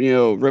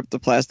rip the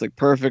plastic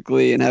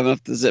perfectly and have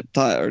enough to zip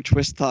tie or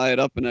twist tie it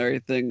up and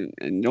everything,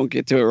 and you don't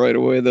get to it right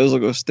away, those will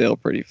go stale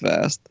pretty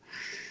fast.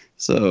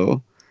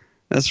 So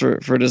that's for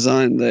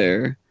design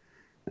there,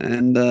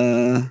 and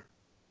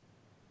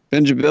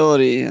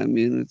bingeability. I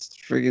mean, it's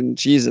friggin'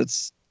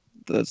 Cheez-Its.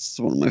 That's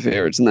one of my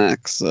favorite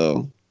snacks.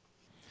 So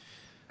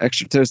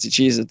extra toasty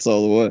Cheez-Its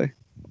all the way.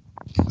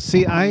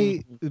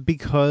 See,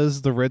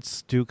 because the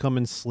Ritz do come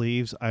in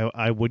sleeves,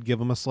 I would give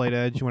them a slight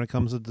edge when it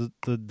comes to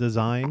the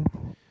design.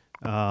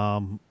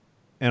 And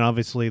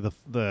obviously the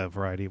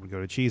variety would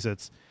go to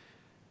Cheez-Its.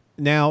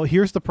 Now,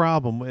 here's the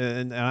problem,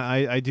 and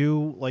I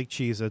do like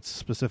Cheez-Its,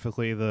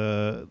 specifically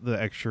the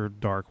extra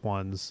dark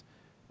ones.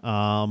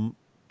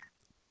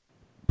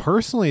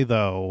 Personally,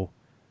 though,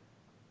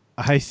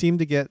 I seem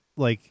to get,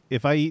 like,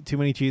 if I eat too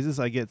many cheeses,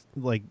 I get,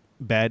 like,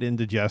 bad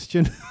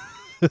indigestion.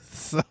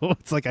 So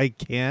it's like I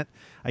can't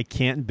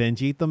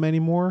binge eat them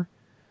anymore.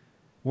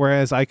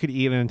 Whereas I could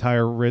eat an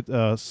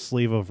entire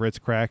sleeve of Ritz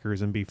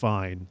crackers and be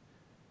fine.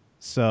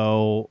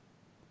 So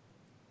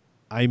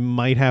I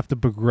might have to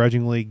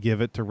begrudgingly give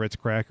it to Ritz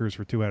crackers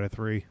for 2 out of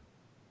 3.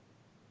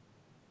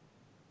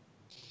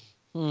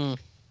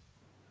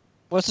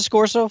 What's the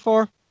score so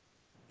far?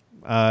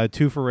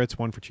 2 for Ritz,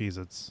 1 for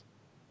Cheez-Its.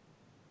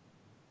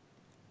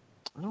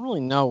 I don't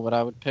really know what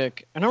I would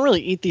pick. I don't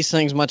really eat these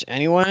things much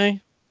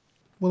anyway.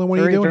 Well, then what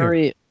are you doing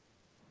here?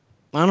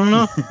 I don't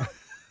know.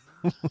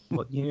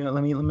 Well,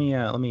 let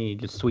me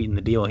just sweeten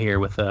the deal here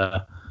with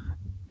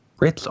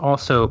Ritz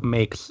also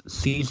makes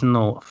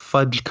seasonal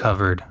fudge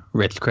covered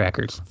Ritz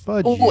crackers.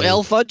 Fudge. Oh,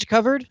 L fudge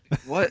covered?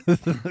 What?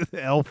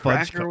 L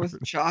fudge. Cracker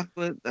with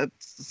chocolate?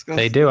 That's disgusting.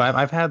 They do.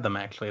 I've had them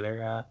actually.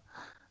 They're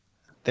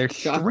Chocolate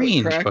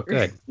strange cracker? but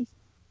good.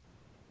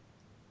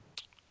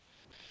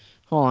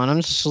 Hold on,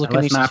 I'm just And looking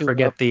let's these not two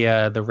forget up.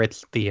 the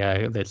Ritz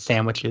the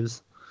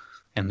sandwiches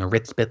and the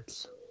Ritz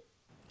bits.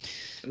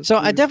 So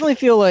I definitely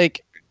feel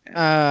like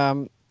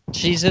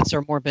Cheez-Its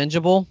are more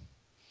bingeable.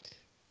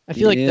 I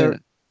feel like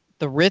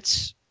the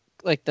Ritz,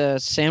 like the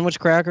sandwich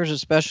crackers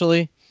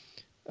especially,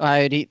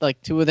 I'd eat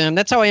like 2 of them.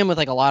 That's how I am with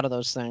like a lot of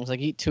those things. Like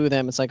eat 2 of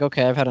them, it's like,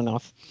 okay, I've had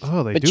enough.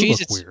 Oh, they But do look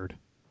Cheez-Its- weird.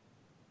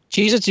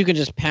 Cheez-Its you can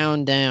just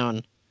pound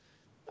down.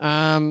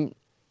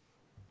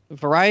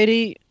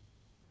 Variety,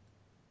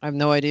 I have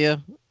no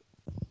idea.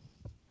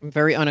 I'm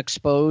very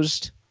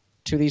unexposed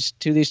to these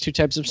 2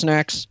 types of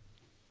snacks.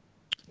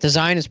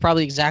 Design is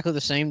probably exactly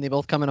the same. They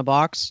both come in a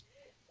box.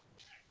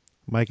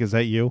 Mike, is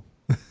that you?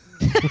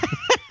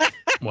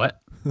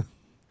 What?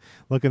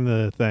 Look in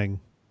the thing.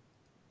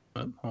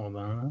 Hold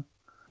on.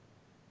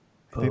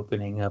 I think-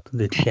 Opening up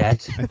the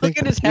chat. I Look think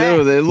at his hat.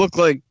 No, they look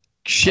like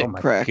shit Oh my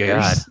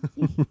crackers.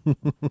 God.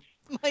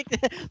 Mike,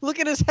 look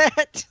at his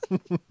hat.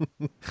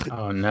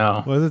 Oh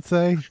no. what does it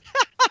say?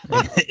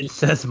 It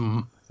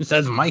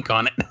says Mike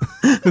on it.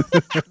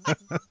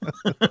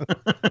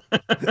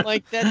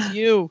 Like that's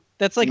you.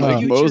 That's like Like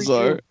future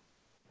Mozart.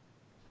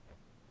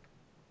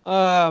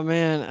 Oh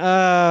man,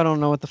 I don't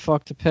know what the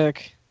fuck to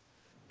pick.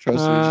 Trust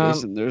me, Um,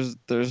 Jason.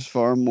 There's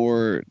far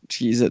more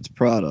Cheez-Its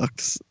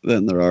products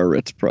than there are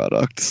Ritz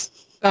products.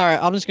 All right,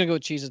 I'm just gonna go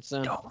with Cheez-Its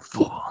then. Don't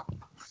fall.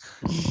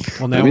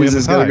 Well, That now we means have a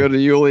it's gonna tie. go to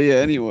Yulia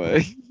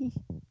anyway.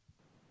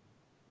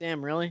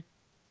 Damn, really?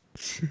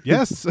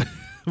 Yes,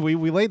 we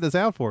laid this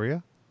out for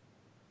you.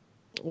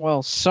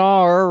 Well,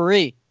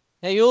 sorry.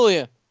 Hey,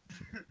 Yulia.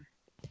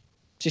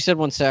 She said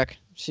 1 sec.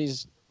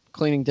 She's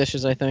cleaning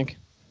dishes, I think.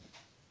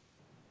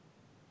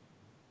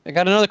 I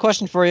got another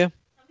question for you. I'm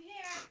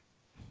here.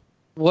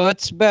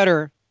 What's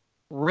better,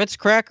 Ritz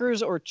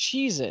crackers or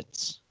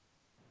Cheez-Its?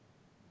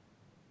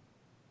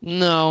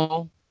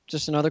 No,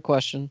 just another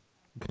question.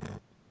 I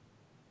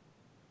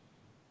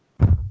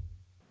like the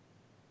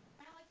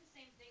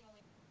same thing.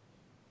 Only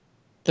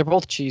They're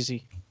both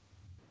cheesy.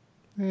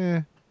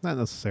 Not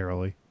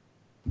necessarily.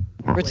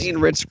 Ritz, Plain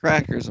Ritz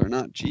crackers are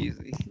not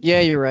cheesy. yeah,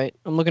 you're right.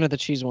 I'm looking at the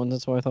cheese one.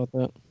 That's why I thought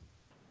that.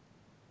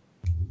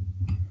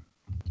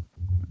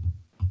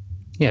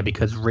 Yeah,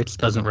 because Ritz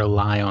doesn't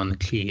rely on the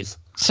cheese.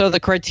 So the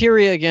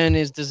criteria again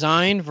is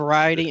design,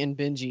 variety, and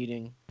binge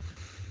eating.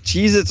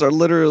 Cheez-Its are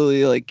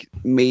literally like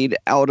made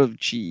out of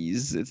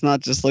cheese. It's not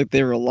just like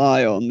they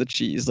rely on the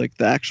cheese. Like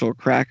the actual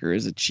cracker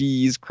is a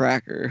cheese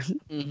cracker.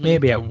 Mhm.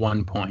 Maybe at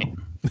one point.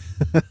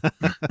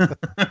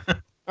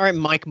 All right,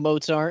 Mike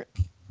Mozart.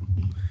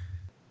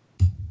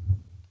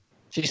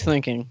 She's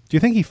thinking. Do you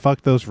think he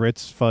fucked those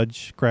Ritz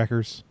fudge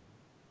crackers?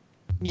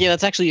 Yeah,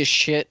 that's actually a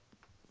shit.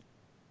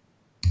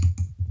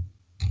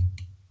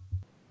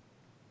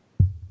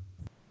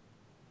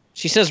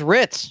 She says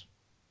Ritz.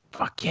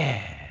 Fuck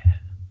yeah.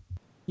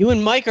 You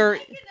and Mike are. I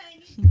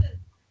need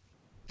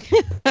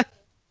to.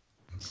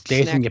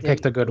 Jason, Snack you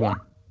picked a good one.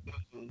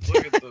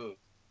 Look at those.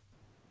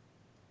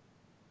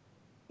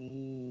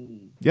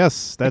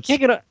 Yes, I that's can't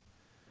get.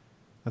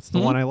 that's the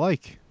Hmm? one I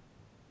like.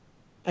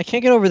 I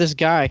can't get over this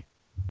guy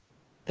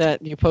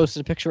that you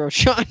posted a picture of,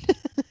 Sean.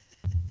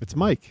 It's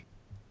Mike.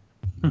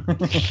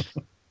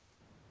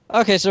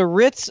 Okay, so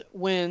Ritz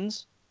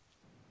wins.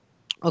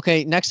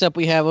 Okay, next up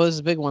we have, this is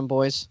a big one,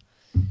 boys.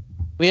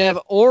 We have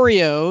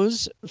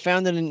Oreos,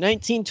 founded in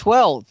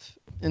 1912.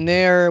 And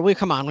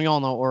come on, we all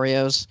know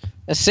Oreos.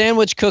 A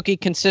sandwich cookie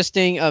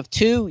consisting of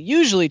 2,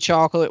 usually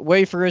chocolate,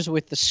 wafers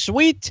with the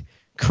sweet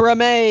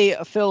creme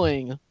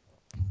filling.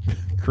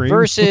 Cream.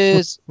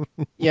 Versus,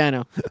 yeah, I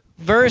know.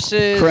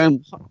 Versus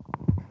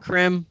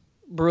Creme.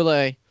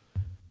 brulee.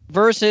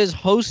 Versus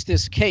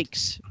Hostess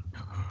Cakes,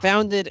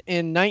 founded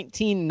in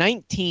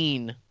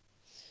 1919.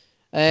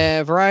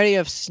 Variety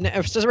of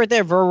it says right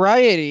there,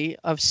 variety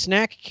of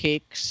snack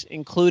cakes,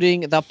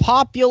 including the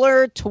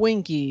popular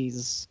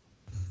Twinkies.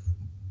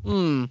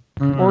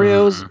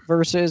 Oreos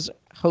versus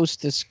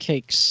Hostess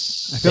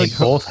Cakes. I feel They like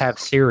both have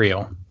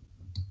cereal.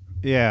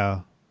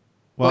 Yeah.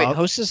 Well, Wait,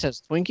 Hostess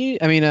has Twinkie?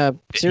 I mean,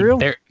 cereal?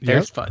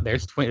 There's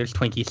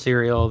Twinkie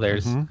cereal.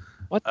 There's mhm.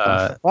 What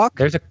the fuck?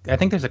 I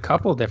think there's a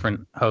couple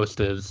different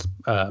Hostess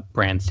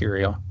brand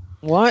cereal.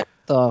 What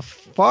the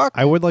fuck?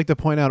 I would like to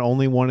point out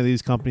only one of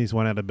these companies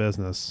went out of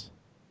business.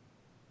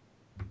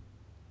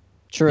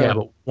 True. Yeah,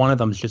 but one of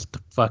them's just a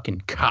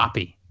fucking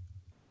copy.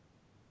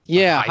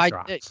 Yeah,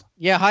 Hydrox.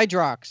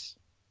 Hydrox.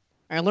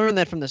 I learned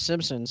that from The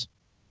Simpsons.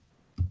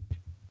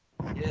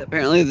 Yeah,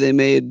 apparently they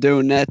made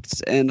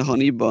donuts and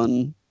honey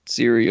bun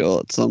cereal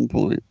at some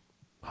point.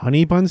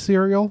 Honey bun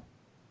cereal?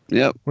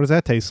 Yep. What does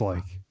that taste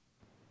like?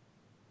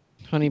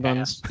 Honey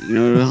buns. You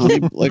know,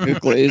 honey, like a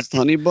glazed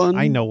honey bun.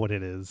 I know what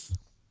it is.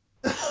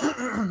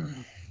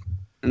 And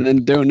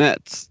then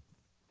donuts.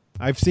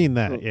 I've seen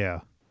that, yeah.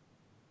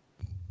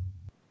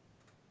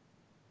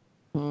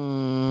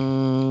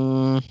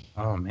 Mm,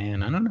 Oh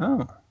man, I don't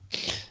know.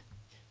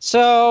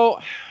 so,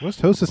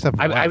 Most Hostess have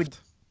left. I would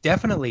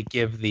definitely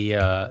give the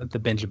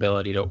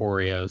bingeability to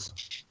Oreos.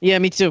 yeah,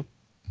 me too.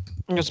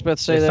 I was about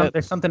to say that.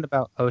 There's something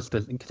about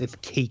Hostess because it's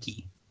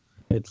cakey.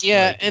 It's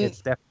Yeah, and- it's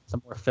definitely a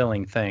more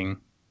filling thing.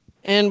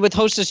 And with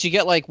Hostess, you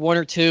get like 1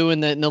 or 2 in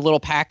the little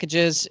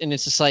packages, and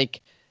it's just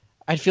like,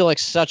 I'd feel like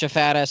such a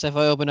fat ass if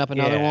I open up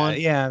another one.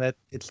 Yeah, that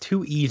it's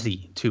too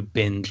easy to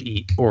binge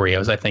eat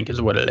Oreos. I think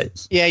is what it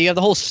is. Yeah, you have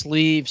the whole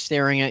sleeve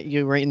staring at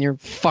you right in your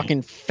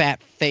fucking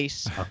fat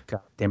face. Oh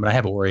god damn it! I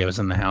have Oreos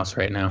in the house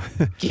right now,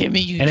 Give me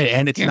you.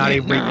 and it's Give not me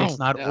a now. it's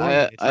not Yeah,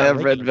 Oreo. It's I not have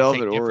regular, red it's a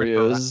velvet different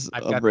Oreos,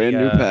 I've a got brand the,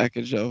 new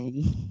package of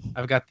them.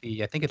 I've got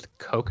the I think it's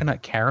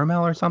coconut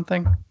caramel or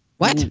something.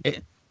 What?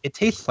 It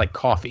tastes like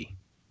coffee.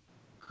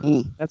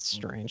 That's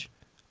strange.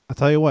 I'll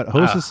tell you what,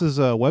 Hostess's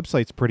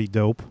website's pretty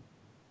dope.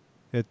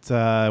 It's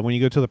when you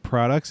go to the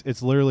products,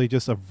 it's literally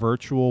just a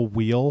virtual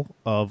wheel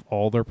of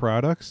all their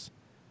products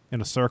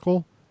in a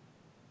circle,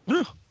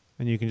 and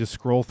you can just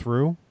scroll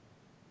through.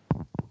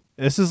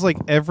 This is like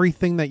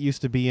everything that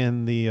used to be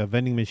in the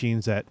vending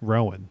machines at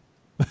Rowan.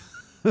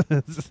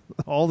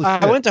 All the I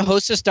shit. went to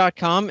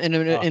hostess.com and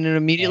it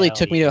immediately hell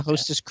took me yeah. to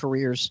Hostess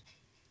Careers.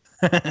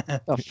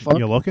 The fuck?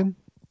 You looking?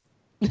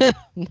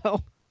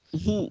 No.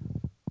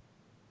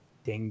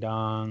 Ding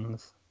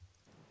dongs,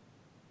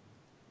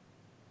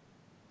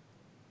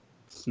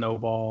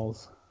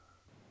 snowballs.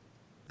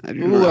 I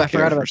do Ooh, not I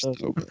care forgot for about those.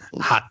 snow bills.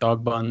 Hot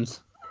dog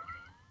buns.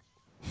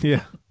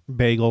 Yeah,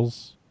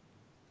 bagels,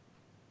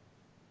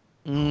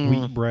 Mm.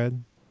 wheat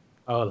bread.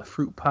 Oh, the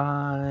fruit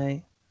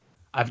pie.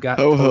 I've got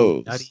Ho Totally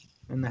hos. Nutty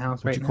in the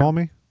house What right you now. call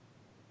me?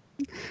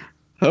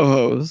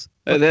 Ho-hos.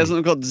 They have Okay.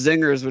 something called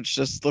zingers, which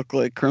just look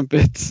like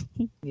crumpets.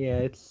 Yeah,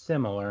 it's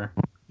similar.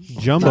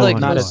 Jumbo like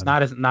honey not bun.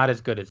 as not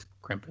as good as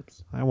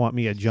Crimpets. I want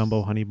me a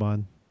jumbo honey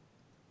bun.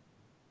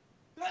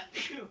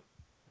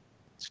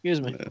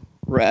 Excuse me.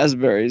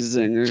 Raspberry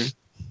zinger.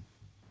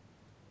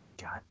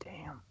 God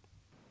damn.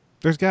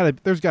 There's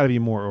gotta be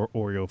more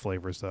Oreo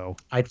flavors though.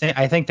 I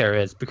think there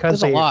is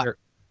because There's a lot.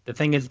 the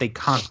thing is they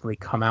constantly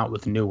come out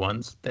with new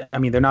ones. I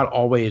mean, they're not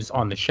always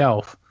on the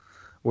shelf,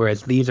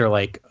 whereas these are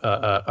like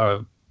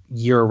a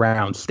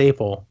year-round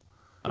staple.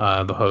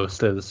 The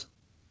Host is.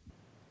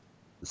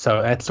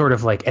 So that's sort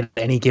of like at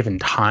any given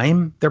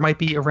time there might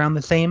be around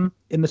the same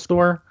in the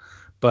store,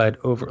 but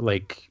over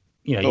like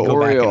you But go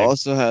back Oreo and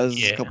also has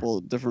yeah. a couple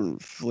of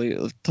different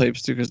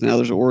types too, because now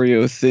there's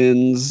Oreo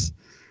thins.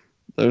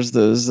 There's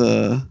those.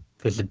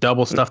 there's the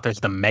double stuff, there's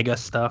the mega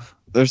stuff.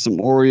 There's some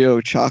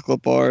Oreo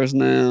chocolate bars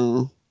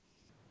now.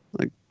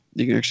 Like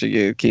you can actually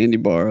get a candy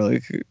bar,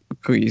 like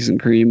cookies and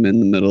cream in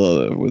the middle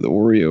of it with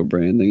Oreo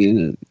branding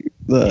in it.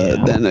 Yeah.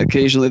 Then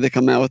occasionally they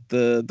come out with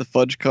the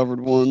fudge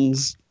covered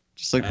ones,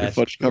 just like the That's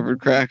fudge covered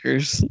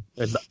crackers.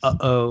 There's the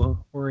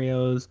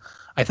Oreos.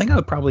 I think I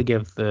would probably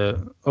give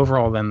the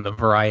overall then the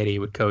variety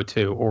would go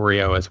to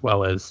Oreo as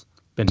well as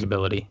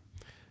bingeability.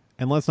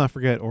 And let's not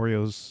forget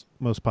Oreo's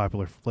most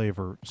popular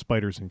flavor,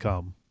 spiders and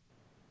cum.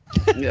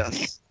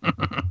 Yes.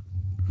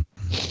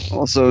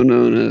 Also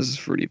known as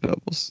Fruity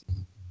Pebbles.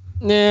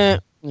 Yeah.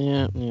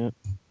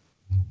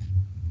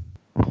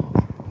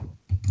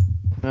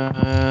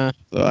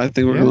 So I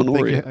think we're Yeah, going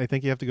Oreo. I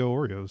think you have to go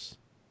Oreos.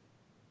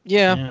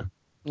 Yeah.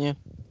 Yeah.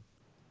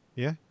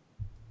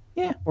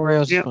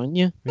 Oreos is Yeah. fine.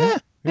 Yeah.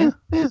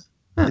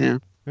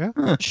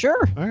 Yeah.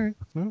 Sure. All right.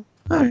 Well,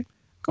 All right.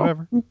 Cool.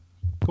 whatever.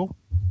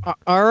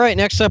 All right.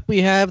 Next up,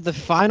 we have the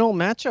final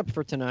matchup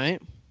for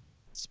tonight.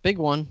 It's a big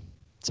one.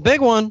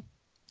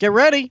 Get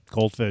ready.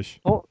 Goldfish.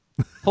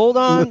 Hold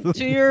on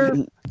to your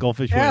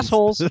Goldfish wins.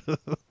 assholes.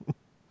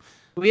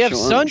 We have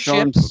Sun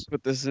Sean Chips.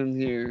 put this in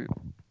here.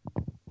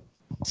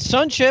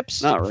 Sun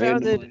Chips, Not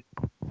founded randomly.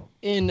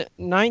 in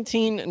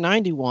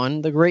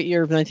 1991, the great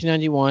year of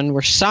 1991,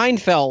 where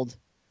Seinfeld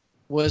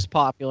was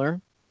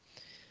popular.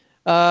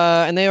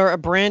 And they are a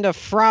brand of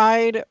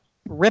fried,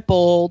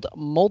 rippled,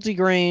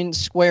 multigrain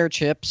square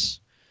chips.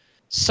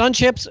 Sun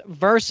Chips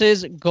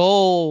versus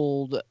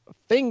Goldfish.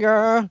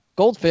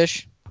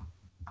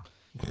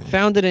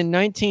 Founded in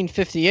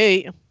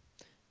 1958,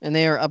 and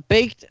they are a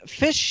baked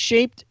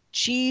fish-shaped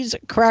cheese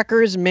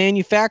crackers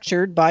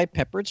manufactured by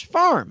Pepperidge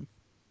Farm.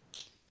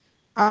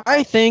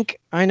 I think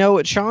I know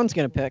what Sean's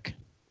going to pick.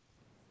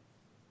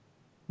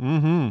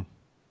 Mm-hmm.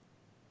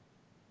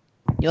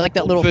 You like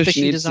that little Fish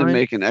fishy needs design? to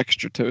make an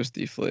extra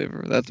toasty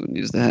flavor. That's what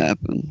needs to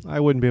happen. I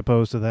wouldn't be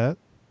opposed to that.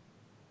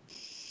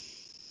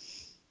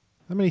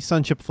 How many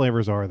Sun Chip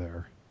flavors are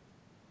there?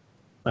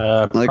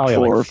 Like Probably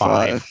 4 or like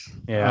 5.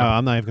 Yeah.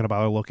 I'm not even going to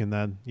bother looking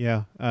then.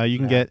 Yeah. You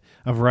can get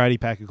a variety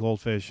pack of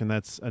Goldfish, and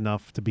that's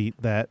enough to beat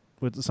that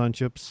with the Sun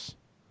Chips.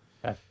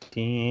 God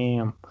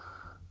damn.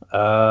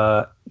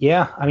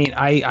 Yeah. I mean,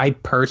 I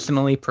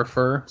personally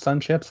prefer Sun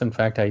Chips. In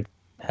fact, I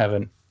have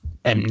an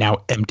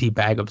now empty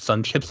bag of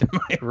Sun Chips in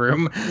my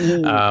room.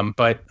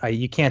 But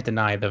you can't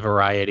deny the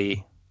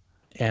variety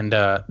and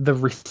the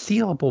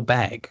resealable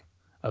bag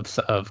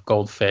of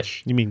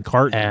Goldfish You mean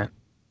carton? and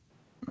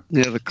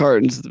Yeah, the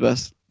carton's the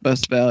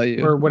best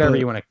value. or whatever But-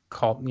 you want to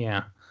call.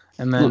 Yeah.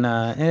 And then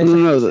No, and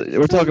no,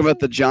 we're talking about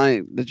the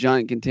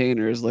giant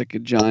container is like a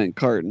giant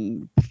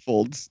carton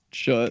folds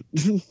shut.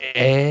 Ew.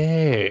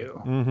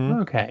 Mm-hmm.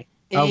 Okay.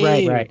 Oh,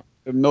 right, Ew. right.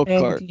 A milk And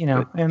cart. you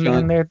know, but and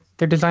giant-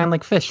 they're designed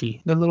like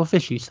fishy. They're little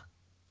fishies.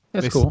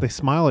 That's cool. They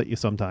smile at you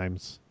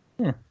sometimes.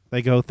 Yeah.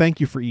 They go,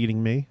 "Thank you for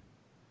eating me.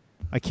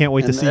 I can't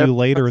wait to And see they're- you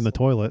later in the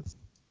toilet."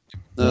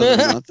 No, they're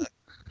not that.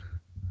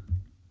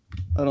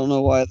 I don't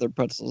know why their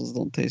pretzels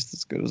don't taste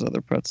as good as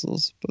other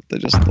pretzels, but they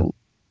just don't.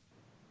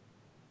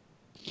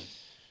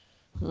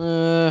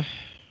 I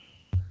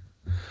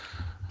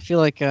feel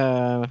like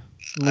I'd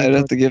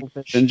have to give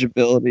Goldfish.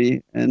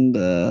 bingeability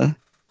and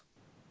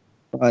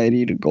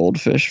variety to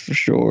Goldfish for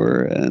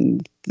sure,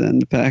 and then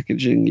the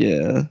packaging,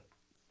 yeah.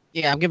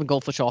 Yeah, I'm giving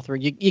Goldfish all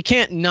 3. You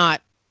can't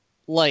not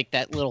like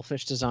that little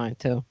fish design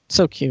too.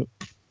 So cute.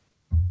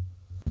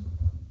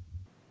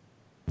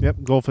 Yep,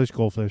 Goldfish.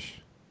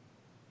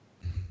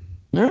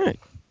 All right.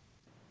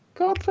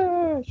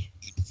 Goldfish.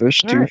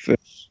 Fish, All two right.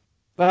 fish.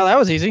 Well, that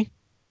was easy.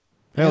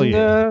 Hell And,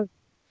 yeah.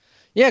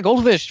 Yeah,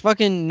 Goldfish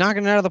fucking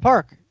knocking it out of the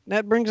park.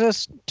 That brings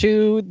us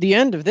to the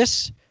end of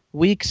this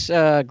week's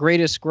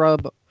Greatest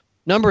Scrub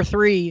number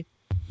 3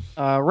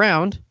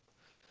 round.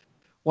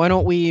 Why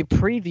don't we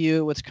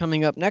preview what's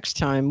coming up next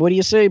time? What do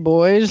you say,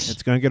 boys?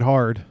 It's gonna get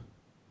hard.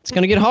 It's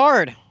going to get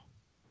hard.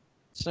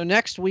 So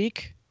next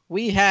week,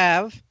 we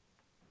have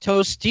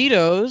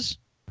Tostitos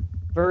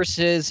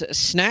versus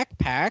Snack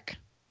Pack.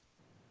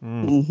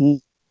 Mm. hmm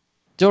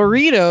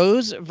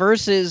Doritos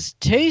versus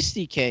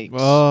Tasty Cakes.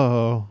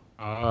 Oh.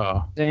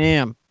 Oh.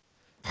 Damn.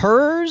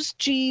 Hers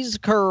cheese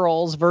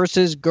curls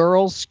versus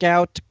Girl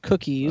Scout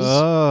cookies.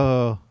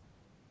 Oh.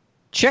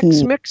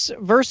 Chex Mix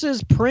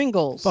versus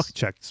Pringles. Fuck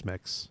Chex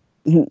Mix.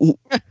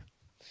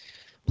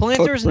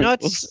 Planters Fuck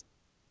Nuts. Pringles.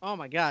 Oh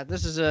my god,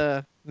 this is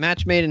a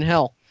match made in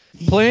hell.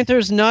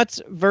 Planters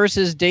Nuts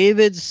versus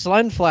David's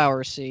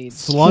Sunflower Seeds.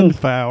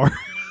 Slunflower.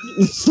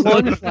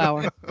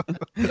 Sunflower.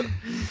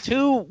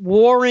 Two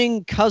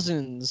warring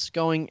cousins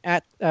going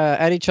at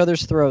each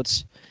other's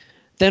throats.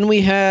 Then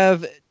we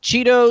have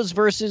Cheetos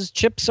versus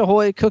Chips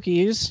Ahoy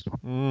cookies.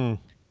 Mm.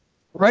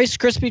 Rice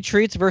Krispie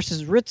Treats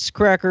versus Ritz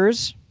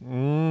crackers.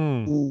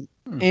 Mm.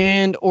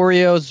 And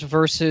Oreos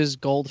versus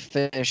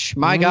Goldfish.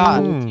 My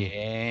God,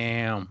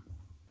 Damn.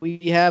 we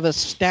have a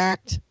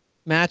stacked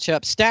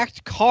matchup,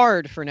 stacked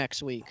card for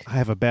next week. I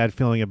have a bad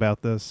feeling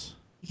about this.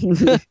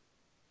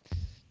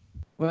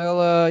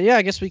 Well, yeah,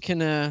 I guess we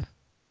can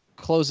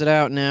close it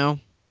out now.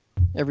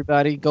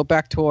 Everybody, go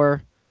back to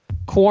our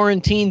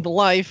quarantined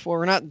life where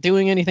we're not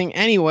doing anything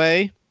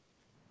anyway.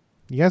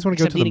 You guys want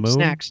to go Except to the eating moon?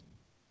 snacks.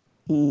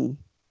 Hmm.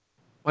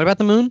 What about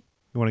the moon?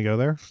 You want to go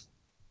there?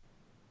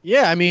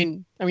 Yeah, I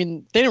mean,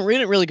 we didn't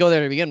really go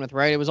there to begin with,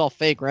 right? It was all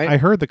fake, right? I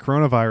heard the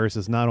coronavirus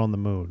is not on the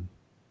moon.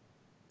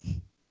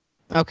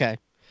 Okay.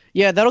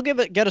 Yeah, that'll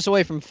get us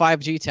away from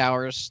 5G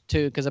towers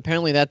too, because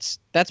apparently that's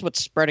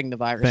what's spreading the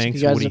virus. if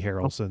Thanks, you guys Woody don't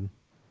know. Harrelson.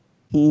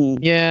 Hmm.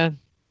 Yeah,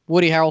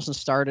 Woody Harrelson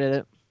started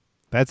it.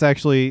 That's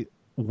actually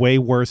way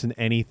worse than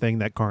anything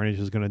that Carnage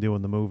is going to do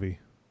in the movie.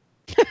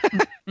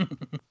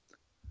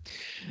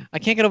 I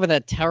can't get over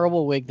that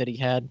terrible wig that he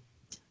had.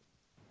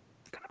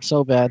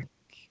 So bad.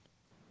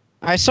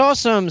 I saw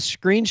some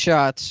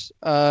screenshots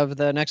of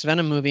the next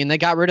Venom movie, and they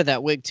got rid of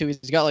that wig too. He's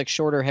got like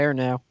shorter hair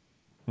now.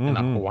 And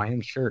a Mhm.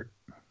 Hawaiian shirt.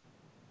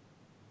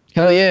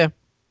 Hell yeah,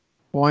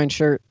 Hawaiian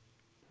shirt.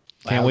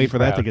 Can't Loud wait and for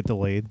that to proud. get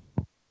delayed.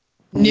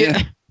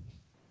 Yeah.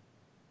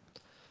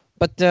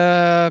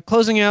 But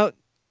closing out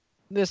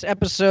this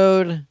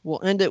episode,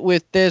 we'll end it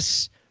with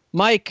this.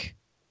 Mike,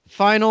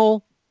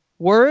 final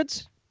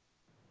words?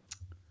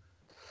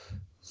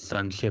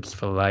 Sun chips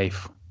for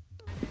life.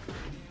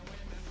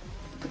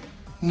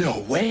 No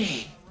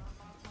way.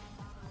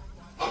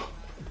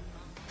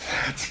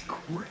 That's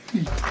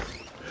great.